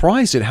was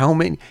surprised at how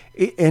many,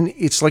 and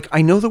it's like,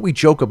 I know that we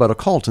joke about a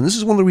cult, and this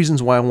is one of the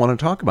reasons why I want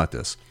to talk about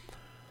this.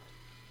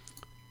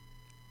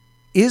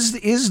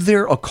 Is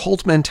there a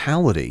cult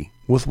mentality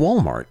with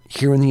Walmart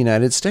here in the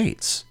United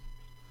States?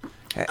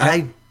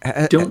 I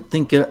don't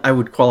think I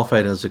would qualify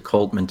it as a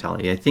cult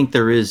mentality. I think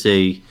there is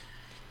a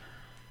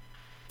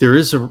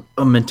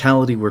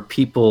mentality where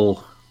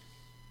people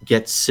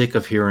get sick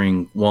of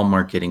hearing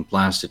Walmart getting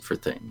blasted for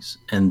things.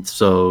 And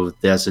so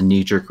as a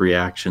knee-jerk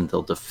reaction,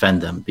 they'll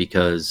defend them,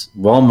 because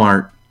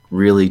Walmart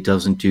really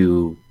doesn't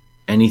do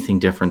anything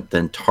different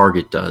than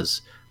Target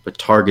does, but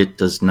Target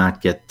does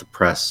not get the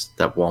press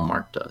that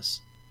Walmart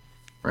does,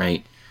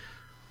 right?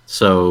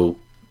 So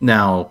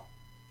now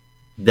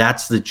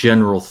that's the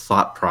general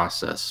thought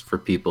process for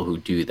people who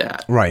do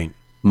that. Right.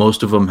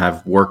 Most of them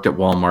have worked at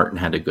Walmart and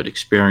had a good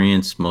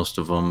experience. Most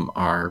of them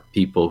are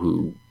people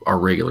who are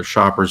regular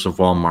shoppers of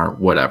Walmart,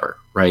 whatever,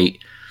 right?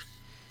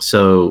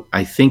 So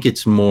I think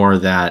it's more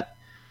that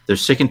they're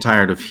sick and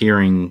tired of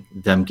hearing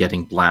them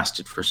getting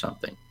blasted for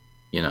something,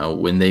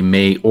 when they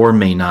may or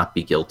may not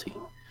be guilty.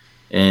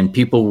 And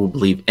people will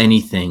believe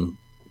anything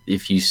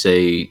if you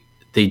say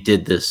they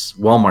did this,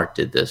 Walmart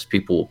did this,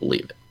 people will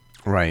believe it.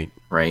 Right.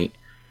 Right.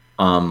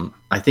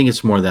 I think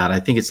it's more that. I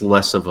think it's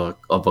less of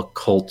a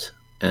cult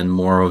and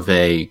more of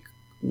a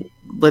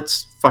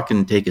let's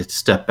fucking take a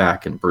step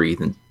back and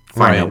breathe and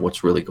find out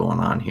what's really going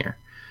on here.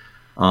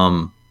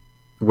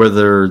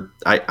 Whether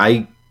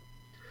I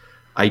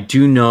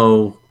do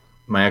know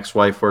my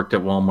ex-wife worked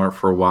at Walmart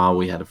for a while.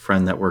 We had a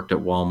friend that worked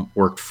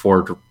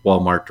for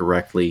Walmart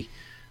directly.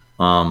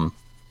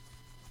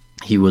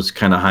 He was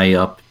kind of high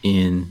up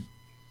in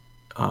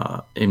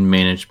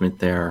management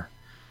there.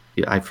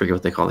 I forget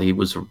what they call it. He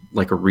was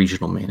like a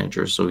regional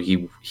manager, so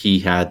he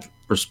had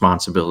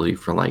responsibility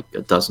for like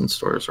a dozen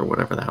stores or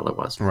whatever the hell it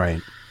was.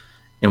 Right.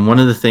 And one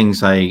of the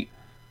things I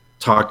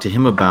talked to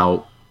him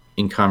about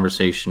in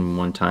conversation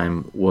one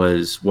time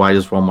was, why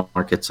does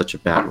Walmart get such a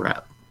bad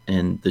rap?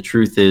 And the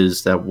truth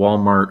is that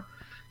Walmart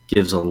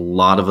gives a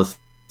lot of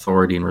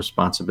authority and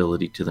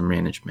responsibility to the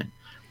management.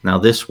 Now,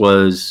 this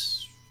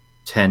was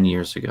 10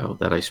 years ago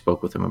that I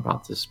spoke with him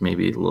about this,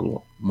 maybe a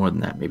little more than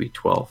that, maybe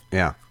 12.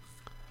 Yeah.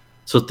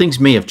 So things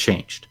may have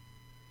changed.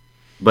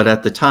 But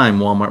at the time,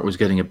 Walmart was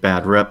getting a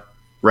bad rap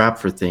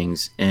for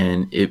things,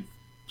 and it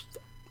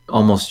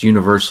almost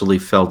universally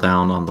fell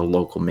down on the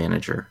local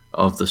manager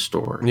of the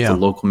store. Yeah. The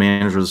local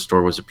manager of the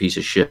store was a piece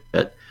of shit,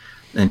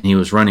 and he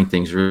was running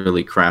things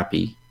really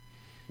crappy.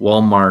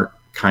 Walmart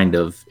kind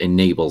of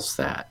enables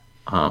that.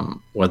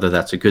 Whether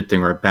that's a good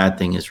thing or a bad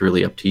thing is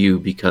really up to you,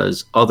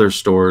 because other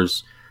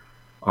stores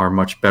are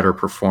much better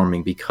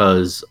performing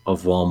because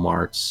of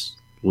Walmart's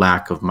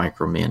lack of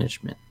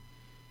micromanagement.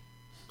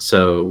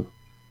 So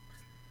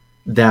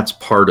that's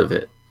part of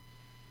it.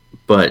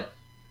 But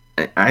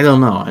I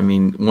don't know. I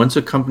mean, once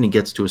a company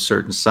gets to a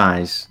certain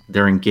size,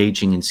 they're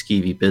engaging in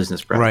skeevy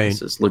business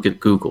practices. Right. Look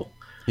at Google.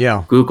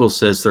 Yeah. Google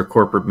says their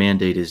corporate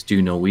mandate is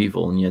do no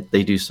evil, and yet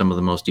they do some of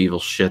the most evil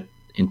shit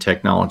in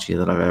technology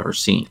that I've ever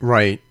seen.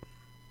 Right.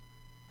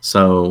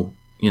 So,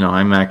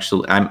 I'm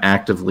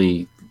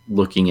actively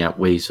looking at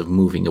ways of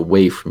moving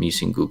away from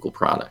using Google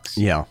products.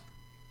 Yeah.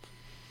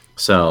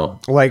 So,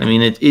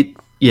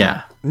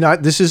 yeah. No,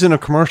 this isn't a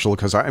commercial,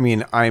 because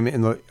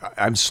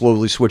I'm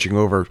slowly switching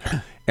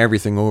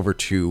everything over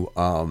to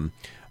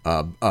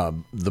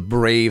the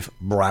Brave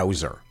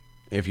browser.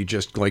 If you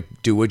just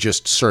do a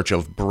search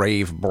of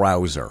Brave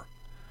browser,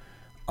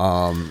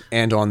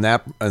 and on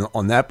that,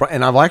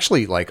 and I've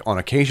actually on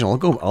occasion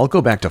I'll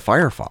go back to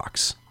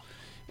Firefox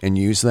and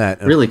use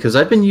that. Really, because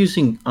I've been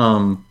using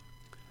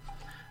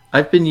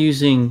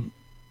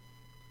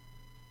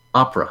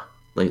Opera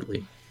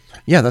lately.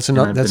 Yeah, that's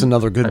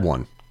another good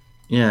one.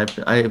 Yeah,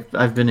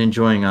 I've been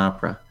enjoying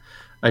Opera.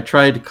 I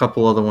tried a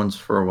couple other ones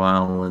for a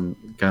while and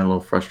got a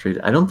little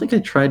frustrated. I don't think I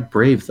tried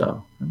Brave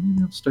though.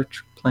 I'll start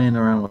playing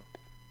around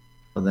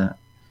with that.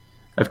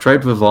 I've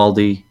tried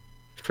Vivaldi,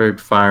 I've tried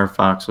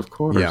Firefox, of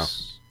course. Yeah.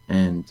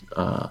 And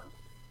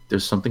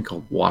there's something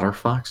called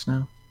WaterFox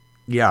now.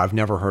 Yeah, I've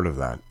never heard of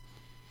that.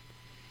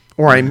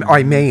 Or I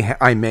may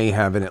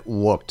have, and it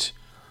looked.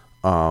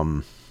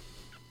 All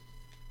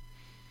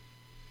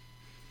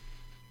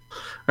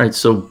right,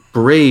 so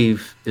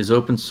Brave is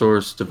open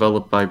source,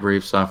 developed by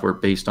Brave Software,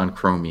 based on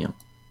Chromium.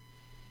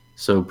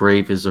 So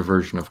Brave is a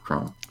version of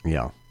Chrome.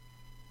 Yeah.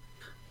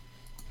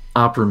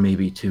 Opera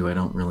maybe too. I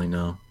don't really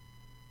know.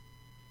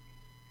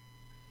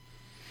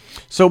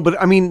 So,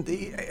 but I mean,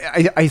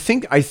 I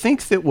think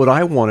that what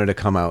I wanted to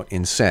come out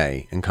and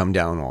say and come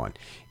down on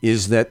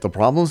is that the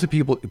problems that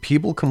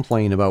people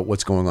complain about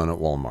what's going on at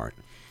Walmart.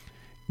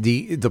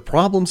 The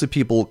problems that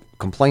people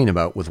complain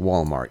about with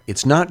Walmart,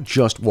 it's not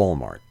just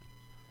Walmart.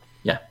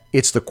 Yeah.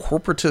 It's the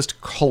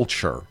corporatist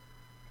culture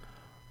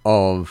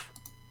of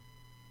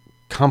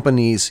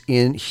companies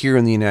here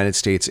in the United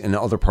States and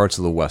other parts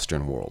of the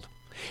Western world.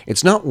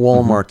 It's not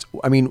Walmart. Mm-hmm.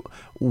 I mean,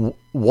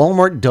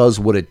 Walmart does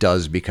what it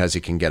does because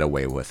it can get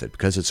away with it,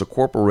 because it's a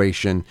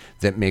corporation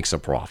that makes a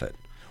profit.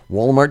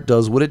 Walmart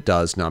does what it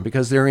does not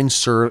because they're in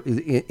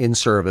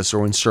service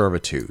or in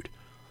servitude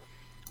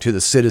to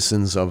the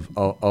citizens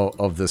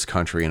of this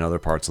country and other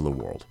parts of the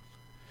world.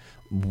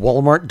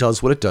 Walmart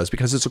does what it does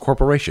because it's a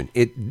corporation.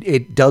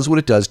 It does what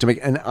it does to make,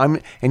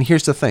 and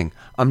here's the thing,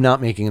 I'm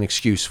not making an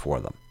excuse for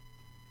them.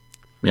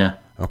 Yeah.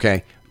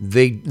 Okay.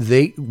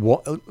 They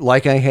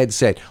like I had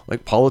said,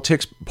 like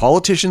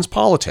politicians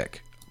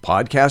politic,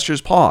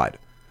 podcasters pod,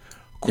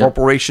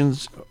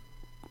 corporations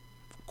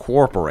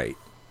cooperate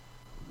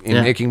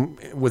in making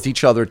with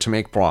each other to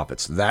make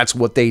profits. That's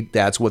what they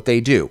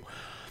do.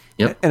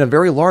 Yep. And a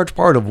very large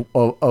part of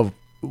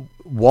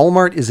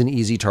Walmart is an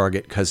easy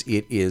target because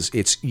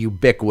it's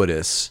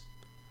ubiquitous.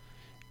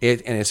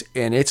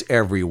 It's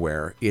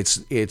everywhere. It's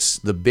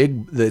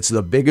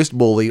the biggest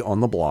bully on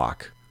the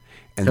block.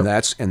 And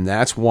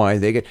that's why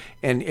they get.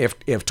 And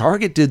if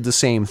Target did the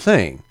same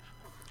thing,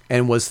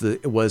 and was a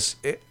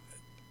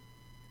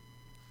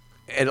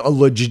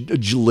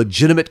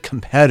legitimate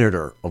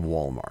competitor of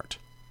Walmart,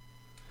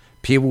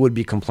 people would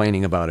be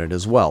complaining about it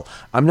as well.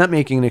 I'm not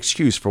making an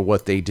excuse for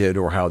what they did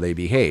or how they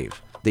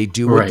behave. They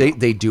do what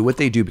they do what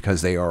they do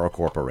because they are a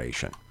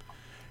corporation.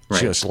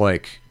 Right. Just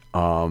like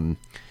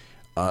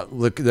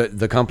look,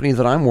 the company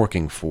that I'm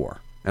working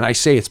for, and I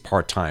say it's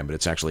part-time, but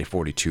it's actually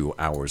 42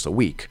 hours a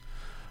week.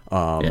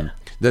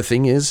 The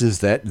thing is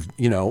that,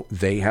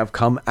 they have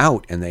come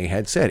out and they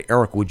had said,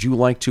 Eric, would you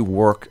like to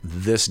work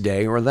this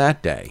day or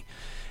that day?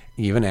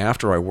 Even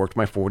after I worked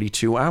my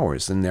 42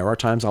 hours. And there are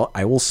times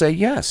I will say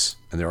yes.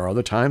 And there are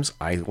other times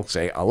I will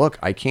say, oh, look,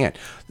 I can't.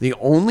 The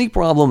only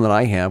problem that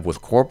I have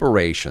with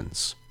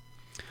corporations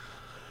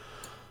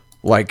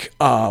like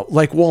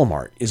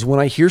Walmart is when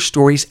I hear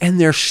stories, and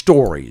they're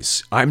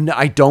stories.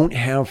 I don't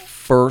have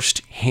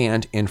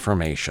first-hand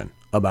information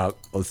about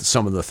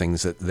some of the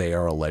things that they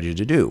are alleged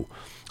to do.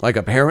 Like,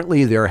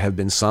 apparently there have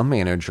been some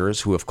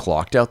managers who have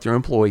clocked out their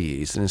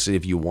employees and said,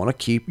 if you want to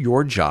keep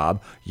your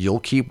job, you'll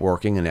keep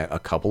working a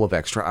couple of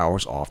extra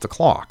hours off the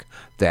clock.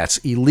 That's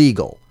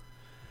illegal.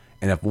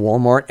 And if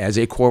Walmart as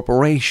a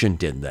corporation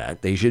did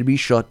that, they should be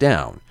shut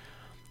down.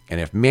 And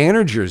if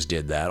managers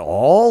did that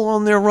all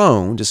on their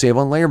own to save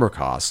on labor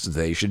costs,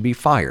 they should be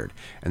fired.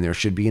 And there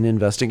should be an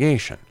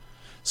investigation.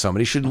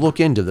 Somebody should look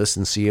into this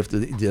and see if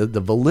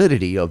the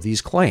validity of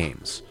these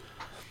claims.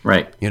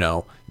 Right.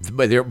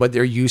 But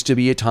there used to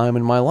be a time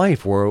in my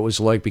life where it was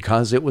like,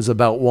 because it was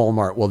about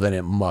Walmart, well, then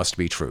it must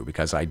be true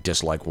because I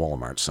dislike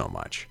Walmart so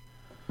much.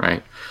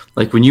 Right.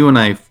 Like when you and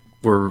I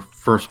were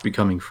first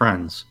becoming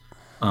friends,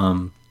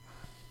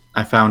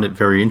 I found it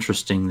very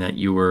interesting that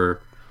you were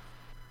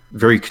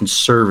very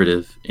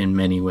conservative in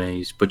many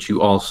ways, but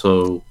you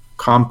also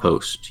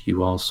compost.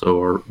 You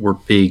also were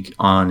big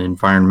on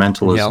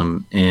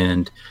environmentalism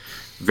and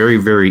very,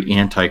 very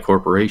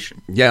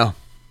anti-corporation. Yeah.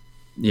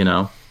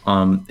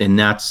 And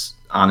that's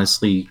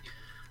honestly,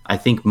 I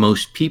think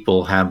most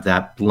people have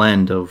that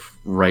blend of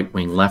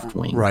right-wing,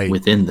 left-wing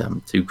within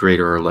them to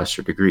greater or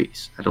lesser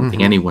degrees. I don't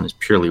think anyone is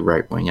purely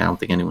right-wing. I don't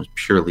think anyone's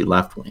purely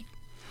left-wing.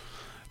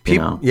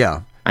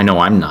 Yeah. I know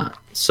I'm not.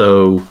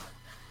 So,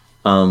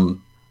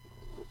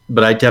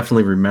 but I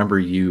definitely remember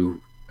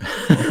you.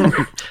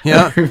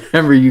 Yeah. I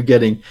remember you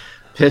getting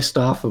pissed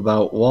off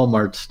about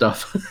Walmart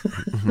stuff.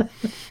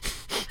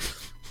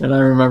 And I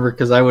remember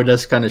because I would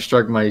just kind of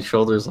shrug my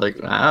shoulders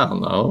like, I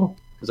don't know,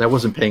 because I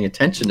wasn't paying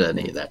attention to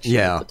any of that shit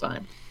at the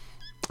time.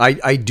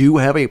 I do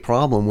have a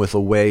problem with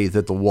the way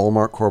that the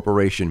Walmart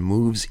Corporation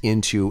moves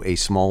into a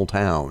small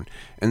town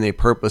and they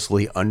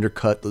purposely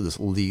undercut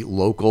the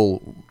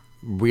local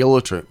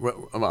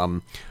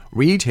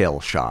retail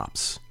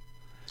shops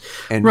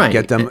and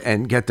get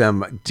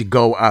them to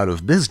go out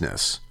of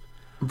business.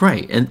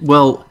 Right. And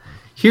well,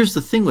 here's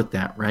the thing with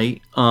that,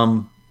 right?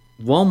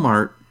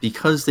 Walmart,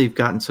 because they've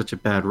gotten such a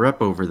bad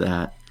rep over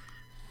that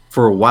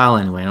for a while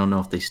anyway, I don't know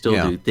if they still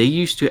do. They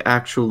used to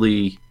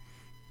actually,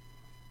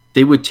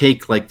 they would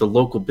take like the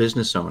local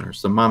business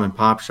owners, the mom and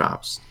pop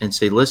shops, and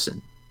say,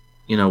 listen,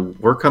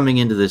 we're coming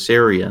into this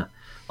area.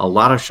 A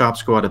lot of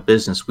shops go out of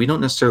business. We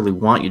don't necessarily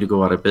want you to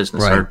go out of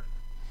business. Right. Our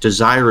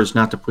desire is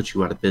not to put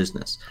you out of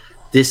business.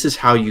 This is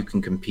how you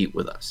can compete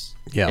with us.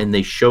 Yeah. And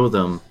they show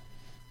them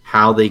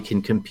how they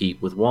can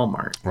compete with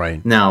Walmart.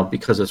 Right. Now,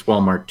 because it's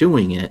Walmart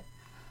doing it,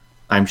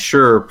 I'm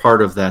sure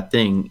part of that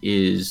thing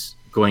is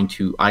going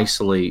to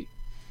isolate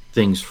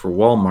things for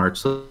Walmart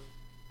so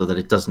that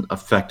it doesn't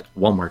affect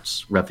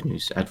Walmart's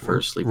revenues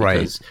adversely,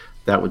 because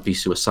that would be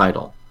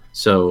suicidal.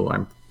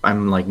 So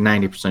I'm like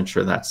 90%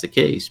 sure that's the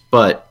case,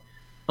 but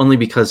only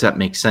because that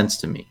makes sense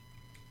to me.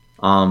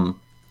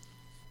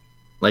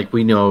 Like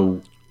we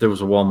know there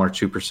was a Walmart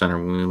Supercenter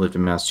when we lived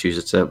in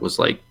Massachusetts that was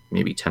like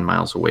maybe 10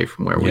 miles away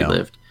from where we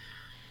lived.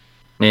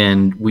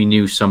 And we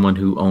knew someone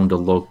who owned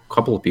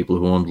couple of people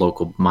who owned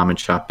local mom and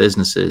shop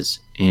businesses.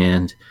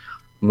 And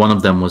one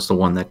of them was the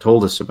one that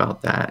told us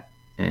about that.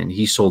 And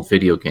he sold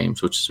video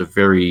games, which is a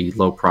very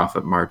low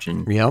profit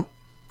margin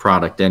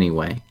product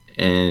anyway.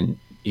 And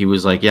he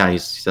was like, he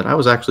said, I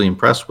was actually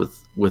impressed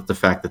with the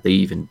fact that they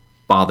even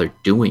bothered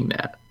doing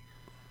that.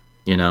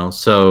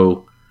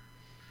 So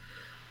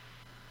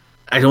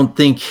I don't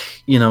think,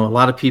 a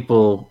lot of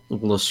people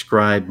will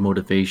ascribe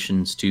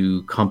motivations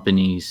to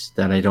companies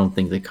that I don't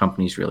think the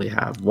companies really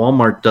have.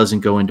 Walmart doesn't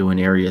go into an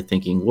area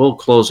thinking, we'll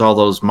close all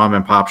those mom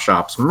and pop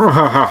shops. There's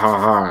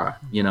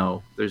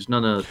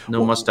no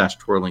mustache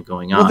twirling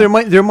going on. Well,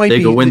 there might they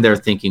be. Go in there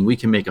thinking we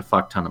can make a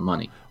fuck ton of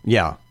money.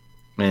 Yeah.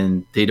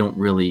 And they don't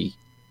really,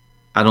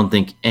 I don't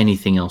think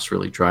anything else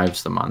really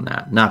drives them on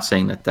that. Not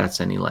saying that that's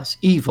any less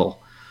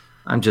evil.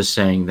 I'm just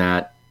saying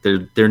that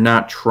they're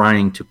not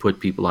trying to put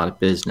people out of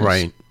business.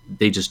 Right.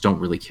 They just don't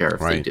really care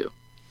if they do.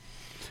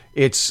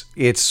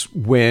 It's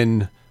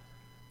when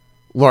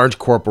large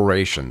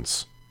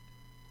corporations,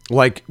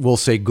 like we'll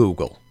say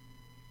Google,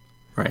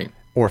 right,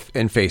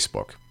 and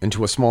Facebook, and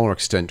to a smaller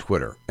extent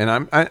Twitter. And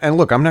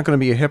look, I'm not going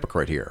to be a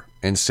hypocrite here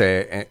and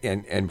say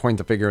and point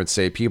the finger and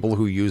say people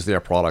who use their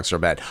products are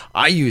bad.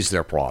 I use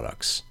their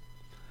products.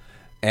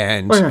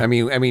 And I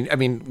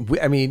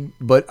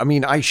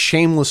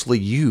shamelessly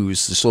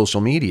use the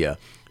social media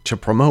to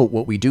promote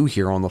what we do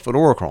here on the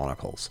Fedora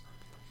Chronicles.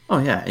 Oh,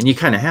 yeah. And you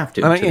kind of have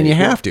to. And you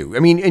have to. I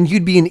mean, and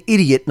you'd be an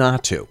idiot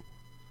not to.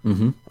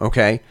 Mm-hmm.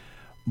 Okay?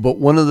 But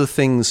one of the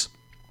things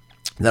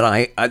that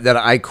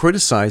I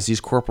criticize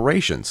these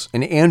corporations,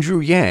 and Andrew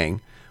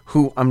Yang,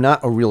 who I'm not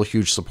a real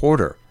huge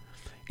supporter,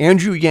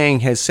 Andrew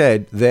Yang has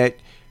said that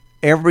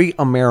every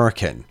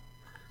American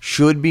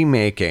should be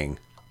making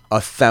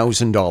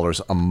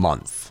 $1,000 a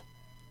month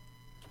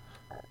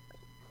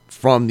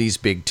from these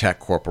big tech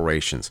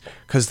corporations,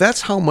 because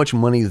that's how much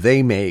money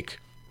they make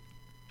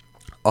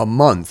a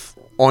month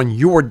on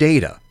your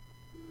data.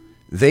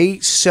 They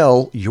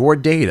sell your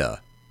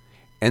data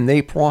and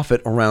they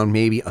profit around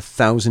maybe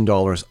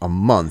 $1,000 a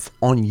month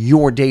on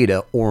your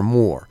data or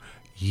more.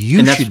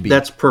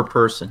 That's per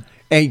person.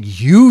 And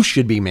you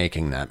should be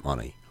making that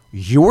money.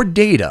 Your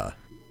data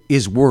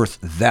is worth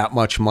that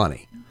much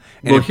money.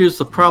 And here's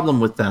the problem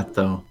with that,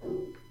 though.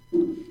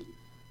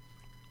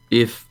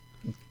 If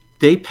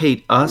they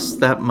paid us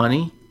that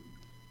money,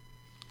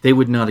 they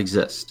would not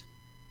exist.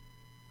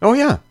 Oh,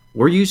 yeah.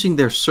 We're using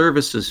their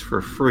services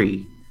for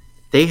free.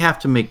 They have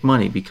to make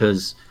money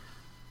because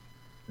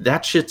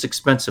that shit's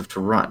expensive to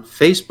run.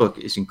 Facebook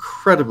is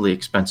incredibly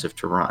expensive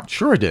to run.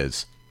 Sure it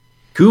is.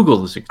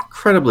 Google is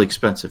incredibly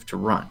expensive to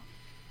run.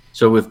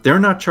 So if they're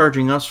not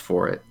charging us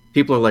for it,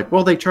 people are like,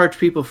 well, they charge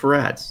people for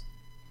ads.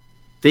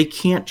 They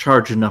can't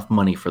charge enough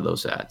money for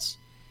those ads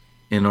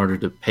in order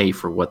to pay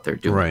for what they're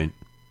doing. Right.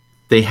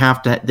 They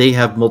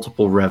have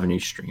multiple revenue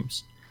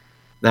streams.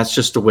 That's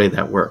just the way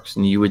that works.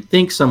 And you would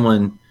think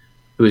someone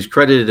who is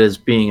credited as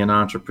being an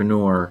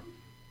entrepreneur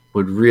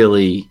would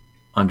really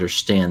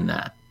understand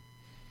that.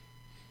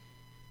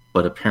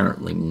 But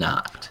apparently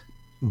not.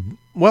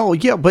 Well,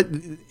 yeah, but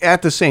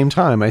at the same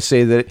time, I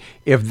say that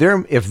if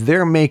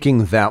they're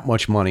making that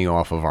much money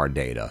off of our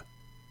data,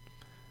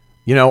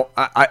 you know,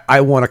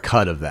 I want a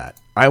cut of that.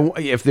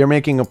 If they're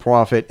making a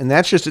profit, and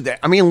that's just,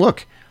 I mean,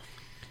 look,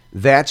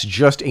 that's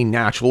just a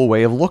natural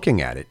way of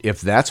looking at it.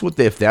 If that's what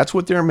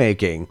they're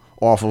making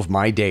off of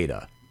my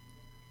data,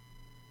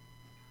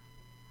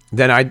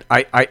 then I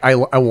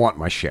want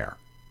my share.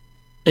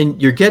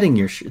 And you're getting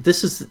your share.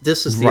 This is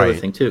the other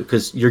thing too,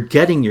 because you're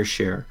getting your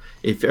share.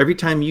 If every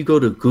time you go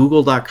to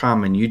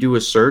google.com and you do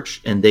a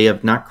search and they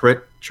have not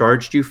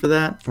charged you for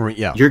that,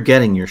 you're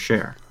getting your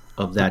share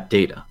of that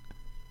data,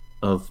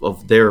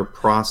 of their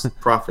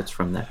profits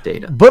from that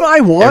data. But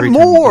I want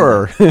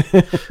more.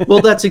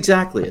 Well, that's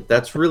exactly it.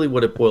 That's really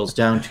what it boils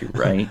down to,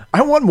 right?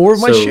 I want more of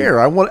my share.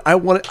 I want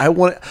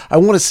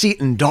to see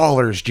it in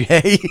dollars,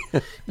 Jay.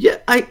 Yeah,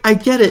 I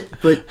get it,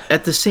 but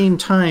at the same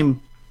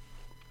time,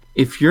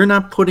 if you're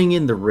not putting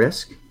in the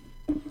risk,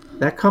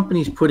 that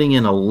company's putting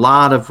in a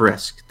lot of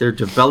risk. They're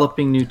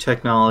developing new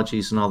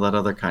technologies and all that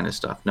other kind of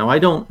stuff. Now, I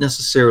don't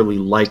necessarily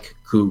like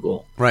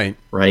Google. Right.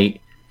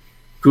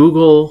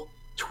 Google,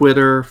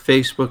 Twitter,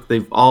 Facebook,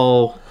 they've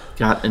all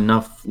got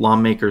enough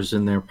lawmakers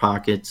in their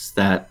pockets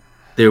that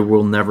there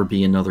will never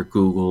be another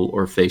Google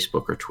or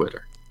Facebook or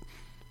Twitter.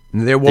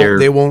 They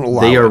won't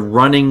allow They are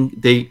running,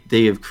 they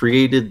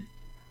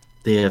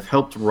have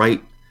helped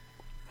write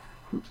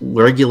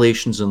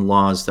regulations and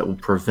laws that will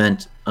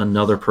prevent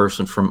another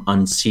person from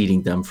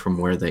unseating them from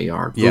where they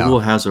are.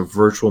 Google has a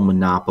virtual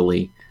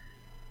monopoly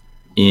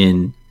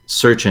in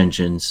search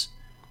engines,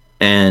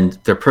 and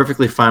they're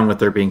perfectly fine with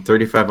there being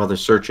 35 other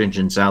search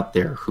engines out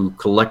there who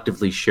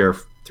collectively share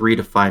 3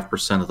 to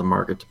 5% of the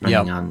market,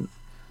 depending on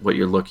what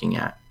you're looking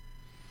at,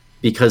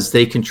 because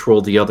they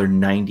control the other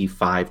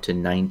 95 to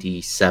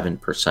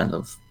 97%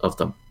 of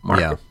the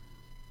market. Yeah.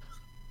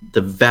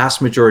 The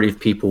vast majority of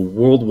people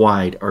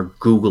worldwide are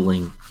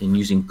Googling and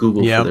using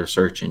Google for their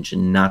search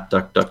engine, not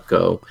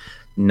DuckDuckGo,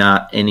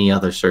 not any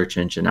other search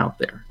engine out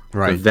there.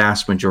 Right. The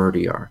vast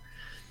majority are.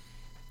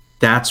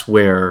 That's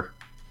where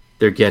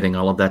they're getting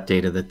all of that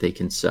data that they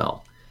can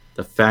sell.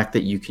 The fact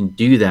that you can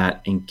do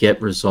that and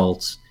get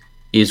results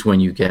is when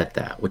you get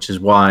that, which is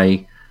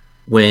why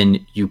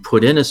when you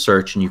put in a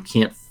search and you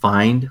can't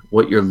find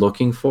what you're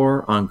looking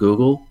for on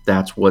Google,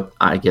 that's what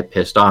I get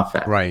pissed off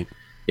at. Right.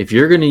 If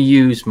you're going to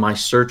use my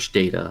search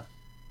data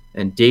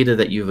and data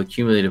that you've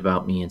accumulated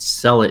about me and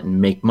sell it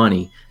and make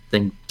money,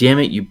 then damn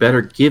it, you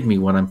better give me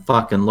what I'm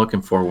fucking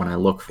looking for when I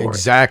look for it.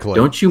 Exactly.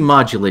 Don't you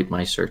modulate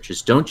my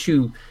searches. Don't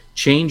you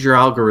change your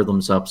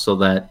algorithms up so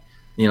that,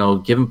 you know,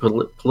 given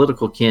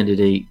political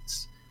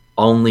candidates,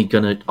 all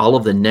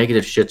of the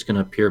negative shit's going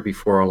to appear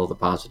before all of the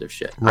positive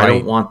shit. Right. I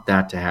don't want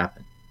that to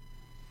happen.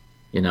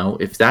 You know,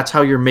 if that's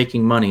how you're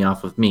making money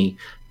off of me,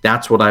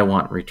 that's what I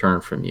want in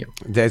return from you.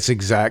 That's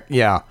exact.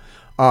 Yeah.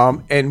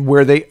 And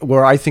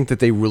where I think that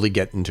they really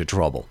get into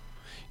trouble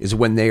is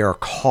when they are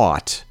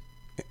caught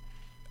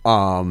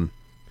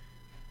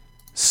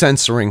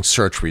censoring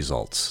search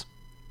results.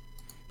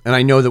 And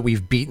I know that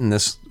we've beaten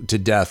this to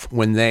death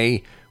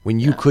when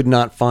you could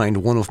not find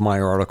one of my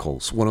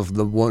articles, one of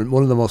the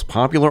most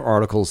popular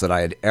articles that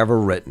I had ever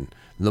written,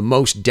 one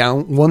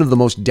of the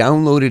most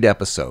downloaded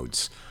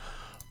episodes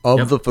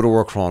of the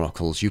Fedora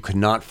Chronicles, you could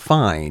not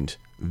find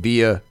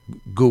via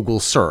Google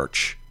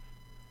search.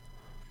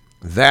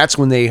 That's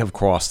when they have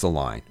crossed the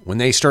line. When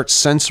they start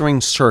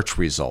censoring search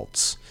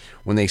results,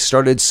 when they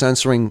started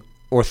censoring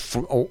or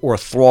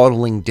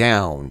throttling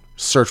down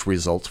search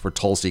results for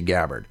Tulsi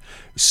Gabbard.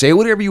 Say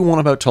whatever you want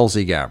about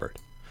Tulsi Gabbard.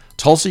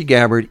 Tulsi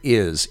Gabbard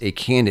is a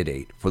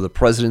candidate for the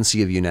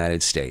presidency of the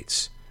United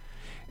States.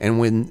 And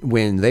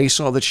when they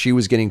saw that she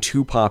was getting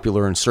too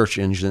popular in search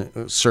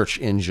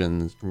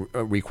engine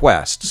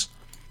requests,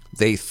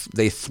 they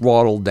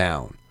throttled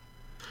down.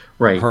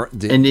 Right.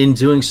 And in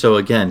doing so,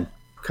 again,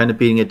 kind of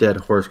beating a dead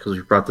horse because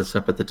we brought this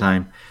up at the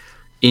time,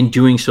 in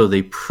doing so,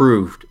 they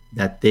proved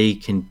that they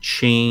can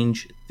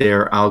change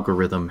their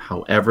algorithm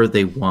however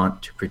they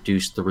want to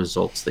produce the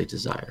results they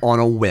desire. On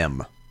a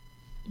whim.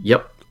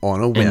 Yep. On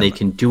a whim. And they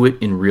can do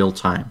it in real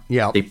time.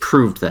 Yeah. They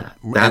proved that.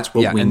 That's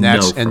what we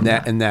know from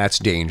that. And that's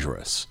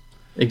dangerous.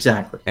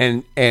 Exactly.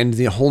 And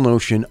the whole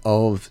notion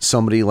of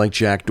somebody like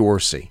Jack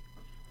Dorsey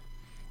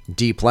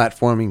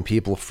deplatforming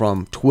people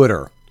from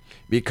Twitter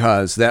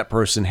because that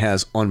person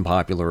has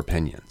unpopular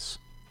opinions.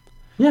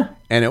 Yeah.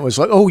 And it was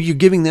like, oh, you're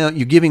giving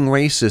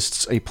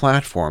racists a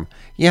platform.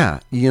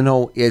 Yeah,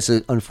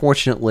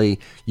 unfortunately,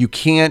 you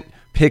can't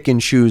pick and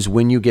choose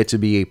when you get to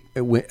be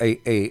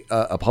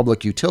a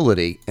public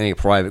utility in a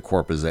private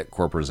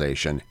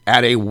corporation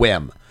at a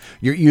whim.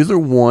 You're either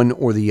one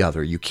or the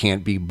other. You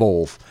can't be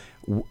both,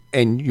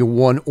 and you're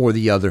one or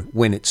the other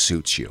when it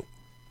suits you.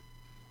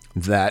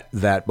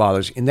 That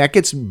bothers you. And that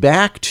gets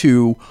back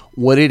to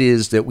what it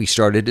is that we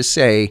started to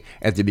say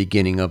at the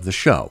beginning of the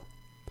show.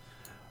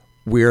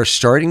 We're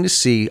starting to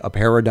see a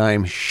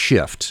paradigm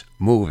shift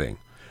moving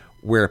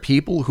where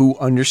people who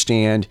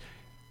understand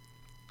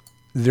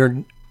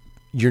you're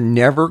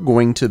never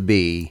going to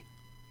be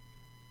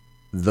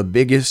the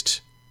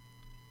biggest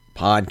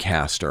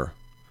podcaster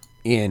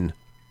in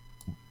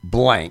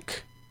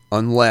blank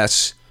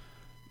unless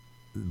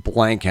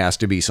blank has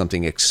to be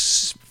something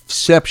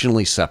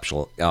exceptionally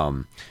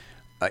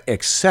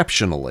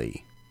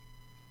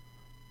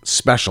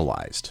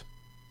specialized.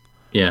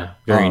 Yeah,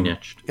 very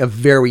niched.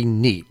 Very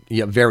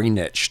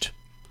niched.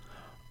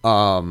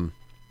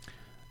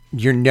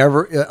 You're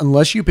never,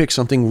 unless you pick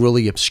something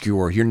really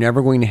obscure, you're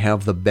never going to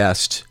have the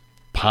best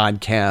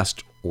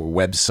podcast or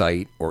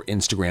website or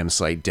Instagram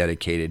site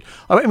dedicated.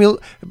 I mean,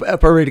 a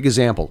perfect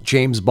example,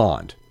 James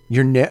Bond.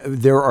 If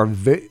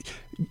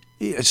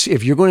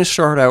you're going to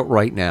start out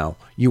right now,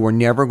 you are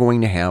never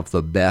going to have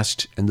the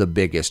best and the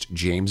biggest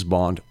James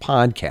Bond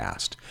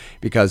podcast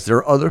because there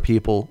are other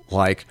people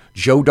like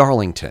Joe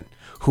Darlington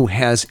who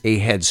has a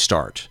head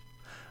start.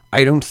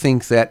 I don't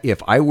think that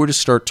if I were to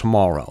start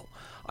tomorrow,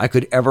 I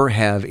could ever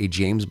have a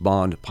James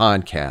Bond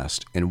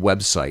podcast and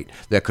website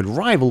that could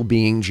rival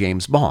being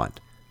James Bond.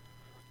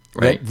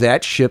 Right.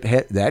 That ship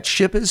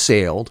has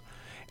sailed,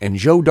 and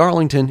Joe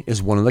Darlington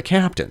is one of the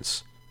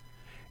captains.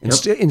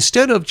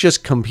 Instead of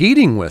just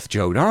competing with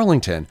Joe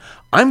Darlington,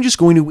 I'm just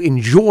going to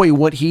enjoy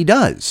what he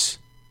does.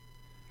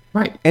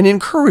 Right. And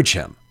encourage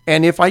him.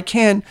 And if I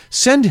can,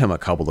 send him a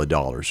couple of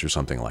dollars or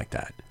something like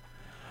that.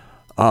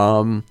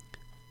 But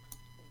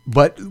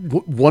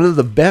one of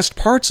the best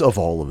parts of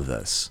all of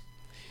this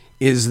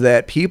is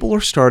that people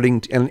are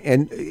starting to,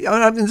 and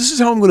this is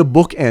how I'm going to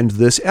bookend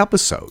this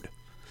episode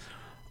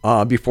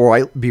before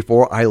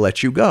I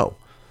let you go.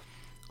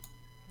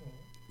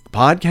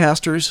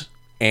 Podcasters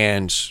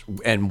and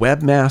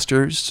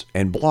webmasters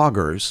and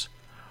bloggers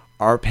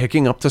are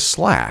picking up the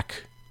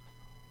slack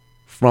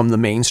from the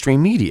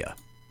mainstream media.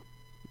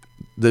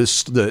 The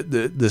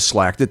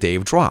slack that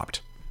they've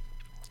dropped.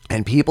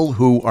 And people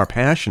who are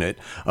passionate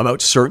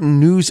about certain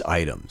news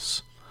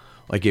items,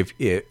 like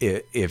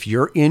if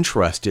you're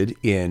interested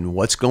in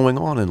what's going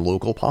on in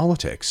local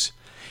politics,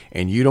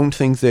 and you don't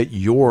think that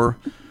your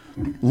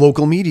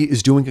local media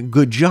is doing a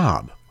good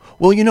job,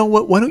 well, you know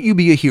what? Why don't you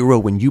be a hero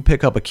when you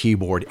pick up a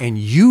keyboard and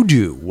you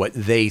do what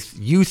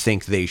you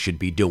think they should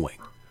be doing,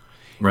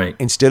 right?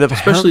 Instead of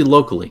especially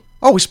locally.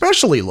 Oh,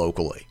 especially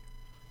locally.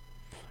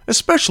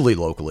 Especially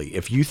locally,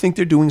 if you think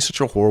they're doing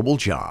such a horrible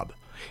job.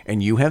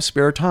 And you have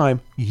spare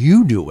time,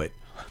 you do it.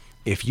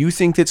 If you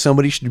think that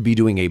somebody should be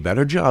doing a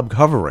better job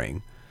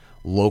covering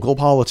local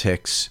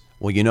politics,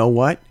 well, you know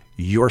what?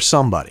 You're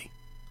somebody.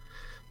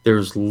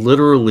 There's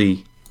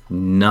literally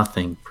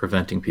nothing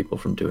preventing people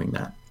from doing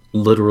that.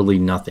 Literally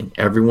nothing.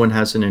 Everyone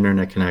has an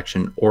internet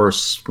connection or a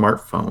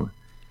smartphone.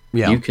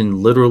 Yeah. You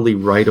can literally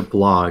write a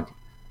blog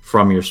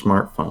from your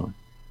smartphone,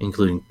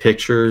 including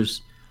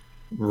pictures,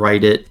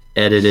 write it,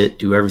 edit it,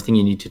 do everything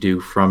you need to do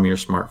from your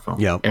smartphone.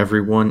 Yeah.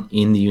 Everyone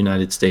in the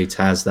United States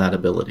has that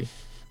ability.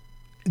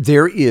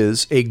 There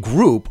is a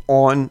group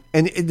on,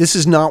 and this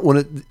is not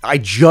I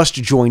just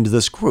joined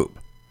this group.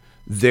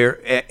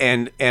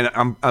 And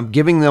I'm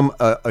giving them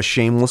a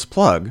shameless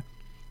plug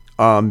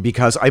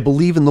because I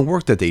believe in the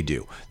work that they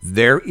do.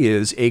 There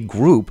is a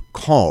group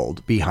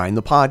called Behind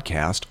the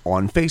Podcast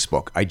on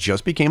Facebook. I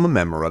just became a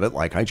member of it,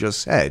 like I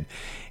just said.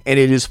 And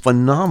it is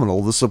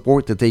phenomenal, the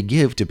support that they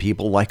give to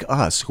people like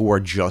us who are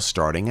just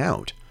starting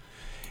out.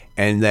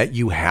 And that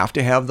you have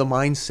to have the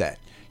mindset.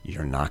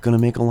 You're not going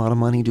to make a lot of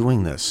money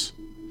doing this.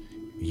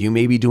 You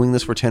may be doing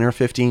this for 10 or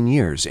 15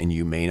 years, and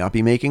you may not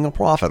be making a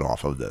profit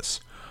off of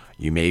this.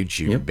 You may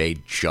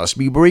just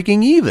be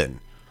breaking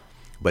even.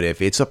 But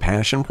if it's a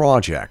passion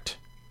project,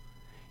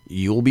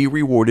 you'll be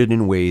rewarded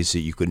in ways that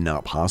you could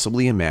not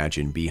possibly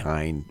imagine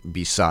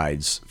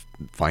besides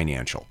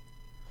financial.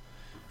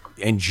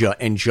 And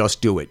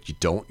just do it.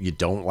 You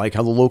don't like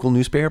how the local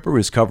newspaper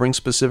is covering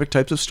specific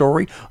types of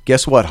story?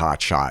 Guess what,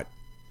 hotshot?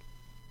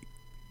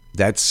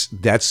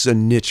 That's a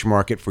niche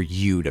market for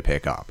you to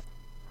pick up.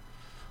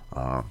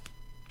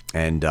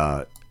 And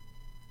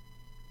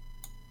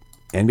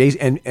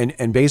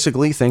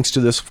basically, thanks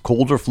to this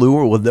cold or flu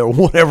or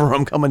whatever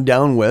I'm coming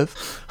down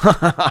with,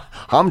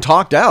 I'm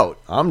talked out.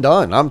 I'm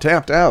done. I'm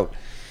tapped out.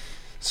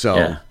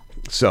 So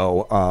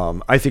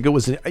I think it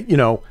was,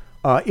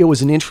 it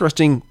was an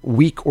interesting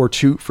week or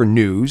two for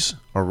news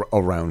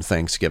around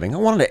Thanksgiving. I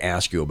wanted to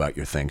ask you about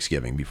your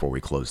Thanksgiving before we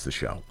close the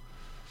show.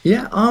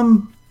 Yeah.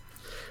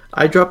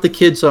 I dropped the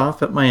kids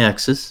off at my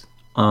ex's.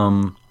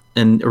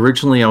 And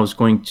originally I was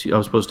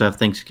supposed to have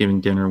Thanksgiving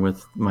dinner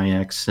with my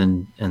ex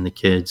and the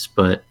kids,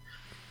 but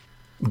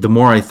the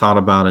more I thought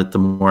about it, the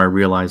more I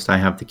realized I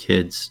have the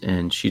kids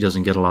and she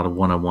doesn't get a lot of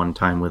one-on-one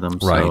time with them.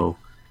 Right. So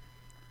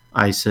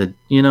I said,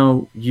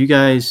 you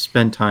guys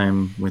spend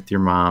time with your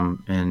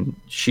mom and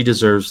she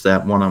deserves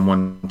that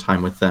one-on-one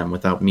time with them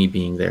without me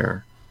being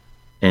there.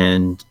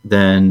 And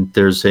then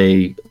there's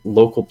a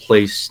local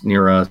place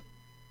near us.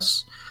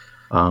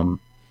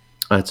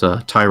 It's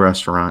a Thai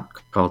restaurant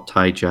called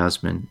Thai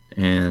Jasmine,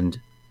 and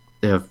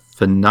they have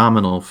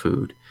phenomenal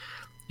food.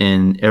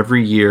 And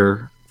every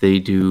year they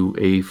do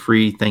a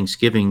free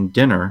Thanksgiving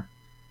dinner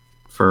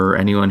for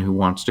anyone who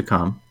wants to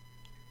come.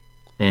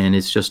 And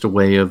it's just a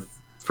way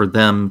for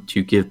them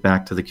to give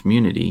back to the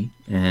community.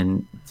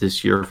 And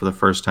this year, for the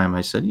first time,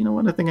 I said, you know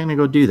what, I think I'm going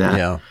to go do that.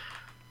 Yeah.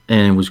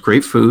 And it was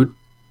great food.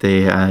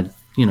 They had,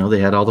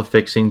 all the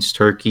fixings,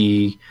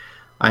 turkey.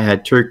 I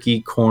had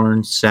turkey,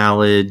 corn,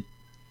 salad,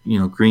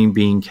 green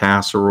bean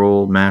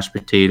casserole, mashed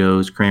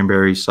potatoes,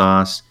 cranberry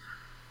sauce.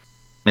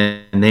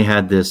 And they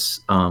had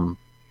this, I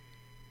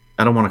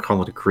don't want to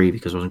call it a gravy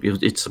because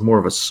it's more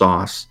of a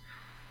sauce.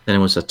 And it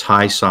was a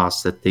Thai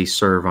sauce that they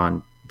serve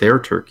on their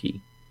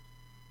turkey.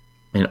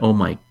 And oh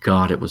my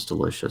God, it was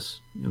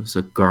delicious. It was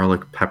a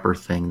garlic pepper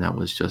thing that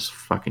was just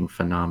fucking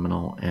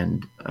phenomenal.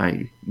 And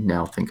I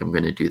now think I'm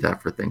going to do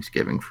that for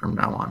Thanksgiving from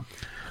now on.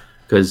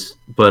 It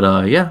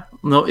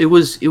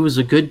was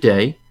a good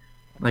day.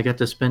 I got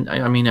to spend,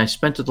 I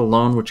spent it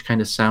alone, which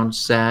kind of sounds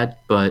sad,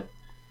 but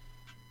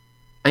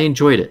I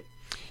enjoyed it.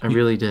 I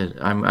really did.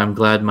 I'm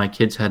glad my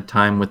kids had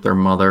time with their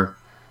mother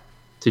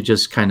to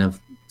just kind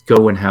of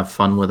go and have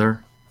fun with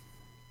her.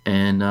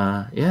 And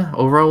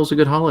overall it was a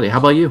good holiday. How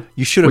about you?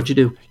 What'd you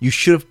do? You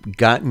should have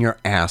gotten your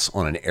ass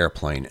on an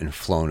airplane and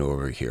flown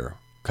over here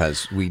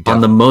because on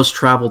the most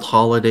traveled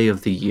holiday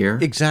of the year.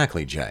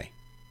 Exactly, Jay.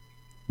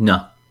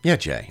 No. Yeah,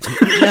 Jay.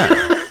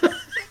 Yeah.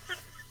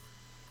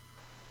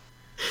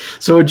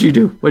 So what'd you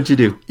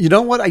do? You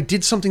know what? I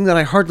did something that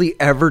I hardly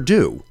ever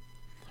do.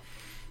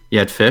 You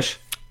had fish?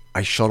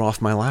 I shut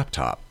off my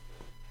laptop.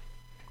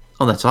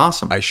 Oh, that's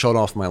awesome. I shut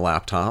off my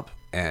laptop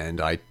and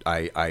I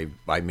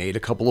made a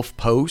couple of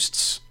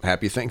posts,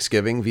 Happy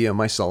Thanksgiving, via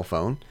my cell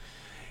phone.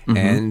 Mm-hmm.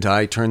 And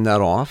I turned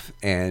that off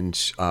and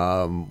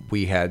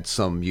we had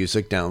some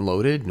music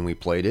downloaded and we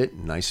played it.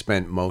 And I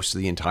spent most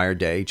of the entire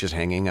day just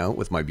hanging out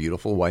with my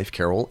beautiful wife,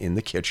 Carol, in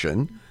the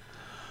kitchen.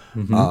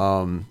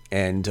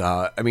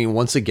 Mm-hmm.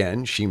 Once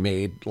again, she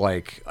made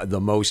like the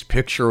most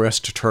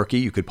picturesque turkey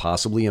you could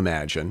possibly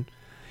imagine.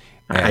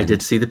 And, I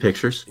did see the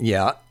pictures.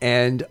 Yeah.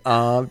 And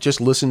just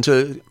listen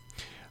to,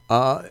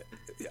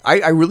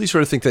 I really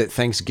sort of think that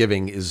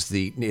Thanksgiving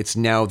it's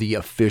now the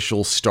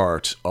official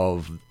start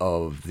of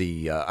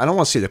the, I don't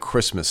want to say the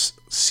Christmas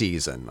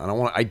season. I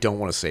don't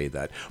want to say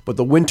that, but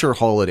the winter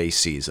holiday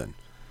season.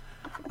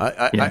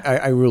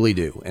 I really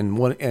do.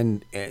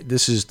 And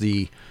this is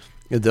the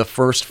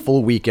first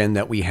full weekend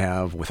that we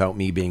have without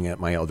me being at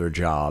my other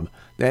job.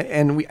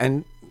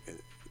 And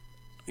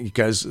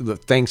because the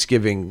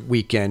Thanksgiving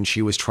weekend,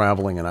 she was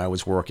traveling and I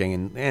was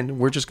working and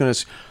we're just going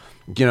to,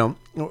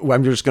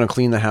 I'm just going to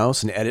clean the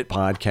house and edit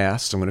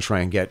podcasts. I'm going to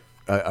try and get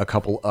a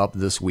couple up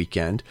this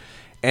weekend.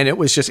 And it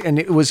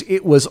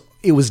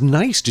was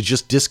nice to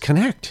just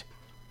disconnect.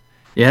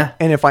 Yeah.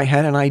 And if I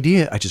had an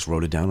idea, I just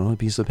wrote it down on a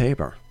piece of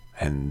paper.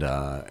 And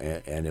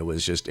it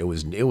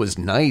was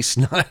nice.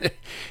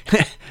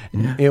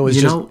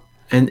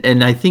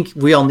 And I think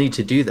we all need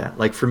to do that.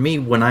 Like for me,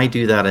 when I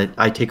do that,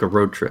 I take a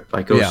road trip.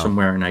 I go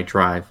somewhere and I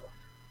drive.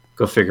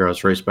 Go figure, I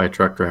was raised by a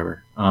truck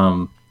driver.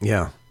 Like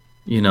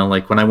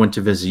when I went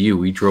to visit you,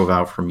 we drove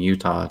out from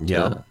Utah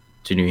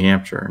to New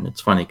Hampshire. And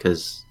it's funny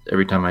because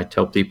every time I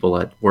tell people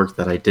at work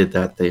that I did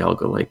that, they all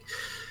go like,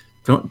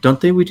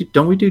 don't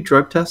we do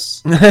drug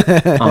tests? But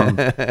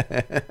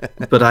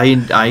I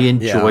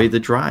enjoy the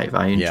drive.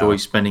 I enjoy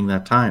spending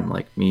that time.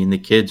 Like me and the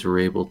kids were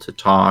able to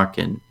talk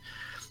and,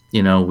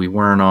 we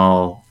weren't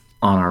all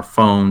on our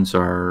phones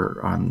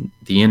or on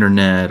the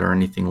internet or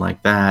anything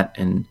like that.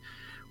 And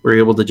we were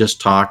able to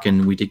just talk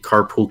and we did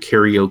carpool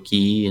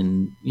karaoke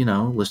and,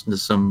 listen to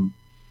some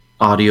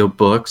audio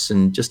books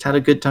and just had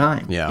a good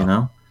time,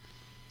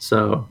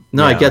 So,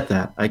 I get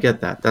that.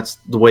 That's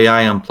the way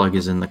I unplug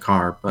is in the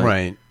car. But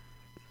right.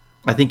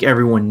 I think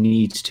everyone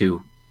needs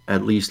to,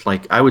 at least,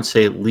 like, I would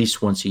say at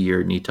least once a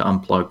year, need to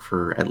unplug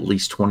for at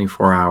least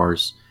 24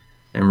 hours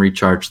and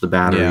recharge the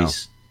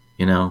batteries,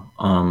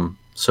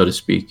 so to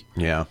speak.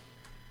 Yeah.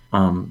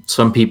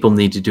 Some people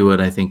need to do it,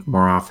 I think,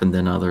 more often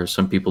than others.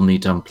 Some people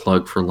need to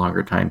unplug for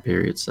longer time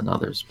periods than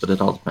others, but it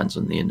all depends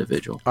on the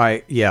individual.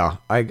 I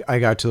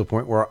got to the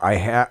point where I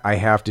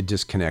have to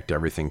disconnect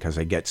everything, because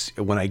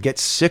when I get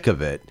sick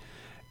of it,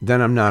 then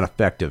I'm not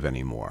effective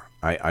anymore.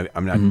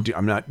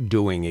 I'm not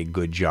doing a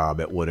good job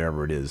at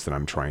whatever it is that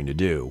I'm trying to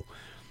do,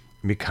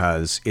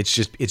 because it's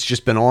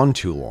just been on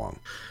too long.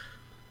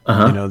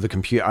 Uh-huh. The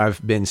computer,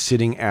 I've been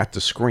sitting at the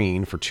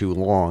screen for too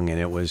long, and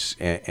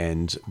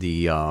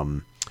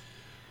the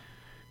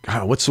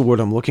God, what's the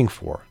word I'm looking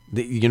for?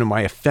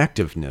 My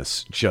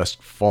effectiveness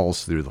just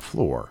falls through the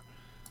floor.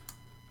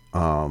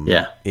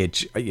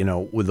 It,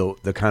 with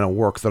the kind of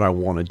work that I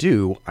want to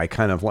do, I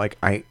kind of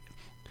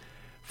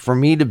for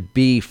me to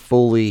be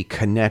fully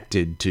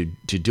connected to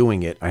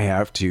doing it, I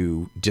have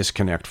to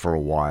disconnect for a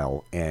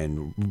while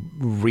and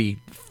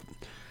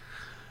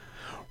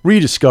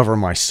rediscover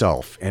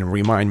myself and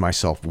remind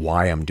myself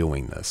why I'm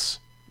doing this.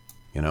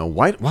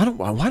 Why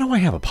do I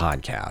have a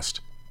podcast?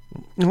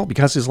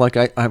 Because it's like,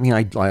 I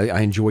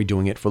enjoy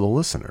doing it for the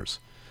listeners.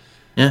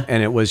 Yeah.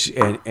 And it was,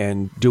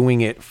 and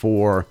doing it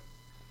for,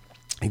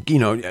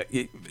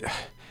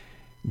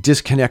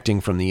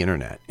 disconnecting from the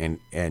internet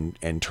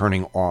and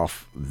turning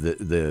off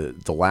the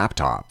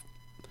laptop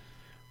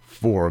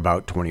for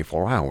about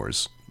 24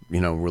 hours,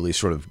 really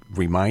sort of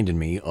reminded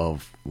me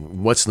of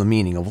what's the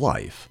meaning of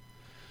life.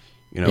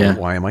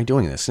 Why am I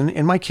doing this?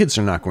 And my kids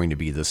are not going to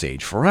be this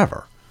age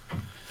forever.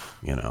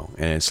 And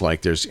it's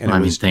like there's...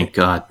 And thank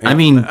God. No.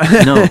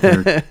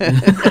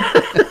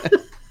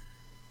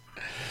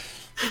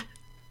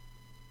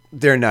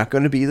 They're not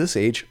going to be this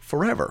age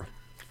forever.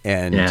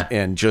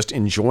 And just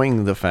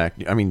enjoying the fact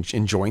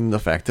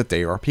that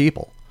they are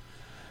people.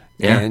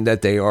 Yeah. And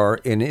that they are...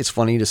 And it's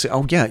funny to say,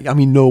 oh, yeah,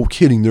 no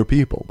kidding, they're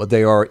people. But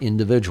they are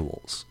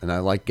individuals. And I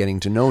like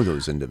getting to know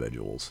those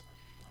individuals.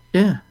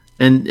 Yeah.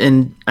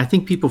 And I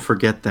think people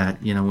forget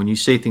that, when you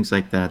say things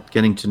like that,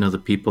 getting to know the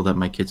people that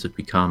my kids have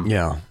become.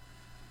 Yeah.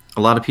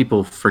 A lot of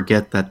people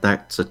forget that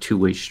that's a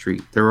two-way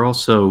street. They're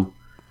also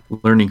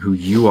learning who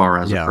you are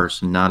as a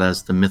person, not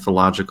as the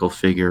mythological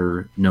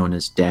figure known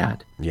as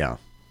dad. Yeah.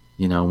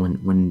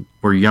 When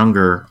we're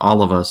younger,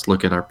 all of us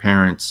look at our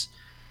parents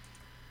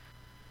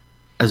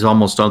as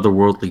almost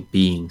otherworldly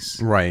beings.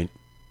 Right.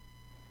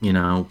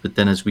 But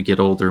then as we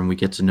get older and we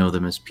get to know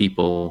them as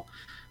people,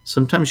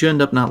 sometimes you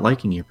end up not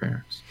liking your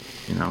parents.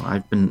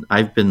 I've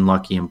been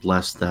lucky and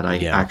blessed that I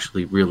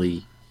actually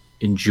really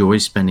enjoy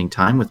spending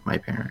time with my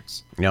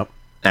parents. Yep.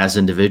 As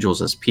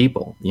individuals, as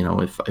people.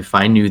 If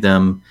I knew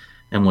them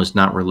and was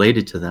not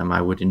related to them,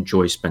 I would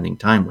enjoy spending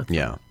time with them.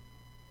 Yeah.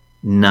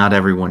 Not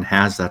everyone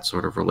has that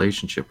sort of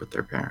relationship with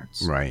their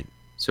parents. Right.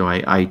 So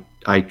I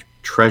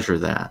treasure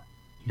that,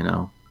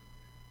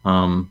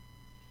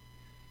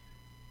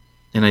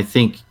 and I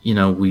think,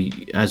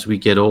 as we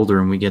get older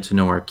and we get to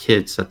know our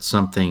kids, that's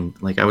something,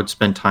 like, I would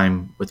spend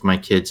time with my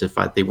kids if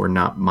they were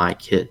not my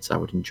kids. I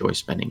would enjoy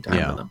spending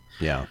time with them.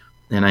 Yeah.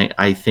 And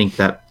I think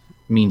that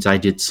means I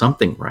did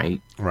something right.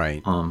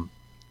 Right. I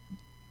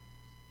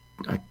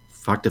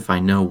fucked if I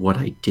know what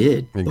I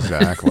did.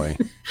 Exactly.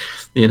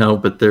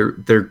 But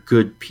they're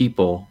good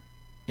people,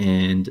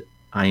 and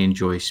I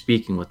enjoy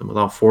speaking with them, with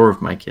all four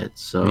of my kids.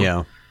 So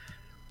yeah.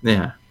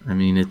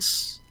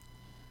 It's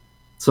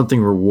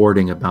something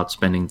rewarding about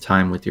spending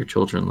time with your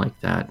children like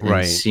that,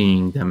 and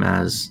seeing them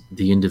as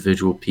the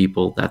individual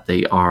people that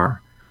they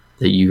are,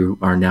 that you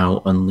are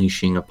now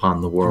unleashing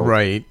upon the world.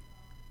 Right.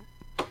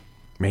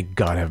 May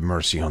God have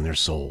mercy on their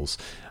souls.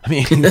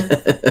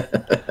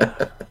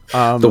 The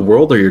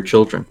world or your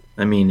children.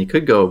 It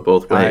could go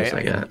both ways,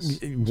 I guess.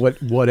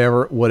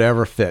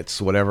 Whatever fits,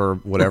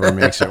 whatever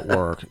makes it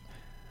work.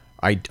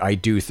 I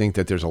do think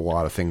that there's a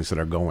lot of things that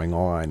are going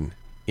on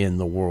in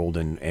the world,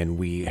 and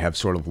we have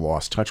sort of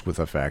lost touch with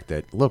the fact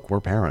that, look, we're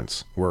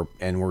parents, we're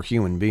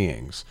human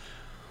beings,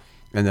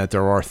 and that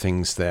there are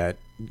things that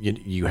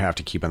you have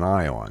to keep an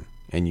eye on,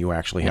 and you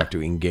actually have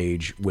to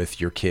engage with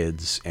your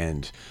kids,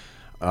 and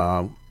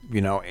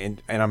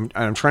and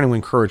I'm trying to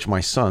encourage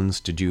my sons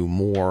to do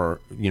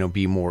more,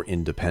 be more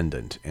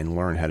independent and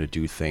learn how to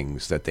do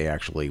things that they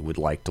actually would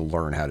like to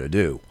learn how to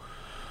do,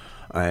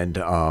 and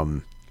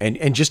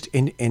just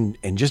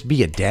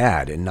be a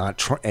dad, and not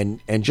try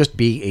and just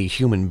be a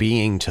human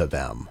being to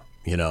them,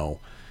 and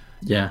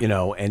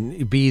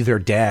be their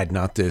dad,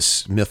 not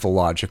this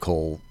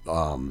mythological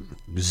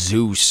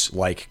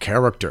Zeus-like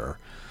character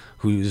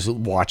who's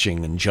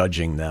watching and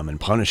judging them and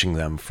punishing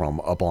them from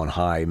up on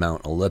high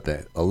Mount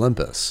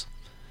Olympus.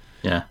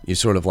 Yeah. You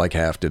sort of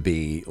have to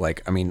be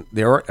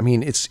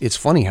it's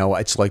funny how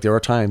it's like there are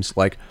times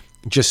like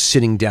just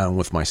sitting down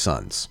with my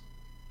sons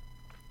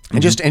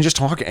and just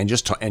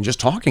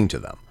talking to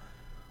them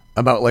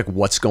about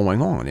what's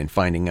going on, and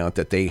finding out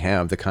that they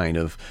have the kind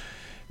of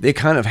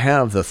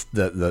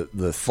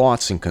the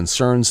thoughts and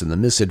concerns and the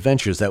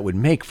misadventures that would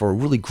make for a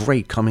really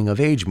great coming of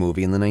age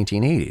movie in the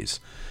 1980s.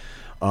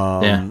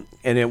 And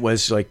it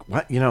was like,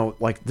 what,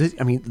 like this,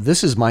 I mean,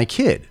 this is my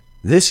kid.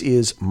 This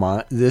is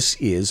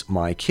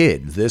my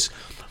kid.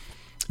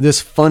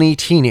 This funny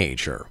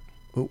teenager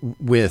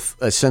with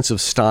a sense of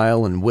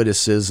style and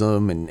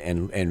witticism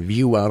and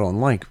view out on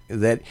life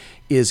that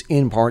is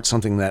in part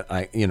something that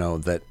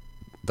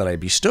that I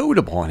bestowed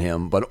upon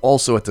him, but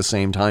also at the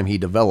same time he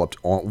developed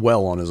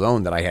well on his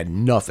own that I had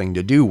nothing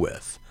to do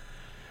with.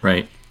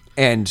 Right.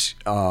 And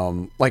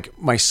like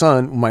my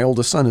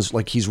oldest son is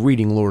like, he's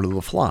reading Lord of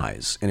the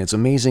Flies, and it's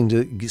amazing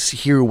to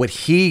hear what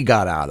he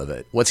got out of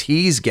it, what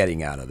he's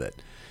getting out of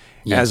it,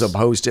 as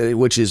opposed to,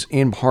 which is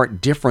in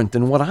part different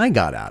than what I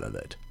got out of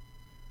it.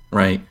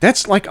 Right.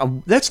 That's like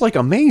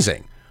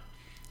amazing.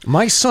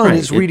 My son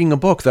is reading a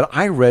book that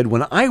I read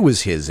when I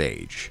was his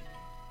age.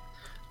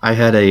 I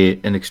had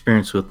an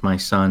experience with my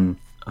son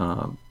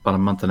about a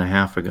month and a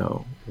half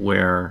ago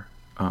where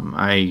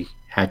I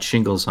had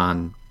shingles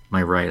on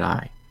my right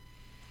eye.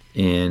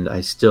 And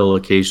I still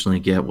occasionally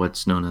get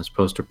what's known as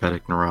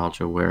postherpetic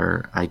neuralgia,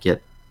 where I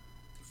get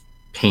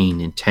pain,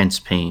 intense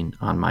pain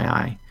on my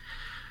eye.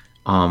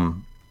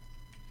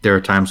 There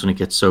are times when it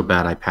gets so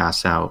bad I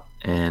pass out,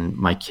 and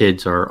my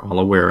kids are all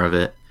aware of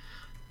it.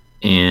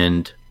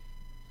 And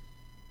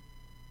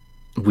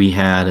we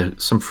had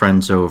some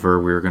friends over.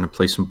 We were going to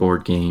play some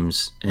board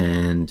games,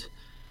 and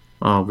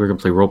we were going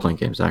to play role-playing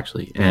games,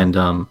 actually.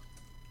 And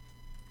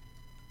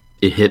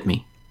it hit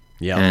me.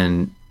 Yeah.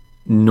 And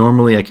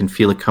normally I can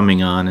feel it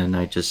coming on, and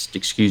I just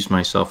excuse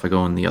myself. I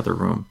go in the other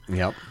room.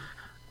 Yep.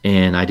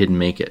 And I didn't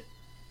make it.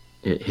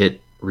 It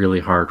hit really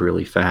hard,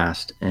 really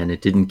fast, and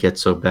it didn't get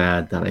so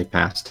bad that I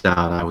passed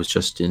out. I was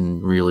just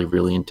in really,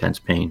 really intense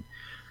pain.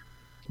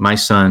 My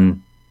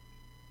son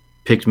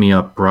picked me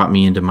up, brought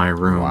me into my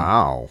room,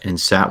 and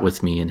sat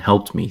with me and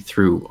helped me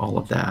through all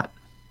of that.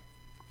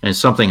 And it's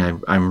something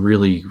I'm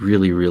really,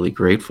 really, really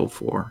grateful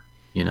for.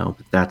 But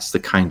that's the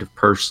kind of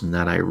person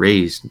that I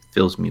raised. It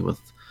fills me with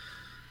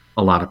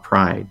a lot of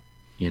pride,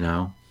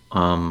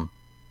 and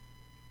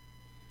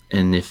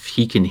if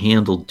he can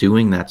handle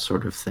doing that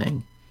sort of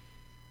thing,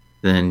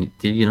 then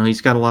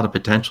he's got a lot of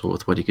potential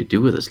with what he could do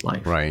with his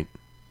life, right?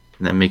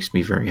 And that makes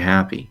me very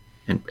happy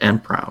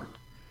and proud.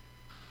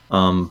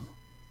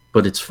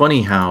 But it's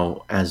funny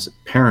how, as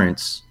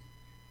parents,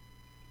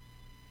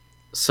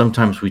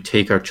 sometimes we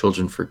take our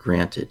children for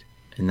granted,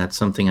 and that's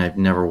something I've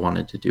never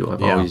wanted to do.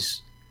 I've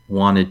always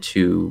wanted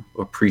to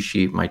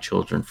appreciate my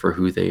children for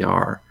who they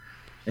are,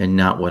 and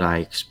not what I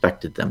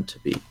expected them to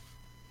be.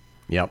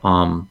 Yep.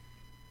 I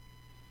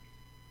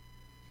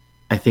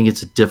think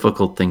it's a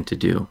difficult thing to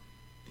do.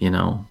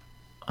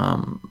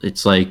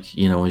 It's like,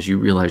 as you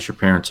realize your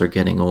parents are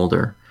getting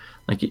older,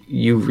 like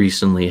you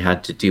recently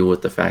had to deal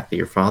with the fact that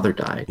your father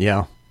died.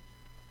 Yeah.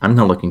 I'm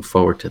not looking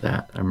forward to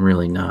that. I'm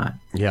really not.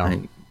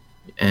 Yeah.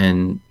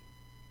 And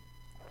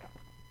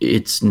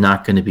it's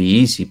not going to be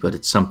easy, but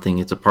it's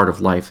a part of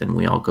life, and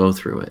we all go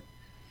through it.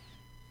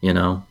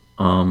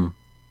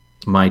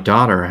 My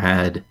daughter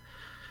had,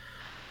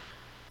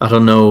 I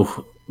don't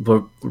know,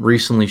 but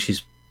recently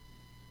she's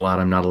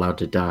I'm not allowed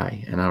to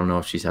die, and I don't know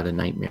if she's had a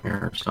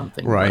nightmare or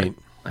something. Right.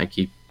 I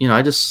keep,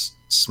 I just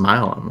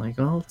smile. I'm like,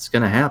 oh, it's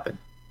gonna happen.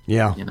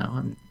 Yeah.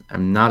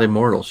 I'm not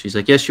immortal. She's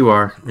like, yes, you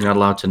are. You're not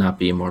allowed to not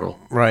be immortal.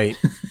 Right.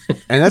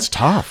 And that's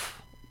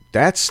tough.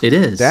 It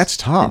is. That's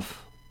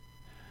tough.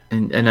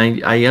 And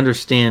I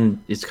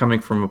understand it's coming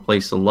from a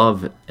place of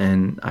love,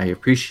 and I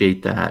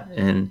appreciate that.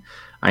 And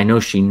I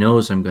know she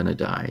knows I'm going to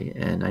die,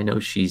 and I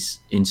know she's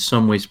in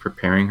some ways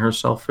preparing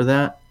herself for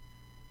that.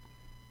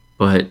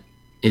 But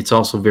it's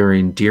also very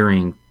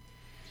endearing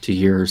to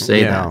hear her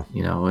say that,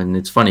 and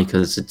it's funny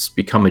because it's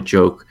become a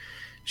joke.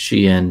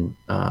 She and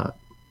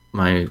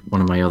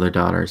one of my other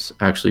daughters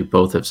actually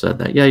both have said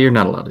that, you're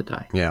not allowed to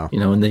die. Yeah.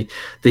 And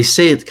they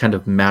say it kind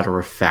of matter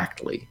of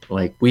factly,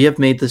 like, we have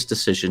made this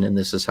decision and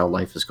this is how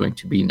life is going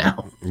to be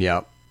now.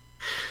 Yeah.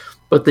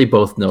 But they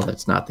both know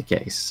that's not the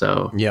case.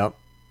 So yeah,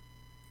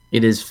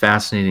 it is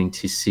fascinating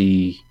to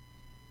see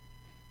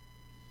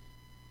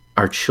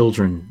our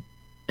children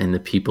and the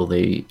people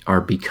they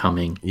are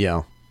becoming.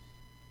 Yeah.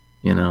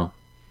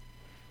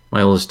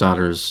 My oldest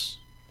daughter's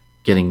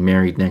getting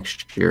married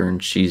next year,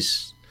 and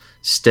she's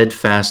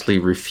steadfastly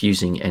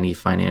refusing any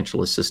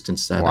financial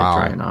assistance that I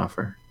try and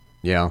offer.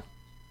 Yeah.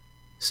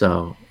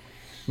 So,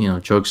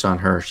 joke's on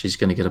her. She's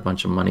going to get a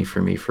bunch of money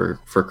for me for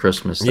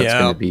Christmas. That's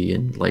going to be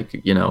in,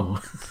 like,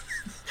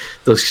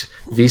 those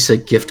Visa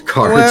gift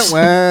cards.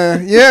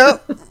 Yeah.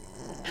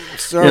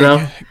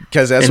 Sorry,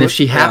 if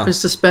she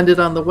happens to spend it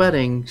on the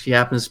wedding, she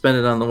happens to spend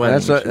it on the wedding.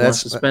 If she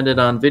wants to spend it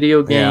on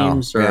video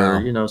games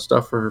or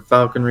stuff for her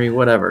falconry,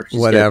 whatever.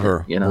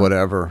 Whatever.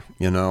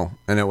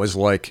 And it was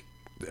like,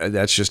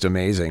 that's just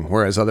amazing.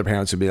 Whereas other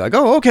parents would be like,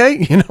 oh,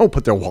 okay,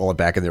 put their wallet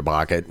back in their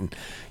pocket, and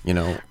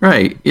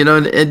right.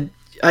 And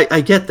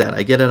I get that.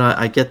 I get it.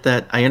 I get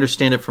that. I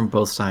understand it from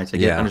both sides. I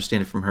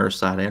understand it from her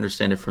side. I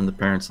understand it from the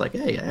parents. Like,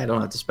 hey, I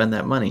don't have to spend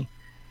that money.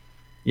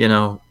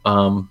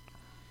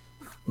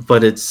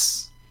 But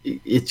it's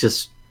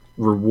just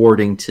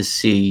rewarding to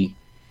see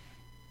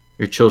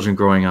your children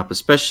growing up,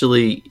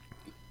 especially.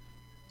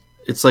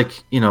 It's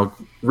like,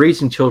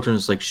 raising children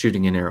is like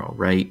shooting an arrow,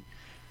 right?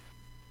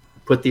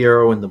 Put the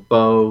arrow in the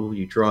bow,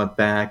 you draw it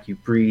back, you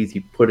breathe,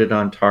 you put it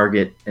on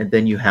target, and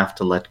then you have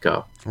to let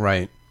go.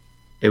 Right.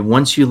 And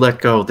once you let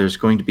go, there's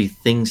going to be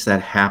things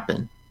that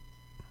happen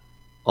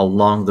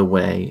along the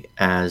way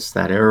as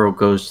that arrow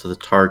goes to the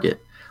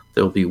target.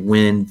 There'll be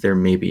wind, there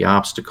may be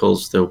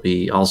obstacles, there'll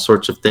be all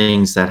sorts of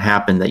things that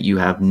happen that you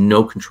have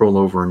no control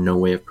over and no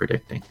way of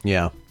predicting.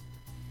 Yeah.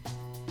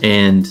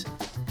 And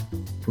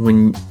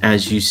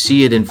as you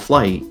see it in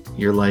flight,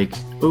 you're like,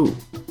 ooh,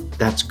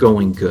 that's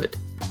going good.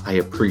 I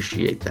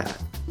appreciate that.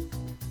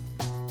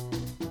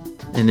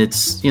 And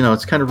it's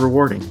kind of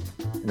rewarding.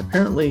 And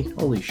apparently,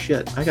 holy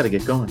shit, I got to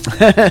get going.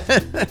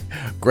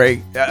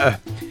 Great.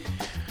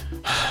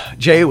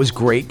 Jay, it was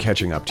great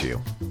catching up to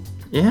you.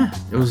 Yeah,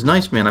 it was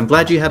nice, man. I'm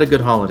glad you had a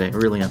good holiday. I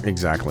really am.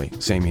 Exactly.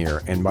 Same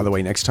here. And by the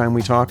way, next time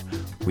we talk,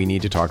 we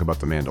need to talk about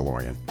The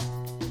Mandalorian.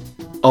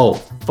 Oh,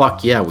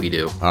 fuck yeah, we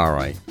do. All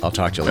right. I'll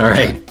talk to you later. All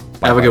right.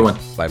 Have a good one.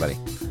 Bye, buddy.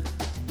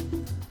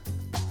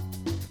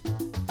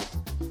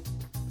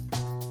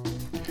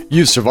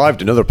 You've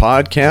survived another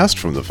podcast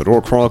from the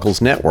Fedora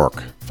Chronicles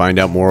Network. Find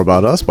out more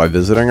about us by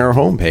visiting our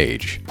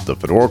homepage,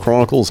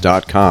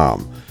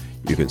 thefedorachronicles.com.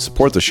 You can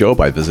support the show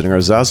by visiting our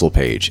Zazzle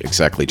page.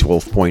 Exactly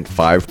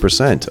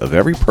 12.5% of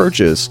every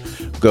purchase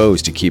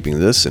goes to keeping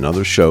this and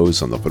other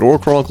shows on the Fedora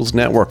Chronicles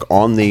Network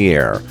on the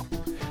air.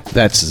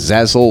 That's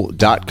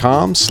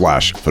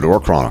Zazzle.com/Fedora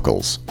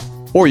Chronicles.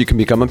 Or you can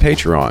become a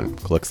Patreon.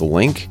 Click the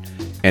link,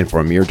 and for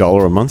a mere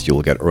 $1 a month,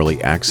 you'll get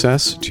early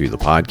access to the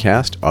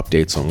podcast,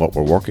 updates on what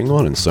we're working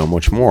on, and so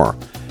much more.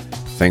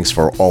 Thanks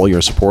for all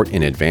your support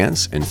in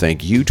advance, and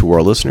thank you to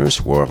our listeners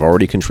who have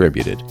already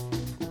contributed.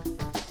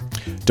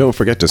 Don't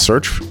forget to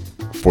search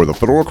for the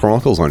Fedora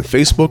Chronicles on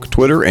Facebook,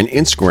 Twitter, and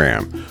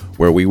Instagram,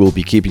 where we will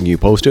be keeping you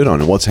posted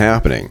on what's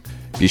happening.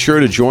 Be sure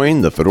to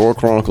join the Fedora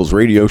Chronicles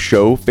Radio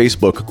Show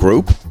Facebook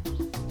group,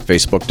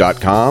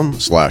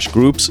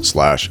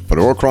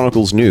 facebook.com/groups/Fedora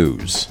Chronicles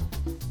News.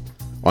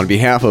 On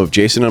behalf of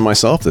Jason and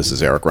myself, this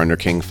is Eric Render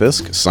King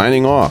Fisk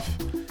signing off.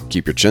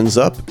 Keep your chins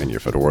up and your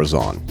fedoras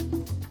on.